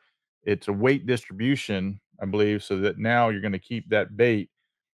here, it's a weight distribution, I believe, so that now you're going to keep that bait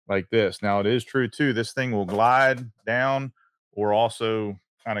like this. Now it is true too, this thing will glide down or also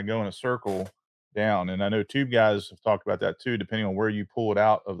kind of go in a circle down. And I know tube guys have talked about that too, depending on where you pull it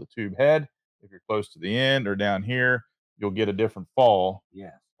out of the tube head. If you're close to the end or down here, you'll get a different fall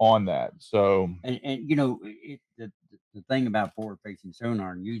on that. So, and the thing about forward facing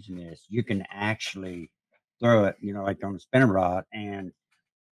sonar and using this, you can actually throw it, like on a spinner rod. And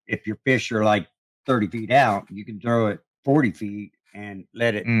if your fish are like 30 feet out, you can throw it 40 feet and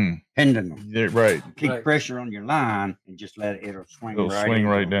let it pendulum. Yeah, right. Keep pressure on your line and just it'll swing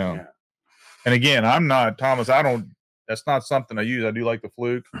right down. Yeah. And again, I'm not, Thomas, that's not something I use. I do like the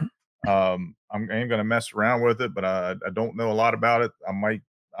fluke. I ain't going to mess around with it, but I don't know a lot about it.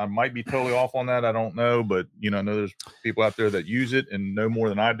 I might be totally off on that. I don't know, but I know there's people out there that use it and know more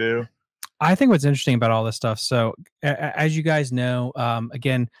than I do. I think what's interesting about all this stuff. So as you guys know,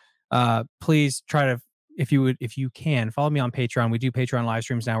 again, please try to, if you can, follow me on Patreon. We do Patreon live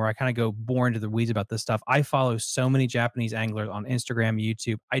streams now where I kind of go more into the weeds about this stuff. I follow so many Japanese anglers on Instagram,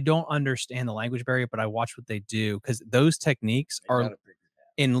 YouTube. I don't understand the language barrier, but I watch what they do because those techniques are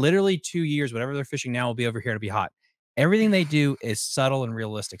in literally 2 years, whatever they're fishing now will be over here to be hot. Everything they do is subtle and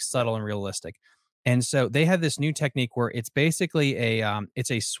realistic. And so they have this new technique where it's basically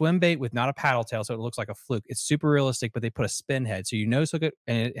it's a swim bait with not a paddle tail, so it looks like a fluke. It's super realistic, but they put a spin head, so nose hook it,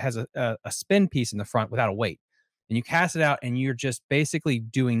 and it has a spin piece in the front without a weight. And you cast it out, and you're just basically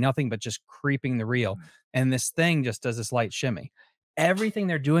doing nothing but just creeping the reel. And this thing just does this light shimmy. everything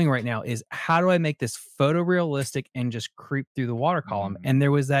they're doing right now is how do I make this photorealistic and just creep through the water column? And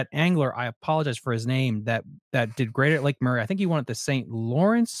there was that angler, I apologize for his name, that did great at Lake Murray. I think he won at the St.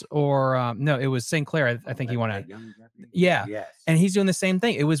 Lawrence or no, it was St. Clair. I think he won at. Yeah. Yes. And he's doing the same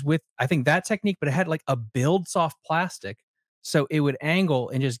thing. It was with, I think, that technique, but it had like a build soft plastic. So it would angle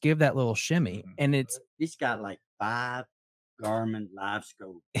and just give that little shimmy. And he's got like 5 Garmin live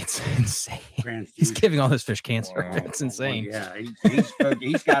scope. It's insane. He's giving all his fish cancer. Wow. It's insane. Yeah,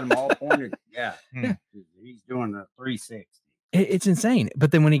 he's got them all pointed. Yeah, he's doing a 360. It's insane.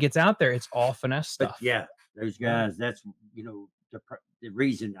 But then when he gets out there, it's all finesse stuff. But yeah, those guys. That's the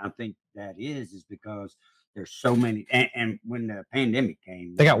reason I think that is because there's so many. And when the pandemic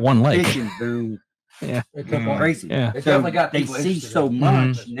came, they got one lake. Fishing boom. Yeah, It took off. Crazy. Yeah, It So definitely got they people see interested so in it.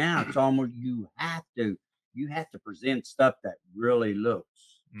 much now. It's almost you have to present stuff that really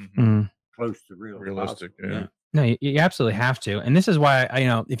looks close to real, Realistic. possible. Yeah. No, you absolutely have to. And this is why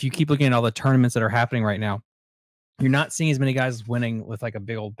if you keep looking at all the tournaments that are happening right now, you're not seeing as many guys winning with like a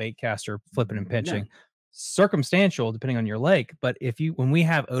big old bait caster flipping and pitching. Circumstantial depending on your lake, but when we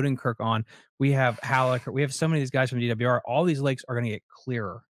have Odenkirk on, we have Halleck, we have so many of these guys from DWR, all these lakes are going to get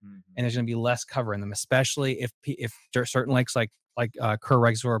clearer and there's going to be less cover in them, especially if there are certain lakes like Kerr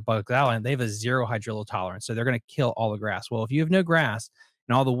Reservoir, Bugs Island, they have a 0 hydrilla tolerance, so they're going to kill all the grass. Well, if you have no grass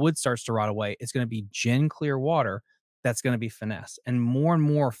and all the wood starts to rot away, it's going to be gin clear water that's going to be finesse, and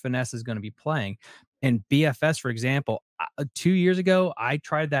more finesse is going to be playing. And BFS, for example, 2 years ago, I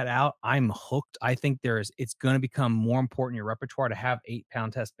tried that out. I'm hooked. I think it's going to become more important in your repertoire to have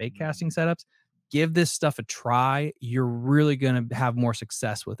 8-pound test bait casting setups. Give this stuff a try. You're really going to have more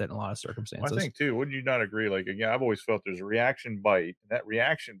success with it in a lot of circumstances. I think too, wouldn't you not agree? Like, again, I've always felt there's a reaction bite. And that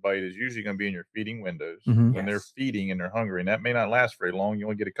reaction bite is usually going to be in your feeding windows when they're feeding and they're hungry. And that may not last very long. You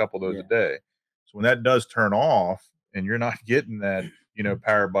only get a couple of those a day. So when that does turn off and you're not getting that,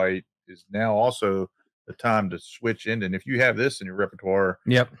 power bite, is now also the time to switch in. And if you have this in your repertoire,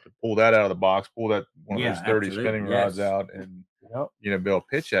 to pull that out of the box, pull that one of those dirty spinning rods out, and be able to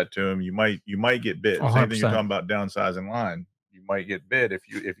pitch that to them, you might get bit. 100%. Same thing you're talking about downsizing line. You might get bit if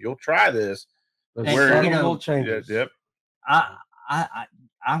you'll try this. Little changes. Yep.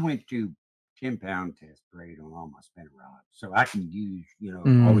 I went to 10-pound test braid on all my spinning rods, so I can use all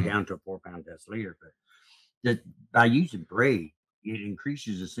the way down to a 4-pound test leader. But by using braid, it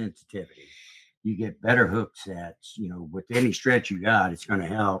increases the sensitivity. You get better hook sets. With any stretch you got, it's going to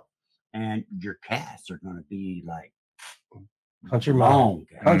help, and your casts are going to be like Country mile.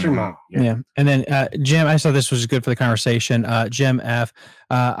 Country mile. Yeah. And then Jim, I thought this was good for the conversation. Jim F.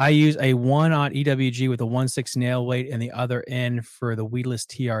 I use a 1/0 EWG with a 1/6 nail weight and the other end for the weedless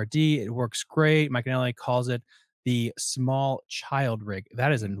TRD. It works great. Mike Anelli calls it the small child rig.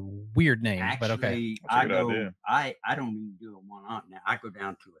 That is a weird name, but okay. I don't even do a 1/0 now. I go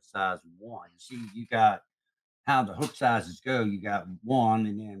down to a size 1. You see, you got how the hook sizes go. You got 1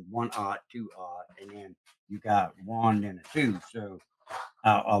 and then 1/0, 2/0, and then you got 1 and a 2. So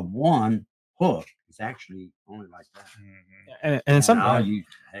a 1 hook is actually only like that. And some I'll use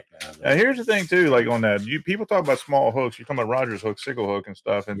the heck out of that. Here's the thing too, like on that, people talk about small hooks. You're talking about Rogers hook, sickle hook, and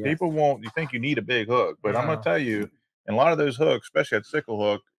stuff, and people you think you need a big hook, but I'm gonna tell you, and a lot of those hooks, especially that sickle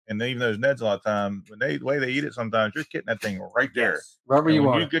hook, and even those Neds, a lot of time, the way they eat it, sometimes you're getting that thing right there. Wherever you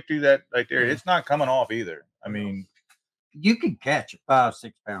want. You get through that right there, it's not coming off either. I mean, you can catch a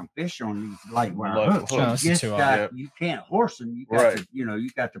 5-6 pound fish on these light wire hooks. You can't horse them. You got to, you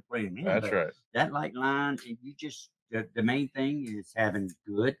got to play them in. That's right. That light line, and you just the main thing is having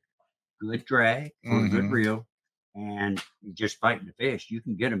good drag or good reel, and just fighting the fish. You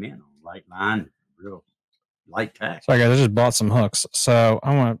can get them in on light line, real light tack. So guys, I just bought some hooks. So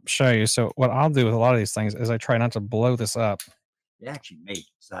I want to show you. So what I'll do with a lot of these things is I try not to blow this up. They actually make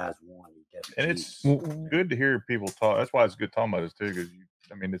size 1. And it's good to hear people talk. That's why it's good talking about this too, because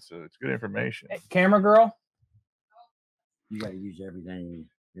it's good information. Hey, camera girl, you got to use everything.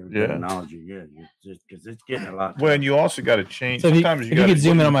 Technology, just because it's getting a lot. Well, and you also got to change. So sometimes if you could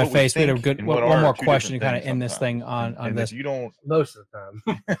zoom in on my face, we had a good one more question to kind of end this thing on this. You don't most of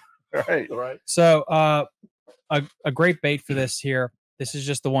the time. right. So a great bait for this here. This is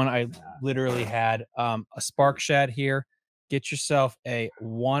just the one I literally had. A spark shad here. Get yourself a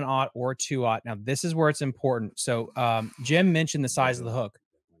 1/0 or 2/0. Now, this is where it's important. So Jim mentioned the size of the hook.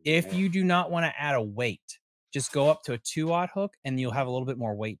 If you do not want to add a weight, just go up to a 2/0 hook and you'll have a little bit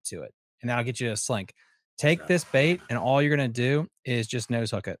more weight to it. And that'll get you a slink. Take this bait and all you're going to do is just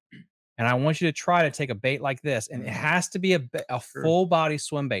nose hook it. And I want you to try to take a bait like this. And it has to be a full body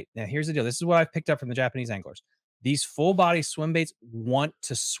swim bait. Now, here's the deal. This is what I've picked up from the Japanese anglers. These full body swim baits want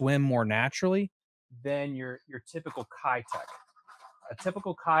to swim more naturally than your typical Kai Tech. a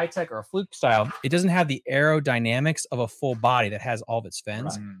typical Kitech or a fluke style, it doesn't have the aerodynamics of a full body that has all of its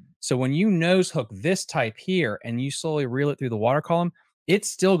fins. Right. So when you nose hook this type here and you slowly reel it through the water column, it's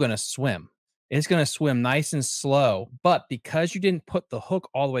still going to swim. It's going to swim nice and slow. But because you didn't put the hook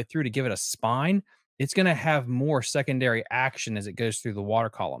all the way through to give it a spine, it's going to have more secondary action as it goes through the water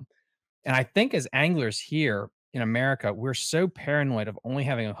column. And I think as anglers here in America, we're so paranoid of only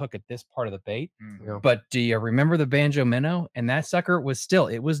having a hook at this part of the bait. Mm-hmm. But do you remember the banjo minnow? And that sucker was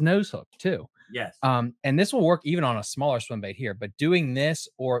it was nose hooked too. Yes. And this will work even on a smaller swim bait here. But doing this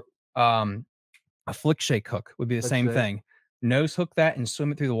or a flick shake hook would be the same thing. Nose hook that and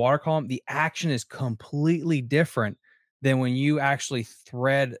swim it through the water column. The action is completely different than when you actually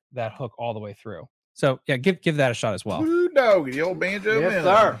thread that hook all the way through. So yeah, give that a shot as well. Ooh, doggy, the old banjo minnow.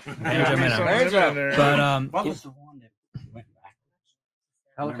 sir. Banjo minnow. Banjo. But What was the one that went backwards?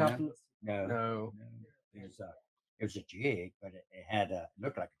 Helicopter? No. It was a jig, but it had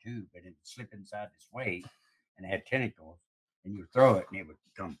looked like a tube, but it would slip inside this weight, and it had tentacles, and you would throw it, and it would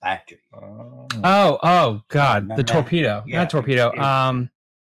come back to you. Oh God, Remember the that? torpedo, Yeah, not torpedo. I can't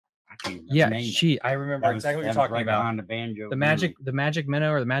remember the Yeah, name. I remember That was- exactly what you're that was talking right about. behind the banjo. The magic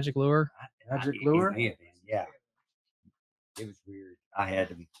minnow or the magic lure. Magic It lure? may have been, yeah. It was weird. I had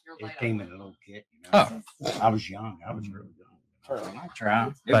to. It came in a little kit. You know? Oh. I was young. I was really young. I tried.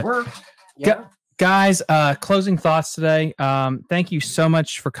 It But- worked. Guys, closing thoughts today. Thank you so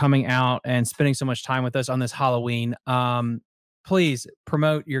much for coming out and spending so much time with us on this Halloween. Please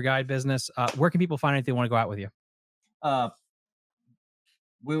promote your guide business. Where can people find it if they want to go out with you?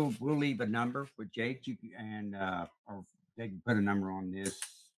 We'll leave a number for Jake, and or they can put a number on this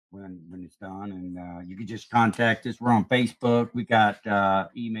when it's done, and you can just contact us. We're on Facebook. We got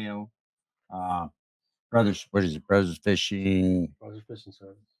email. Brothers, what is it? Brothers Fishing. Brothers Fishing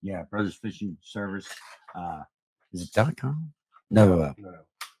Service. Yeah, Brothers Fishing Service. Is it .com? No. No.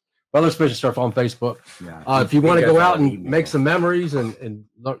 Brothers Fishing Service on Facebook. Yeah. If you want to guys go have out an and email. make some memories and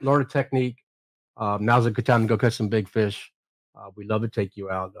learn a technique, now's a good time to go catch some big fish. We love to take you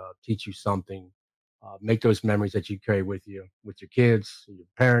out, teach you something, make those memories that you carry with you, with your kids, your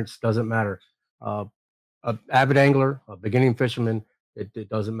parents, doesn't matter. An avid angler, a beginning fisherman, it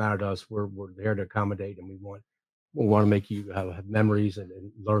doesn't matter to us. We're there to accommodate, and we want to make you have memories and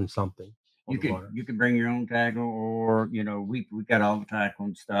learn something. You can bring your own tackle, or we got all the tackle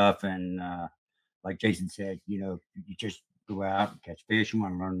and stuff, and like Jason said, you just go out and catch fish. You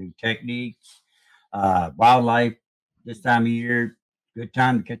want to learn new techniques, wildlife. This time of year, good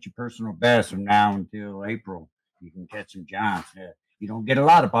time to catch your personal best. From now until April, you can catch some giants. You don't get a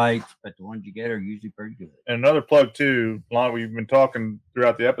lot of bites, but the ones you get are usually pretty good. And another plug too, Lonnie, we've been talking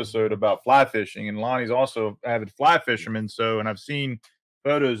throughout the episode about fly fishing, and Lonnie's also an avid fly fisherman. And I've seen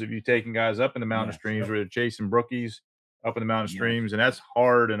photos of you taking guys up in the mountain streams where they're chasing brookies up in the mountain streams, and that's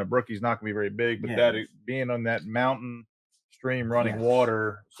hard, and a brookie's not gonna be very big, but that being on that mountain stream running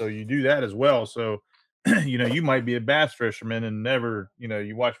water, so you do that as well. So you might be a bass fisherman and never,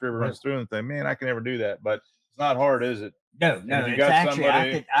 you watch river runs through and think, man, I can never do that. But it's not hard, is it? No, You it's got actually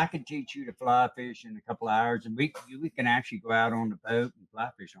somebody- I could teach you to fly fish in a couple of hours, and we can actually go out on the boat and fly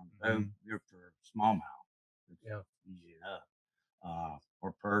fish on the boat for smallmouth. Yeah, easy enough.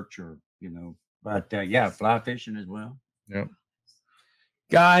 Or perch, or but fly fishing as well. Yep.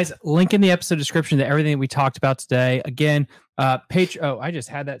 Guys, link in the episode description to everything that we talked about today. Again, I just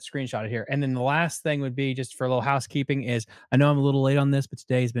had that screenshot here. And then the last thing would be, just for a little housekeeping, is I know I'm a little late on this, but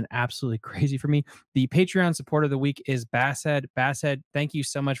today has been absolutely crazy for me. The Patreon support of the week is Basshead. Basshead, thank you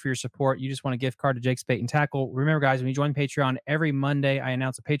so much for your support. You just want a gift card to Jake's Bait and Tackle. Remember, guys, when you join Patreon, every Monday I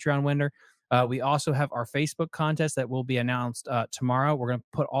announce a Patreon winner. We also have our Facebook contest that will be announced tomorrow. We're going to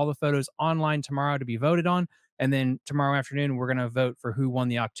put all the photos online tomorrow to be voted on. And then tomorrow afternoon, we're going to vote for who won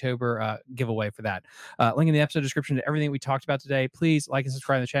the October giveaway for that. Link in the episode description to everything we talked about today. Please like and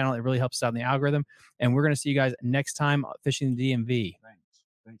subscribe to the channel. It really helps us out in the algorithm. And we're going to see you guys next time fishing the DMV.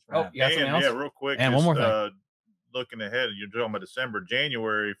 Thanks for having me. You got something else? Yeah, real quick. And one more thing. Looking ahead, you're talking about December,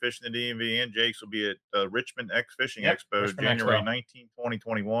 January, Fishing the DMV and Jake's will be at Richmond Fishing Expo, Richmond January Expo. 19,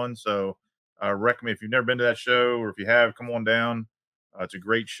 2021. So I recommend, if you've never been to that show, or if you have, come on down. It's a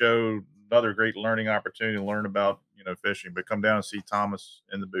great show, another great learning opportunity to learn about, fishing, but come down and see Thomas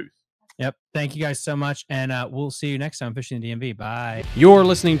in the booth. Yep. Thank you guys so much. And we'll see you next time fishing the DMV. Bye. You're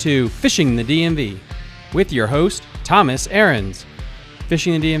listening to Fishing the DMV with your host, Thomas Ahrens.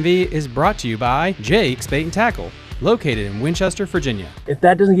 Fishing the DMV is brought to you by Jake's Bait and Tackle, located in Winchester, Virginia. If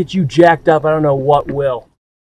that doesn't get you jacked up, I don't know what will.